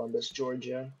Columbus,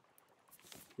 Georgia.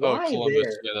 Oh, Why Columbus.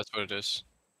 there? Yeah, that's what it is.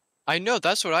 I know.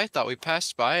 That's what I thought. We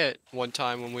passed by it one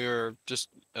time when we were just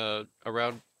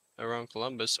around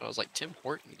Columbus. I was like, Tim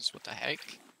Hortons. What the heck?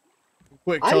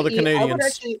 Quick, tell the I would Canadians.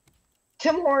 actually.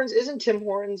 Tim Hortons isn't Tim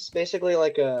Hortons basically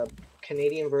like a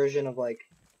Canadian version of like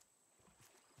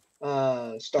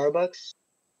Starbucks?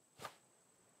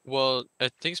 Well, I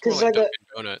think it's more 'Cause like like a- Dunkin'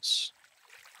 Donuts.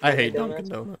 I hate Dunkin' Dunkin'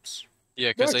 Donuts. Yeah,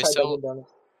 You because ever they tried sell. Dunkin'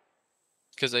 Donuts?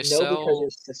 Because they No, because sell. your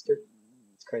sister.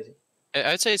 It's crazy.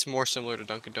 I'd say it's more similar to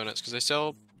Dunkin' Donuts because they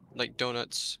sell like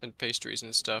donuts and pastries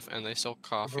and stuff, and they sell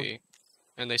coffee,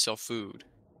 and they sell food.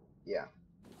 Yeah.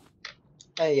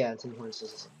 Yeah, Tim Hortons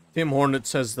is. Tim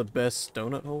Hortons has the best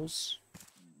donut holes.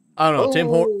 I don't know. Tim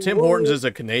Oh, Hortons whoa. is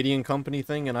a Canadian company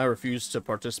thing, and I refuse to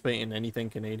participate in anything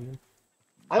Canadian.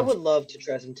 I would love to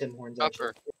try some Tim Hortons.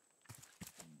 Actually.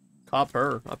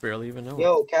 Copper. Copper. I barely even know. it.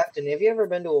 Yo, Captain, have you ever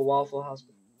been to a Waffle House?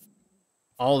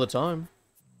 All the time.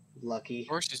 Lucky. Of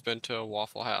course, he's been to a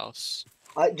Waffle House.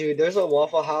 Dude, there's a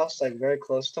Waffle House like very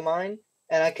close to mine,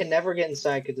 and I can never get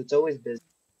inside because it's always busy.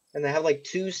 And they have like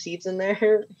 2 seats in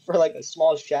there for like a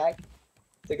small shack.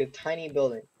 It's like a tiny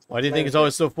building. Why do you think it's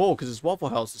always so full? Because its Waffle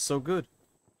House is so good.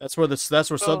 That's where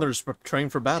Southerners train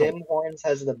for battle. Tim Hortons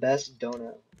has the best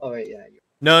donut. Oh wait, yeah.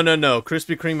 No.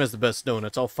 Krispy Kreme has the best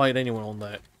donuts. I'll fight anyone on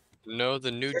that. No,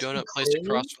 the new Krispy donut place Kreme?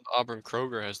 across from Auburn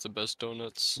Kroger has the best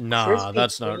donuts. Nah, Krispy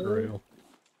that's not Kreme? real.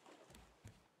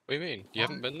 What do you mean? You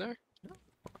haven't been there?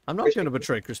 I'm not going to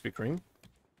betray Krispy Kreme.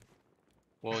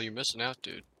 Well, you're missing out,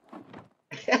 dude.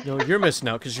 No, you're missing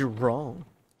out because you're wrong.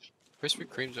 Krispy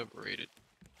Kreme's overrated.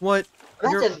 What?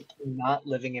 You're, Imagine not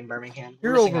living in Birmingham.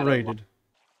 you're Missing out on overrated.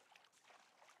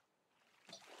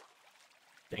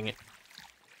 Dang it.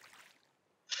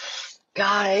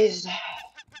 Guys,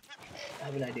 I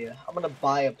have an idea. I'm gonna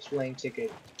buy a plane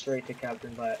ticket straight to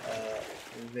Captain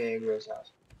Viagra's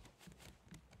house.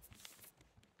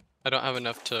 I don't have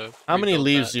enough to. How many rebuild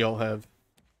leaves that. do y'all have?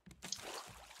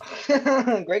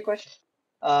 Great question.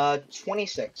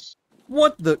 26.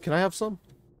 What the? Can I have some?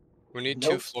 We need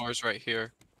Nope. 2 floors right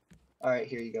here. Alright,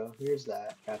 here you go. Here's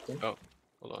that, Captain. Oh.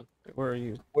 Hold on. Where are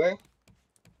you? Where?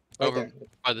 Right Over there.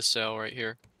 by the sail right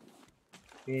here.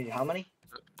 You need how many?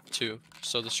 2,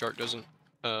 so the shark doesn't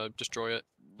destroy it.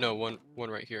 No, one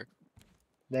right here.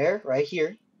 There, right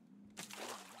here.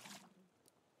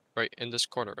 Right in this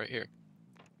corner right here.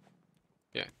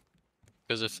 Yeah.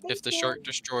 Because if the shark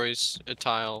destroys a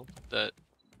tile that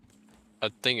a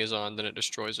thing is on, then it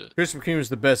destroys it. Krispy Kreme is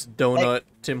the best donut.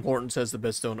 Tim Hortons has the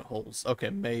best donut holes. Okay,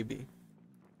 maybe.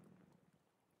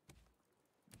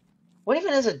 What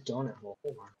even is a donut hole?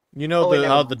 Hold on. You know Oh, wait, the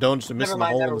never how mind. the donuts are missing the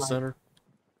mind, hole in never the mind. center?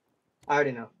 I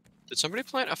already know. Did somebody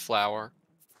plant a flower?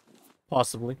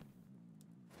 Possibly.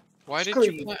 Why did Screw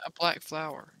you you. plant a black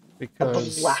flower?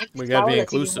 Because black we gotta flower? be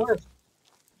That's even inclusive. worse.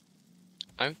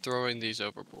 I'm throwing these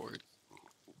overboard.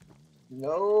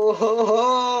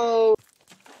 No.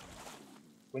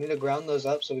 We need to ground those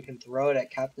up so we can throw it at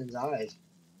Captain's eyes.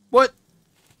 What?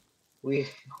 We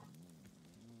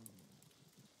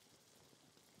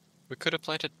We could have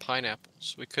planted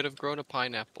pineapples. We could have grown a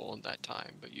pineapple in that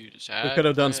time, but you just had. We could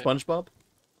have done plant- SpongeBob.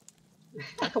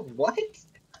 what?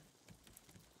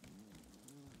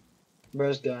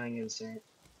 Bro's going insane.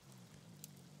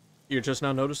 You're just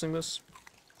now noticing this?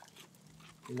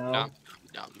 No.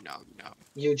 No.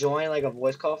 You join like a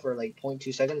voice call for like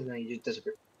 0.2 seconds and then you just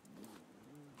disappear.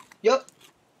 Yup.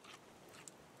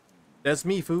 That's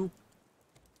me, foo.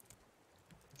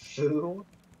 Foo.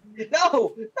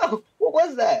 No! No! What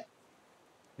was that?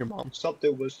 Your mom.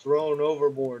 Something was thrown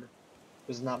overboard. It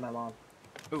was not my mom.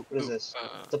 Ooh, What is ooh, this?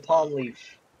 It's a palm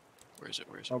leaf. Where is it?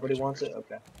 Where is it? Nobody where wants is it?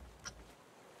 Okay.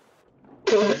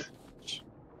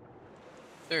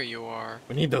 There you are.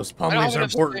 We need those I palm don't leaves have are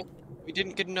enough important. sand. We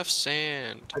didn't get enough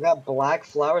sand. I got black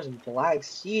flowers and black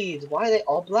seeds. Why are they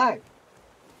all black?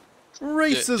 I'm not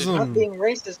Racism. being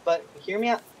racist, but hear me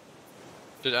out.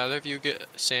 Did either of you get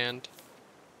sand?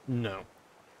 No.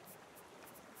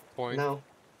 Point. No.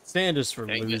 Sand is for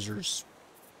Dang it. losers.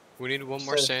 We need one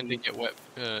more Says sand to you. get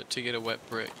wet. To get a wet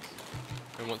brick.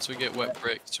 And once we get wet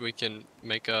bricks, we can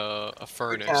make a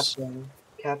furnace.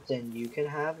 Captain, you can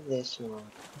have this one.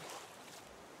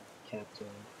 Captain.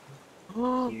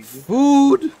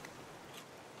 Food.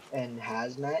 And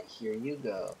Hazmat, here you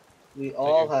go. We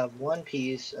all have one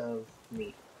piece of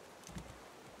meat.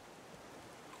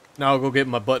 Now I'll go get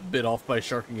my butt bit off by a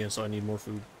shark again, so I need more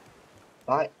food.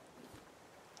 Bye.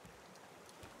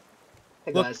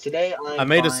 Hey Look, guys, today I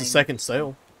made us a second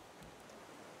sail.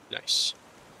 Nice.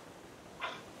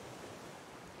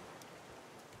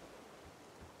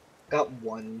 Got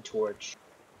one torch.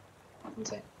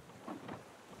 Insane.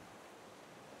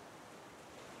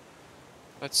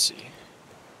 Let's see.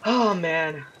 Oh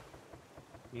man.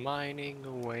 Mining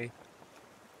away.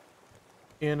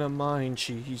 In a mine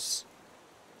cheese.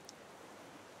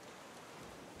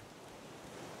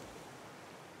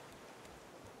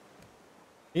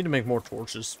 Need to make more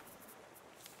torches.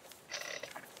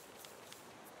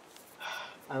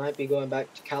 I might be going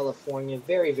back to California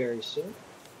very, very soon.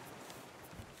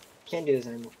 Can't do this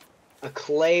anymore. A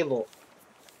clay bowl.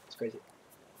 It's crazy.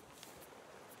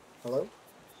 Hello?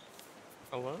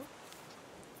 Hello?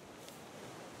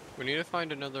 We need to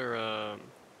find another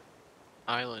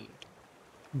island.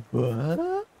 What?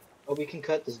 Oh, we can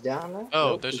cut this down now? Oh,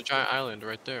 Nope, there's we a giant island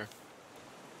right there.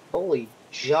 Holy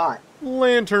jot.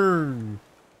 Lantern.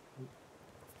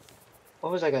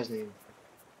 What was that guy's name?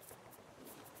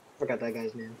 Forgot that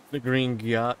guy's name. The green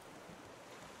yacht.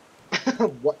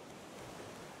 What?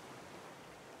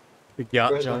 The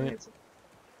yacht Where's my giant. answer?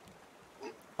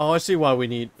 Oh, I see why we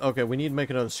need. Okay, we need to make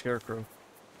another scarecrow.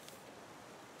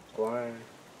 Why?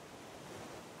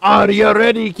 Are you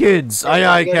ready, kids? Aye,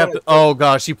 aye, Get Captain. it. Oh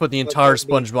gosh, he put the entire cooked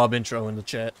beef. SpongeBob intro in the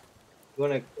chat. You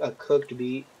want a cooked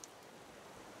beet?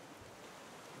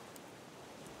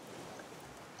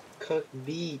 Cooked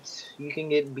beets. You can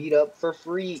get beat up for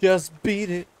free. Just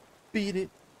beat it, beat it.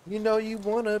 You know you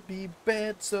wanna be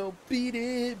bad, so beat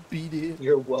it, beat it.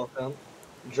 You're welcome.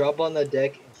 Drop on the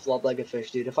deck and flop like a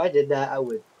fish, dude. If I did that, I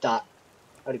would die.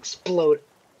 I'd explode.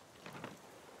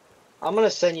 I'm gonna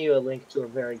send you a link to a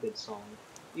very good song.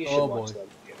 You should Oh, watch boy. that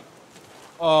video.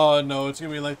 Oh no, it's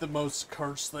gonna be like the most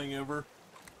cursed thing ever.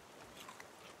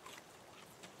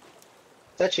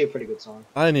 It's actually a pretty good song.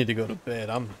 I need to go to bed.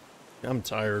 I'm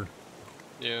tired.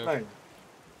 Yeah. I know.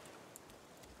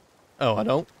 Oh, I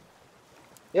don't?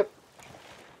 Yep.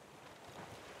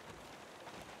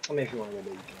 I mean, if you want to go,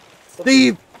 there, you can.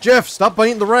 Steve! Jeff, stop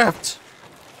biting the raft!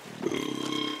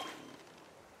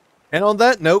 And on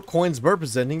that note, Coin's Burp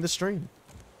is ending the stream.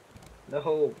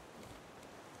 No.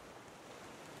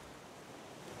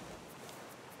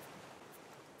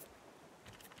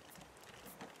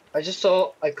 I just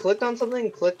saw, I clicked on something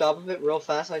and clicked off of it real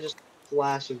fast, and I just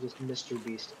flash of just Mr.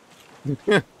 Beast.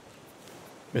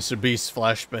 Mr. Beast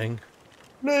Flashbang.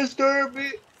 Mr.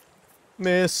 Beast!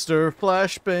 Mr.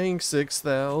 Flashbang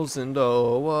 6000, oh,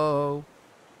 oh.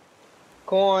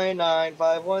 Coin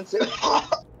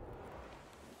 9516.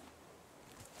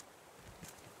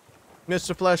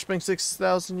 Mr. Flashbang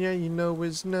 6000, yeah, you know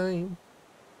his name.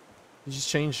 He just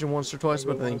changed it once or twice,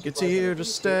 but I think it's here to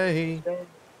stay.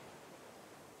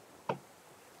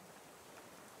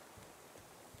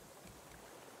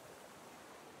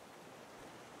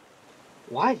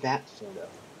 Why that photo?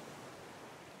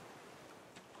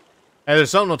 Hey, there's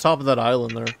something on top of that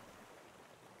island there.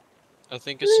 I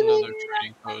think it's another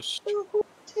trading post.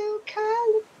 To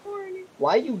California.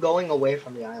 Why are you going away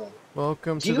from the island?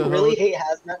 Welcome Do to you the really hate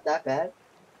Hazmat that bad?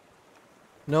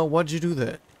 No, why'd you do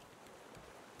that?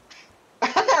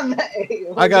 It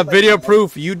I was got like- video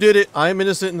proof. You did it. I'm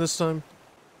innocent this time.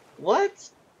 What?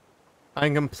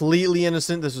 I'm completely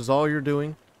innocent. This is all you're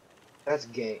doing. That's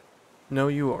gay. No,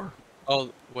 you are.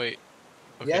 Oh, wait.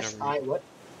 Okay, Yes, never mind.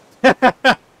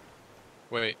 what?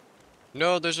 Wait.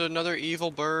 No, there's another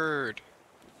evil bird.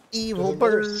 Evil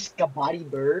There's another bird. Scabati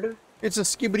bird? It's a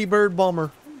skibbity bird bomber.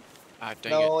 Ah,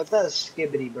 dang No, it. it's not a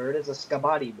skibbity bird. It's a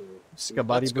Scabati bird.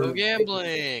 Scabati Let's go bird.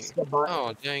 gambling.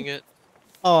 Oh, dang it.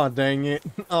 Aw, dang it.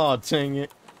 Aw, dang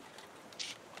it.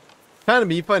 Trying to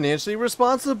be financially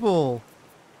responsible.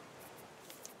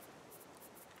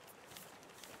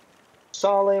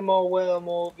 Salemo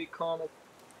Wemo Vicona.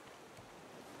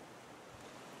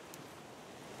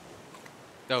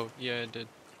 Oh, yeah, it did.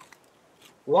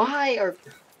 Why are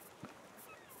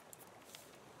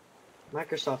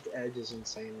Microsoft Edge is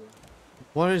insane.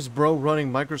 What is bro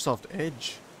running Microsoft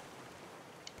Edge?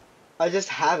 I just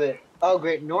have it. Oh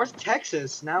great, North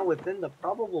Texas now within the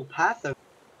probable path of.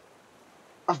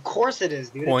 Of course it is,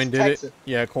 dude. Coin It's did Texas. it.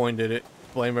 Yeah, Coin did it.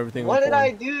 Blame everything What on did Coin.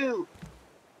 I do?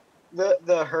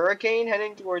 The hurricane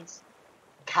heading towards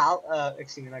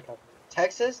excuse me, not California.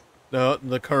 Texas?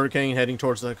 The hurricane heading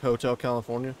towards the Hotel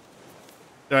California.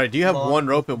 Alright, do you have Long one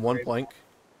rope and distance one rape. plank?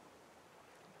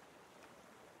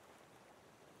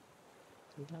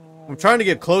 I'm trying to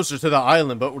get closer to the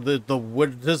island, but we're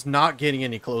just not getting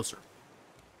any closer.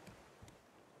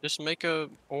 Just make a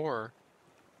ore.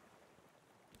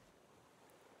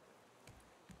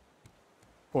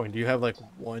 Coin, do you have like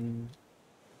one?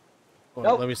 Hold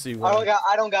on, Nope. let me see.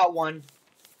 I don't got one.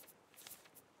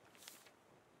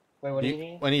 Wait, what do you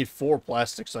need? I need 4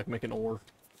 plastics so I can make an ore.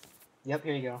 Yep,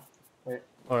 here you go. Wait.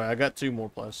 Alright, I got 2 more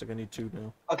plastic. I need 2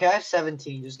 now. Okay, I have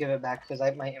 17. Just give it back because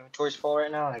my inventory's full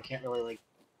right now and I can't really like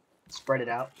spread it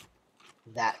out.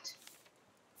 That.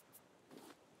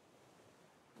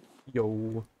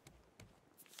 Yo.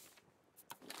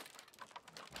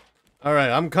 Alright,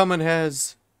 I'm coming,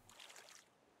 Has.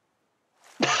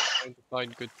 Trying to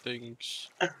find good things.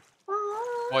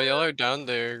 While y'all are down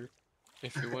there,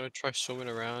 if you want to try swimming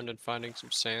around and finding some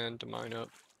sand to mine up,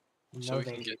 so No, we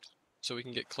can thank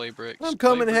you. get clay bricks. I'm Clay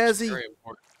coming, bricks Hazzy. very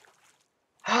important.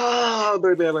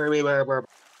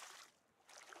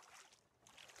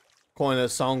 Coin, that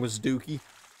song was dookie.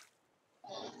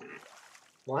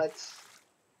 What?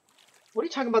 What are you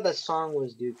talking about? That song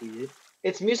was dookie, dude.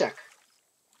 It's music.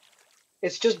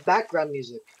 It's just background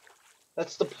music.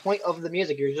 That's the point of the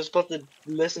music. You're just supposed to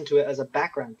listen to it as a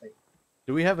background thing.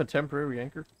 Do we have a temporary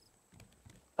anchor?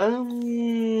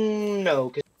 No,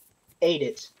 because ate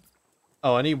it.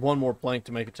 Oh, I need 1 more plank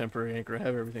to make a temporary anchor. I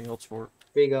have everything else for it.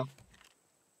 Here you go.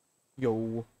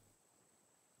 Yo.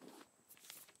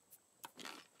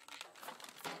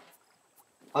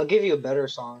 I'll give you a better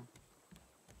song.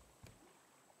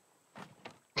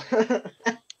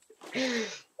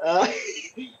 uh,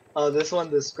 oh, this one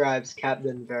describes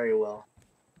Captain very well.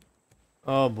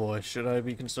 Oh boy, should I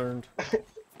be concerned?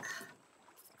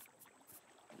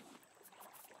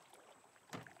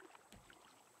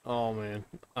 Oh man,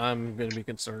 I'm gonna be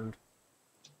concerned.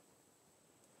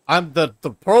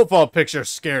 The profile picture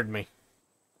scared me.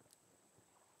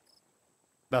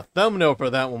 The thumbnail for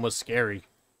that one was scary.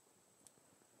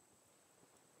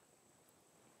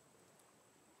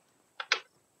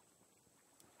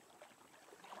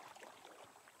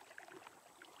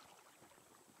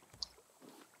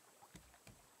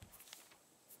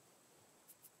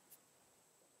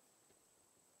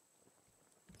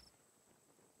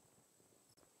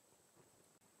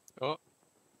 Oh.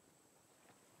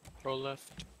 Go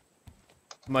left.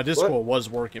 My Discord was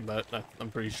working, but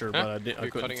I'm pretty sure, but I didn't. I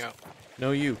You're couldn't. cutting out.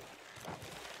 No, you.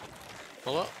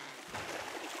 Hello?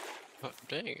 Oh,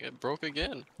 dang, it broke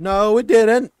again. No, it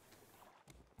didn't.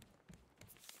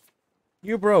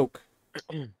 You broke.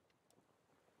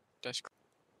 That's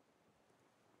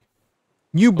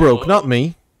You broke, not Hello?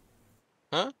 me.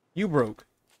 Huh? You broke.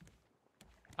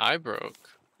 I broke.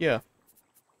 Yeah.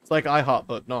 It's like IHOP,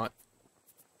 but not.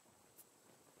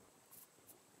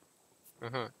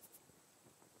 Uh-huh.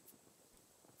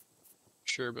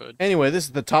 Sure, bud. Anyway, this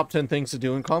is the top 10 things to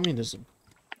do in communism.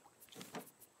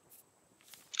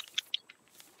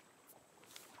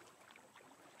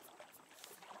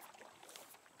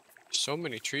 So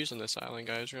many trees on this island,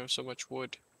 guys. We have so much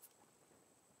wood.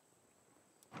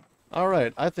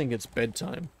 Alright, I think it's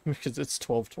bedtime, because it's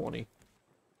 12:20.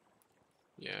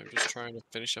 Yeah, I'm just trying to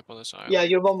finish up on this island. Yeah,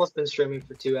 you've almost been streaming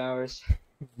for 2 hours.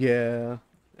 Yeah.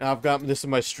 I've got this is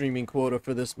my streaming quota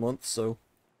for this month, so...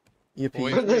 Yippee.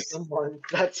 Wait. For this month,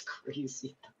 that's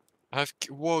crazy.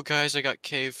 Whoa, guys, I got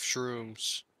cave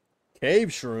shrooms. Cave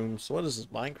shrooms? What is this,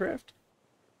 Minecraft?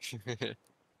 You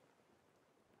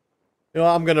know,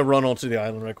 I'm gonna run onto the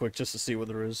island right quick just to see what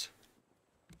there is.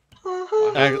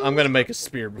 I'm gonna make a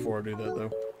spear before I do that,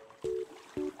 though.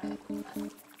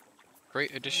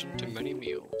 Great addition to many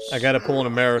meals. I gotta pull in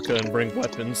America and bring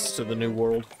weapons to the new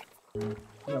world.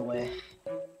 No way.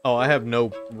 Oh, I have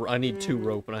no... I need 2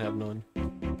 rope and I have none.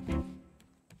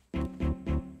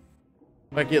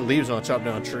 If I get leaves, I'll chop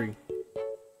down a tree.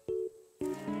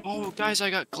 Oh, guys, I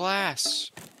got glass.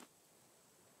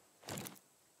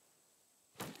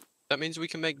 That means we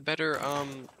can make better,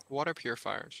 water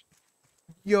purifiers.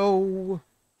 Yo!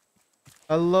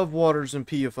 I love waters and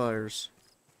purifiers.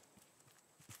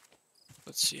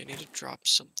 Let's see, I need to drop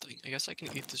something. I guess I can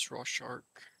eat this raw shark.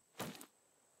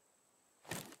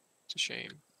 It's a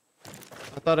shame.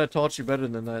 I thought I taught you better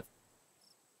than that.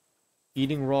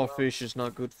 Eating raw fish is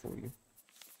not good for you.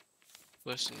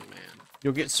 Listen, man.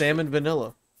 You'll get salmon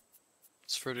vanilla.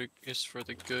 It's for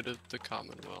the good of the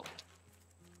Commonwealth.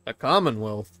 A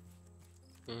Commonwealth.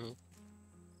 Mhm.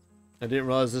 I didn't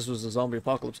realize this was a zombie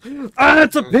apocalypse. Ah,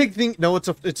 it's a pig thing. No, it's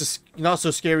a not so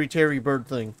scary Terry bird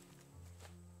thing.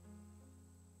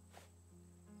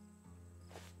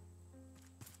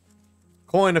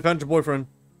 Coin, I found your boyfriend.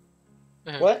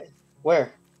 What?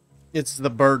 Where? It's the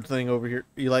bird thing over here.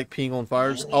 You like peeing on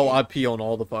fires? Oh, I pee on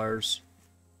all the fires.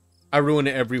 I ruin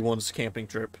everyone's camping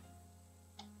trip.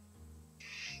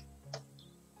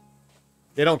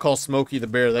 They don't call Smokey the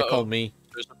bear, they call me.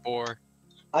 There's a boar.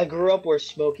 I grew up where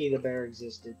Smokey the Bear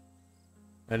existed.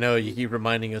 I know, you keep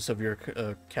reminding us of your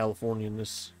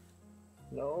Californianness.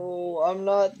 No, I'm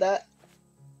not that.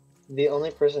 The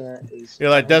only person that is. You're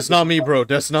like, that's not me, bro.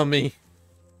 That's not me.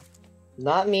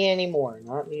 Not me anymore.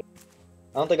 Not me.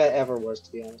 I don't think I ever was,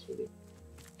 to be honest with you.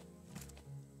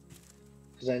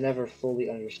 Because I never fully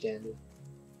understand it.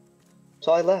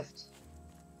 So I left.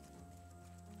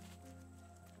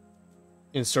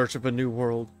 In search of a new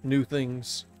world, new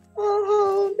things.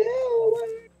 Oh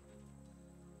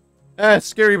no! Ah,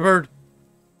 scary bird.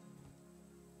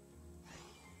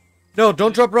 No,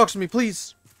 don't drop rocks on me,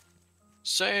 please.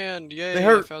 Sand! Yay! They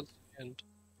hurt. I found sand.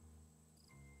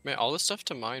 Man, all this stuff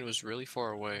to mine was really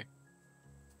far away.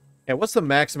 Yeah, what's the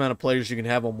max amount of players you can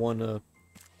have on one raft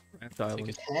I think island?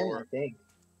 it's 10, I think.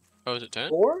 Oh, is it 10?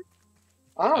 4?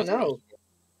 I don't know.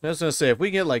 I was gonna say, if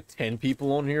we get like 10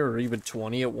 people on here, or even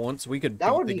 20 at once, we could That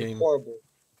beat would the be game. horrible.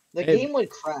 The Hey. game would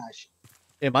crash.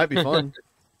 It might be fun.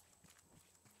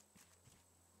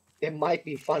 It might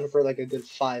be fun for like a good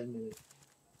 5 minutes.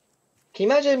 Can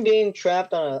you imagine being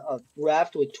trapped on a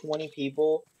raft with 20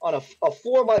 people on a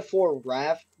 4x4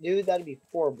 raft? Dude, that'd be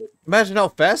horrible. Imagine how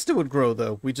fast it would grow,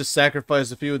 though. We just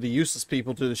sacrifice a few of the useless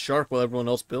people to the shark while everyone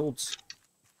else builds.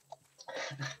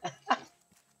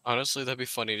 Honestly, that'd be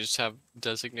funny. Just have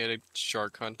designated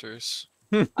shark hunters.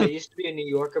 I used to be in New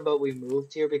Yorker, but we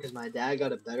moved here because my dad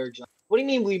got a better job. What do you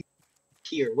mean we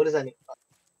here. What does that mean?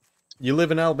 You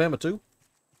live in Alabama too?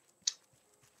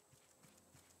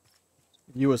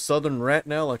 You a southern rat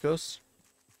now like us?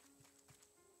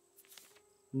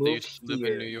 They Moved used to live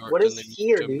here. in New York. What and is they moved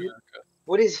here, to dude? America.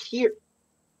 What is here?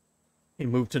 He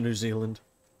moved to New Zealand.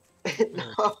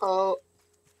 No.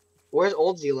 Where's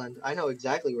Old Zealand? I know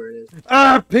exactly where it is.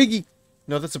 Ah, piggy!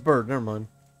 No, that's a bird. Never mind.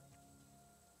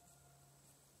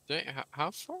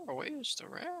 How far away is the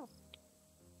raft?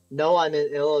 No, I'm in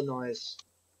Illinois.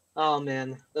 Oh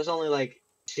man, there's only like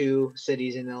 2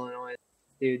 cities in Illinois,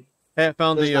 dude. Hey, I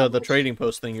found There's not the much. trading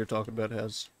post thing you're talking about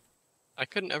has. I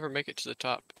couldn't ever make it to the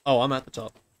top. Oh, I'm at the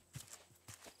top.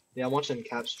 Yeah, I'm watching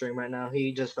Cap stream right now.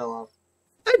 He just fell off.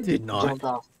 I did He not. jumped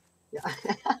off. Yeah.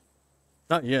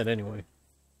 Not yet, anyway.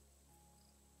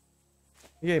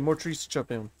 Yay, more trees to chop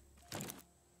down.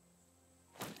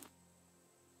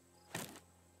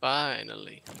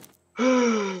 Finally.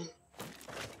 Alright,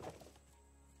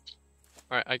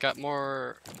 I got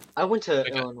more. I went to I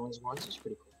got- Illinois once. It's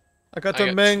pretty cool. I got I a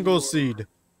got mango 2 seed.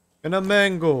 And a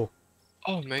mango.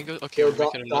 Oh, mango. Okay, Yo, we're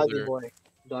making Doggy another. boy,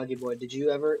 Doggy boy. Did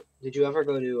you ever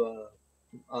go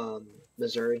to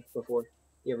Missouri before?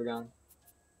 You ever gone?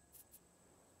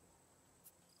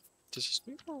 Does this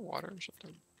need more water or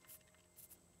something?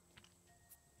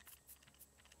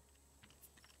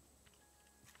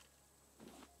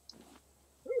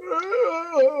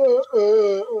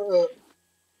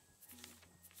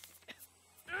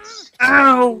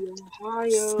 Ow! Ohio.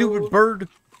 Stupid bird.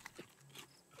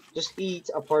 Just eat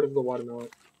a part of the watermelon.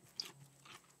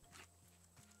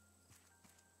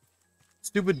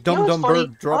 Stupid You know dumb what's dumb funny? bird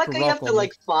I dropped like a how you have rock to on me.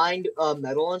 like find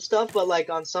metal and stuff, but like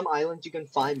on some islands you can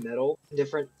find metal,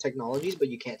 different technologies, but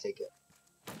you can't take it.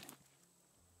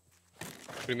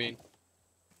 What do you mean?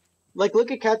 Like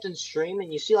look at Captain's stream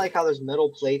and you see like how there's metal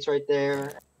plates right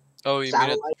there. Oh, you mean at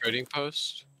the Satellite. trading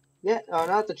post? Yeah,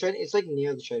 not the trading. It's like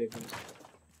near the trading post.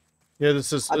 Yeah,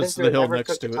 this is I've been the through it, hill never next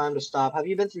took to the it. time to stop. Have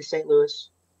you been through St. Louis?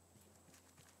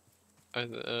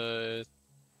 I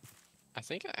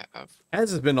think I have.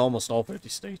 Has been almost all 50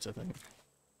 states, I think.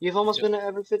 You've almost Yep. been to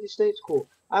every 50 states? Cool.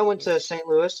 I went to St.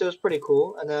 Louis. It was pretty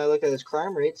cool. And then I looked at its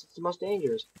crime rates. It's the most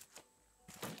dangerous.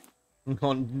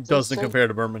 Doesn't insane. compare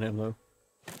to Birmingham, though.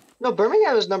 No,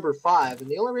 Birmingham is number 5.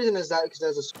 And the only reason is that because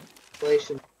there's a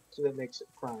population that makes it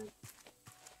crime.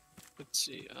 Let's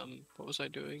see. What was I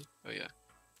doing? Oh yeah.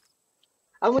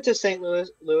 I went to St. Louis,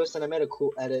 and I made a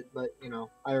cool edit, but, you know,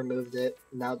 I removed it.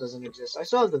 Now it doesn't exist. I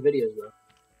still have the videos, though.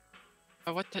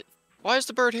 Oh, what the? Why is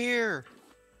the bird here?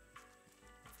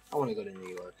 I want to go to New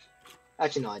York.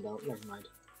 Actually, no, I don't. Never mind.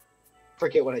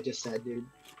 Forget what I just said, dude.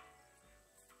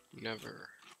 Never.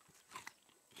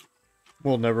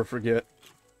 We'll never forget.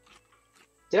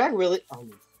 Did I really? Oh,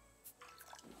 no.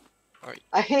 Alright.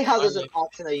 I hate how there's an Finally.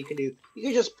 option that you can do. You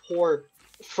can just pour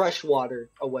fresh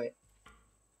water away.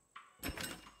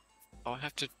 Oh, I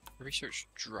have to research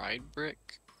dried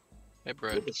brick. Hey, What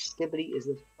bread. the skibbity is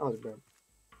this? Oh, it's bread.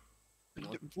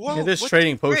 Whoa! Yeah, this what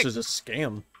trading the post frick? is a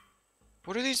scam.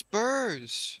 What are these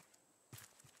birds?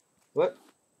 What?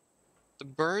 The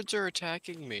birds are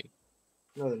attacking me.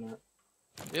 No, they're not.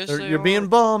 Yes, You're are. being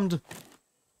bombed.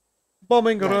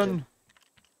 Bombing Imagine. run.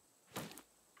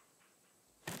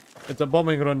 It's a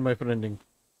bombing run, my friending.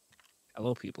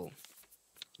 Hello, people.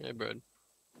 Hey, bread.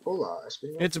 Hola,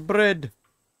 Espino. It's bread.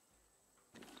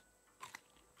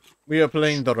 We are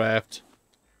playing the raft.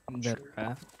 The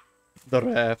raft. The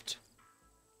raft.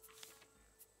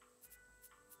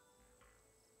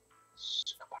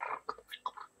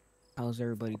 How's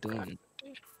everybody doing?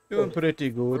 Doing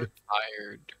pretty We're good.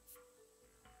 tired.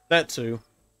 That too.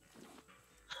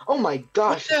 Oh my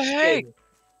gosh! What the it scared heck? me.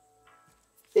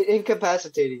 It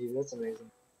incapacitated you. That's amazing.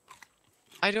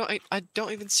 I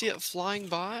don't even see it flying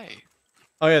by.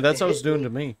 Oh yeah, that's It what it was hit doing me. to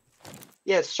me.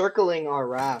 Yeah, it's circling our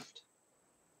raft.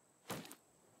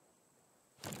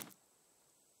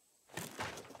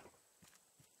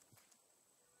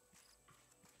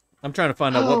 I'm trying to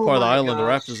find out what Oh part of the my island the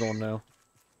raft gosh. is on now.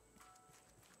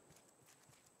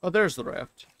 Oh, there's the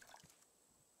raft.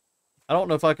 I don't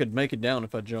know if I could make it down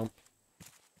if I jump.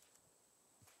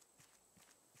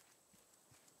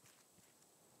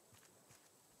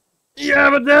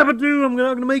 Yabba dabba doo, I'm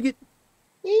not gonna make it.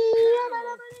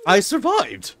 I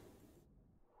survived.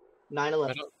 9/11.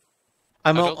 I don't.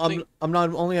 I'm I al- don't I'm think- I'm not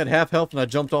only at half health and I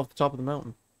jumped off the top of the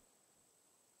mountain.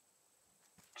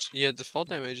 Yeah, the fall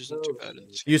damage isn't too Oh, bad.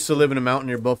 shit. Used to live in a mountain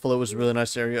near Buffalo. It was a really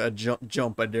nice area. I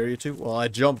jump. I dare you to. Well, I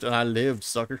jumped and I lived,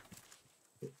 sucker.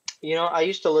 You know, I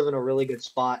used to live in a really good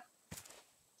spot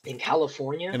in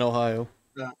California. In Ohio.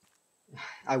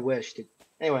 I wish, dude.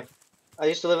 Anyway, I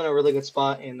used to live in a really good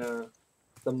spot in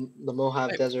the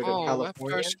Mojave Desert of Oh, left our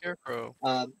California. scarecrow.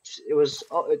 It was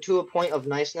to a point of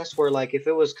niceness where like if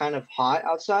it was kind of hot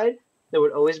outside, there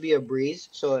would always be a breeze,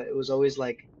 so it was always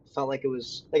like felt like it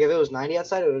was like if it was 90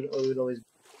 outside, it would always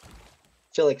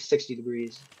feel like 60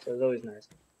 degrees. So it was always nice,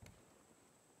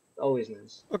 always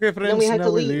nice. Okay, And then we friends, had now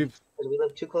to we leave leave. because we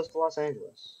live too close to Los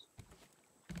Angeles.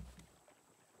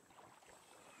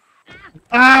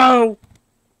 Ow!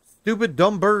 Stupid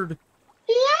dumb bird.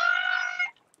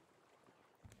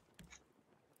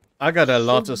 I got a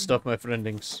lot of stuff, my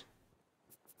friendings.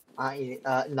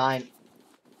 9.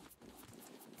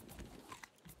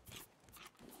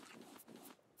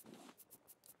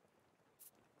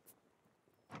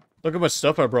 Look at my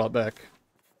stuff I brought back.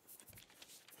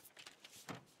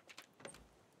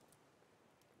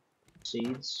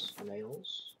 Seeds,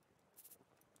 nails.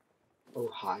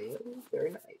 Ohio,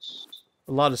 very nice.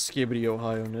 A lot of skibbity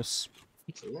Ohio-ness.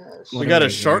 Yes. We got a are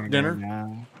shark hearing right dinner.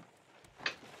 now?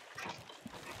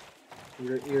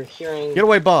 You're hearing. Get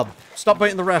away, Bob. Stop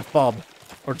biting the raft, Bob.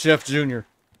 Or Jeff Jr.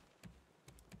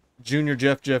 Junior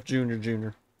Jeff Jr.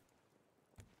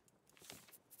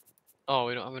 Oh,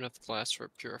 we don't have enough glass for a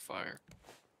purifier.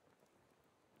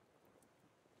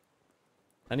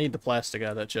 I need the plastic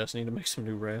out of that chest. I need to make some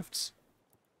new rafts.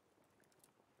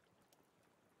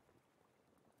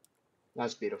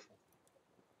 That's beautiful.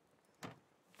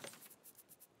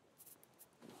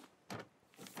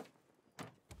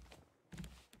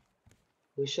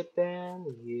 We should ban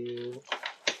you.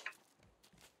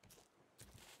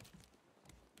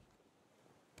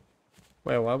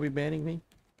 Wait, why are we banning me?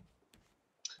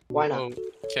 Why not? Oh,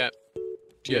 Cap.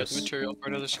 Do you have Yes. the material for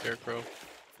another scarecrow?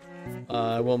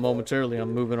 I will momentarily.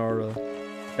 I'm moving our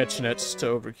catch nets to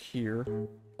over here.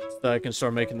 So that I can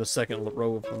start making the second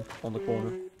row of them on the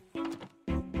corner.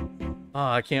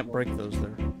 Ah, I can't break those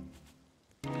there.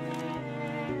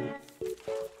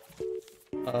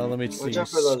 Let me see. out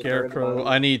for those bird Scarecrow. bugs.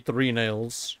 I need 3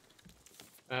 nails.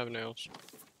 I have nails.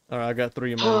 Alright, I got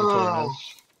 3 in my inventory now.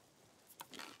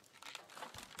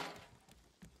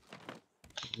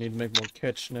 Need to make more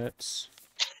catch nets.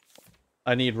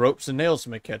 I need ropes and nails to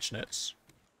make catch nets.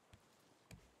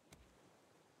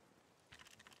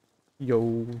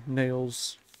 Yo,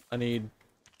 nails. I need...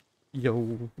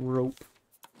 Yo, rope.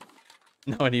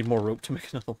 Now I need more rope to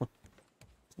make another one.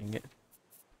 Dang it.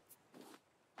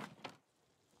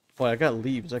 Boy, I got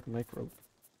leaves. I can make rope.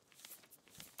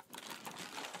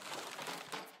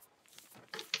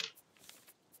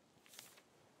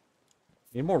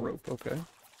 Need more rope. Okay.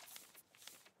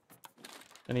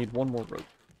 I need 1 more rope.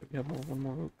 We have one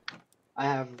more rope. I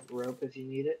have rope if you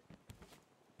need it.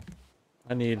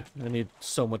 I need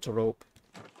so much rope.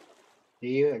 Do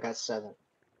you? I got 7.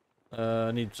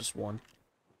 I need just 1.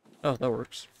 Oh, that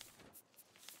works.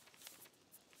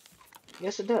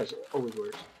 Yes, it does. It always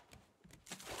works.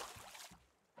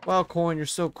 Wow, Coin, you're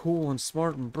so cool and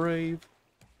smart and brave.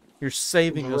 You're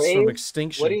saving us Brave? from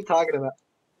extinction. What are you talking about?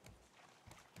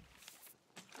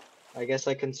 I guess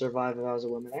I can survive if I was a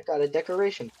woman. I got a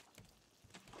decoration.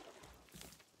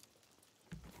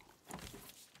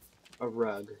 A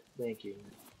rug. Thank you.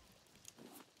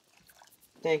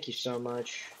 Thank you so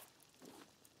much.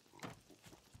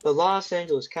 The Los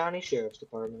Angeles County Sheriff's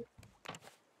Department.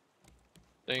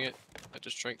 Dang it. I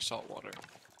just drank salt water.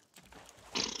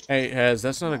 Hey, Haz,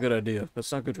 that's not a good idea.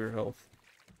 That's not good for your health.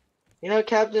 You know,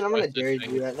 Captain, I'm gonna What's this dare you to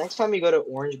thing? do that. Next time you go to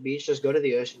Orange Beach, just go to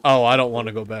the ocean. Oh, I don't want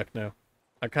to go back now.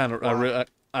 I kind of, Why?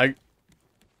 I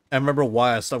remember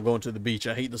why I stopped going to the beach.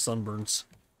 I hate the sunburns.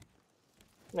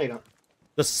 No, you don't.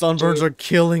 The sunburns Dude. are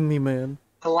killing me, man.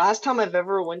 The last time I've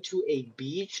ever went to a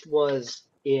beach was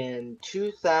in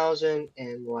 2000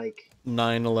 and like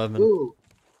 9/11. ooh,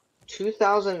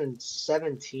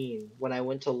 2017 when I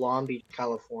went to Long Beach,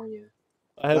 California.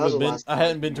 I that was haven't the been. last I time.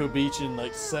 hadn't been to a beach in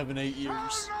like 7-8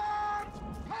 years.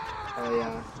 Oh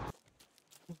yeah.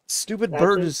 Stupid That's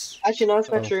bird it. is. Actually, no, it's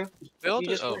not Oh. true. Build You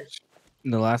it. just Oh, finished.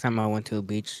 The last time I went to a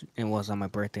beach, it was on my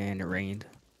birthday and it rained.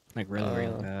 Like really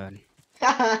bad.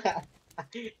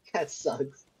 That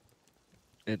sucks.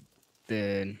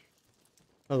 Then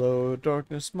Hello,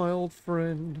 darkness, my old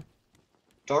friend.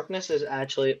 Darkness has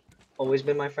actually always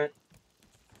been my friend.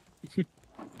 He's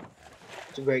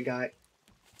a great guy.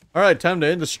 All right, time to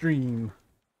end the stream.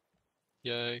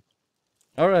 yay.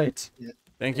 All right. Yeah.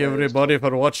 Thank you Yeah, it was everybody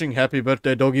for watching. Happy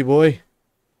birthday, doggy boy.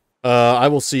 I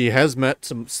will see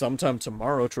Hazmat sometime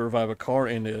tomorrow to revive a car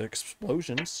in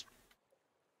explosions.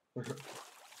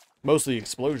 Mostly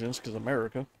explosions, because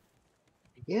America.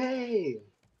 Yay!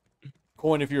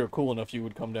 Coin, if you're cool enough, you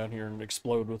would come down here and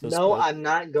explode with us. No, but- I'm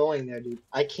not going there, dude.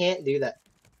 I can't do that.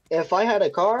 If I had a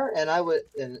car and I would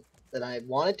and I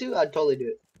wanted to, I'd totally do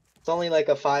it. It's only like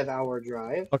a 5-hour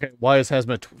drive. Okay, why is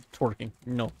Hazmat twerking?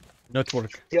 No, no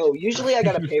twerk. Yo, usually I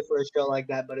gotta pay for a show like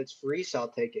that, but it's free, so I'll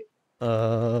take it.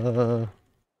 Now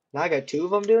I got 2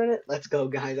 of them doing it. Let's go,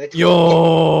 guys.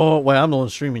 Yo, wait, I'm the one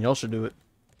streaming. Y'all should do it.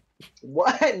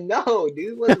 What? No,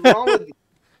 dude. What's wrong with you?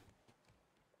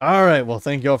 All right, well,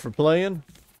 thank y'all for playing.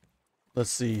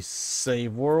 Let's see,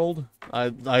 save world.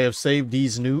 I have saved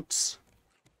these newts,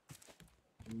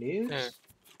 News?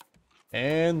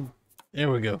 and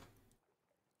there we go.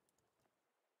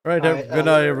 All right, All right, good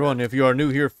night, everyone. If you are new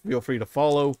here, feel free to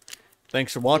follow.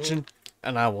 Thanks for watching,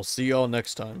 and I will see y'all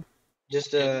next time.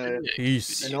 Just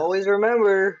Peace. and always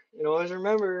remember,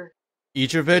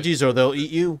 Eat your veggies, or they'll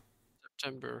eat you.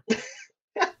 September.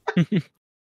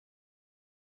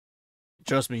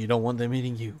 Trust me, you don't want them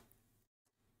eating you.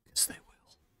 'Cause they